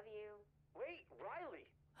 I love you. Wait, Riley!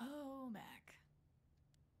 Oh, Mac.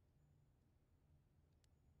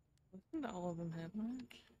 Listen to all of them have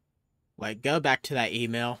Mac. Like, go back to that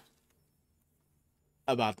email.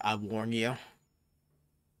 about I warn you.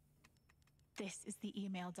 This is the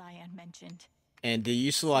email Diane mentioned. And do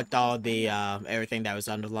you select all the everything that was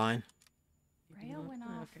underlined? Rhea went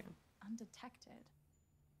off undetected.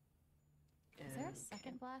 Was there a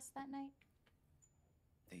second blast that night?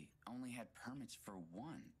 They only had permits for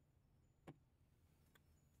one.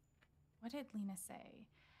 What did Lena say?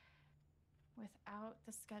 Without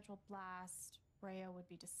the scheduled blast, Rhea would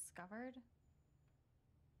be discovered?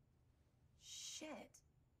 Shit.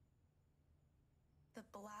 The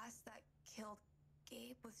blast that killed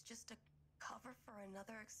Gabe was just a cover for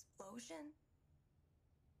another explosion?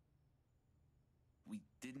 We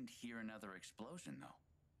didn't hear another explosion, though.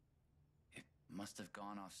 It must have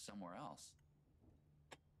gone off somewhere else.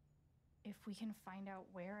 If we can find out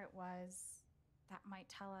where it was, that might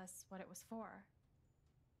tell us what it was for.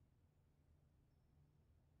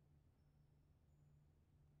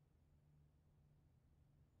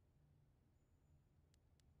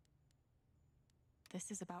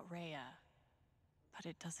 This is about Rhea, but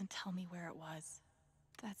it doesn't tell me where it was.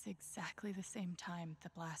 That's exactly the same time the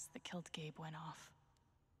blast that killed Gabe went off.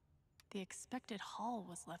 The expected hall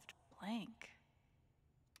was left blank.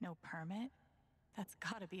 No permit? That's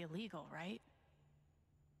gotta be illegal, right?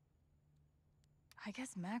 I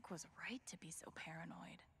guess Mac was right to be so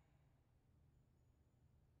paranoid.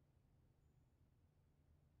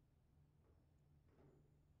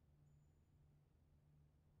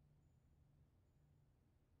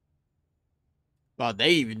 Well,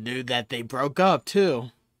 they even knew that they broke up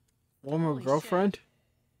too. Former Holy girlfriend. shit.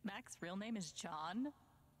 Mac's real name is John?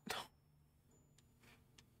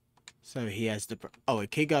 So he has the. Oh,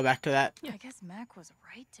 wait, can you go back to that? I guess Mac was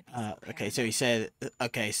right to be so Okay, so he said.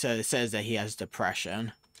 Okay, so it says that he has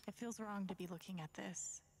depression. It feels wrong to be looking at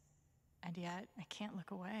this. And yet, I can't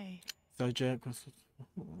look away. Subject.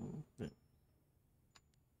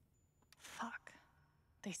 Fuck.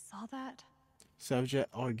 They saw that? Subject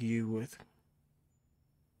argue with.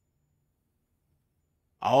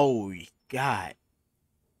 Oh, God.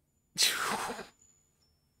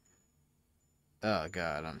 Oh,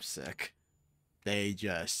 God, I'm sick. They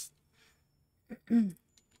just.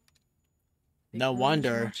 No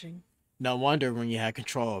wonder when you had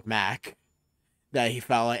control of Mac that he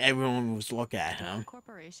felt like everyone was looking at Do all him.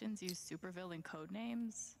 corporations use supervillain code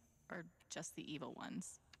names? Or just the evil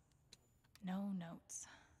ones? No notes.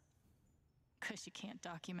 'Cause you can't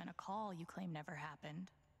document a call you claim never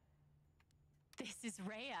happened. This is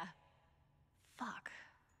Rhea. Fuck.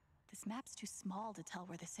 This map's too small to tell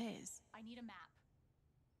where this is. I need a map.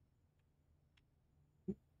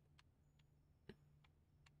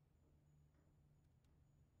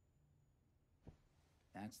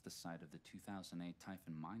 That's the site of the 2008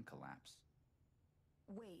 Typhon mine collapse.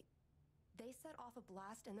 Wait, they set off a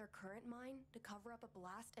blast in their current mine to cover up a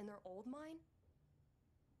blast in their old mine?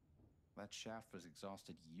 That shaft was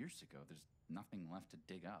exhausted years ago. There's nothing left to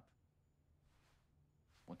dig up.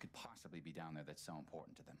 What could possibly be down there that's so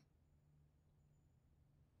important to them?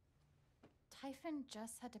 Typhon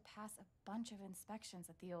just had to pass a bunch of inspections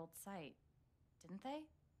at the old site, didn't they?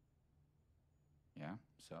 Yeah,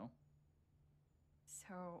 so?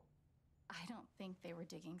 So, I don't think they were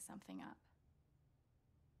digging something up.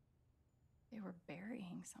 They were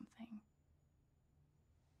burying something.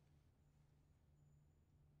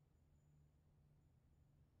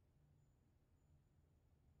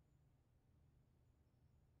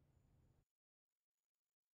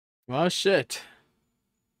 Well, shit.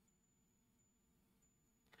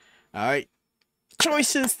 All right.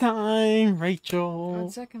 Choices time, Rachel.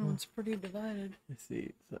 That second one's pretty divided. Let's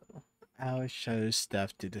see. So, Alice chose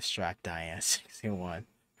stuff to distract Diane. 61.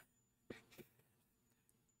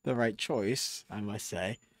 The right choice, I must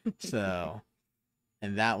say. So,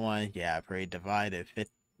 and that one, yeah, pretty divided.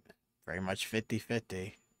 Very much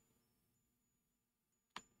 50-50.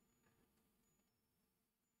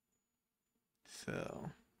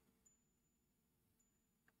 So.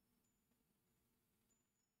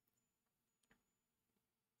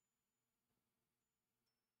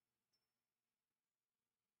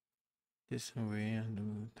 This way.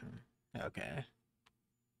 Okay.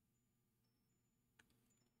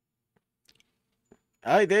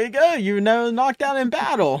 Alright, there you go. You were never knocked out in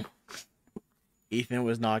battle. Ethan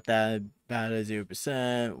was knocked out in battle 0%,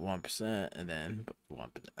 1%, and then 1%.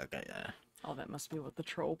 Okay, yeah. Oh, that must be what the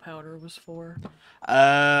troll powder was for.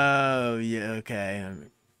 Oh, yeah, okay.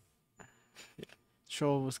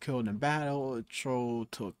 Troll was killed in battle. Troll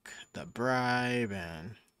took the bribe,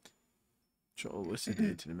 and Troll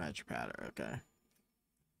listened to the magic powder. Okay.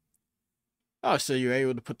 Oh, so you were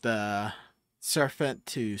able to put the serpent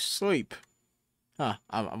to sleep. Huh.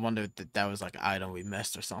 I wonder if that was like an item we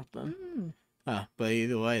missed or something. But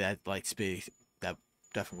either way, that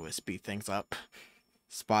definitely would speed things up.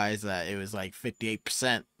 Spies that it was like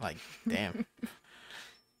 58%. Like, damn.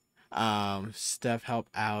 Steph help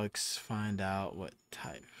Alex find out what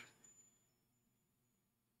type.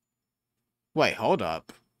 Wait, hold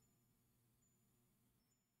up.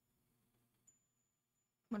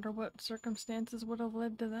 Wonder what circumstances would have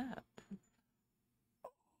led to that.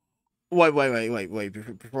 Wait.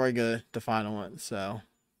 Before I go to the final one, so.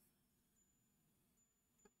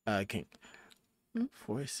 King.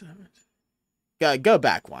 47. Go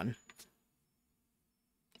back one.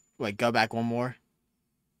 Wait, go back one more.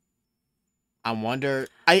 I wonder.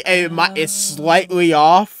 It's slightly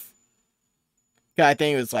off. I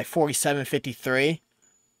think it was like 47:53.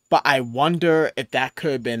 But I wonder if that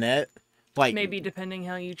could have been it. Like, maybe depending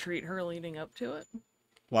how you treat her leading up to it.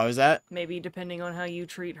 What was that? Maybe depending on how you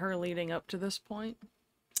treat her leading up to this point.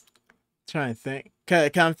 Trying to think.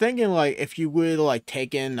 Cause I'm thinking like if you would like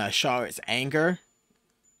taken Charlotte's anger.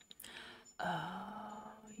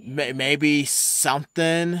 Yeah. Maybe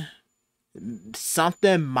something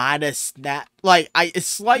might have snapped. Like it's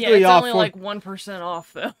slightly off. Only like 1%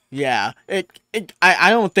 off though. Yeah, I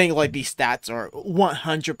don't think like these stats are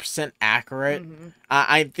 100% accurate. Mm-hmm.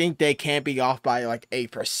 I think they can be off by like a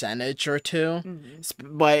percentage or two,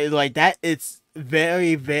 but like that it's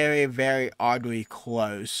very, very, very oddly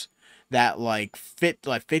close. That like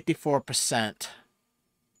 54%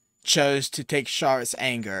 chose to take Charlotte's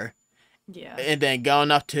anger. Yeah. And then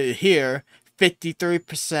going up to here,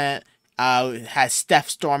 53% has Steph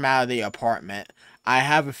storm out of the apartment. I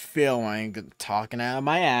have a feeling, talking out of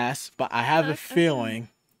my ass, but I have a feeling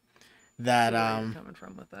that where you're coming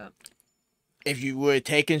from with that. If you would have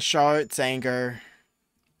taken Charlotte's anger,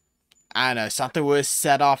 I don't know, something would have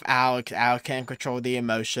set off Alex. Alex can't control the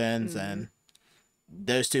emotions, and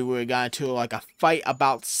those two would have gotten into like a fight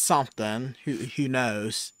about something. Who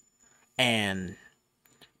knows? And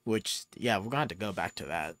which, yeah, we're going to have to go back to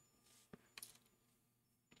that.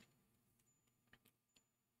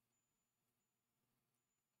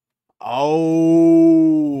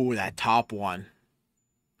 Oh, that top one.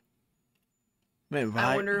 Man,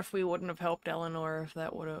 I wonder if we wouldn't have helped Eleanor if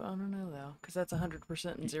that would have. I don't know though, because that's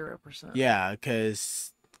 100% and 0%. Yeah,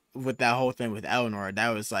 because with that whole thing with Eleanor, that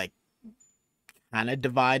was like kind of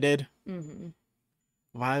divided. Mm-hmm.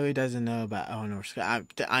 Wiley doesn't know about Eleanor. I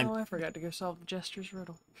forgot to go solve the Jester's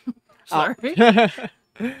riddle. Sorry.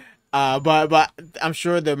 But I'm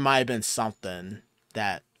sure there might have been something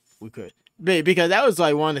that we could. Because that was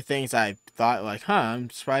like one of the things I thought, like, I'm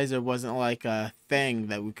surprised there wasn't like a thing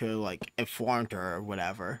that we could like informed her or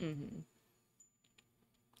whatever.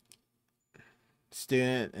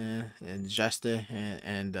 Student and Jester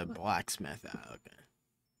and the blacksmith. Okay.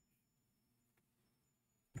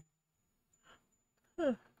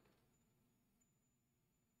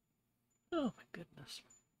 Oh my goodness.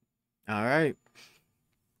 All right.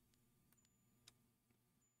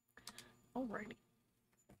 Alrighty.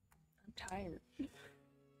 I'm tired.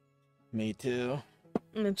 Me too.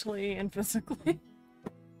 Mentally and physically.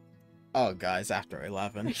 Oh, guys, after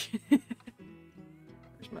 11. Where's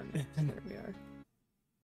my notes? There we are.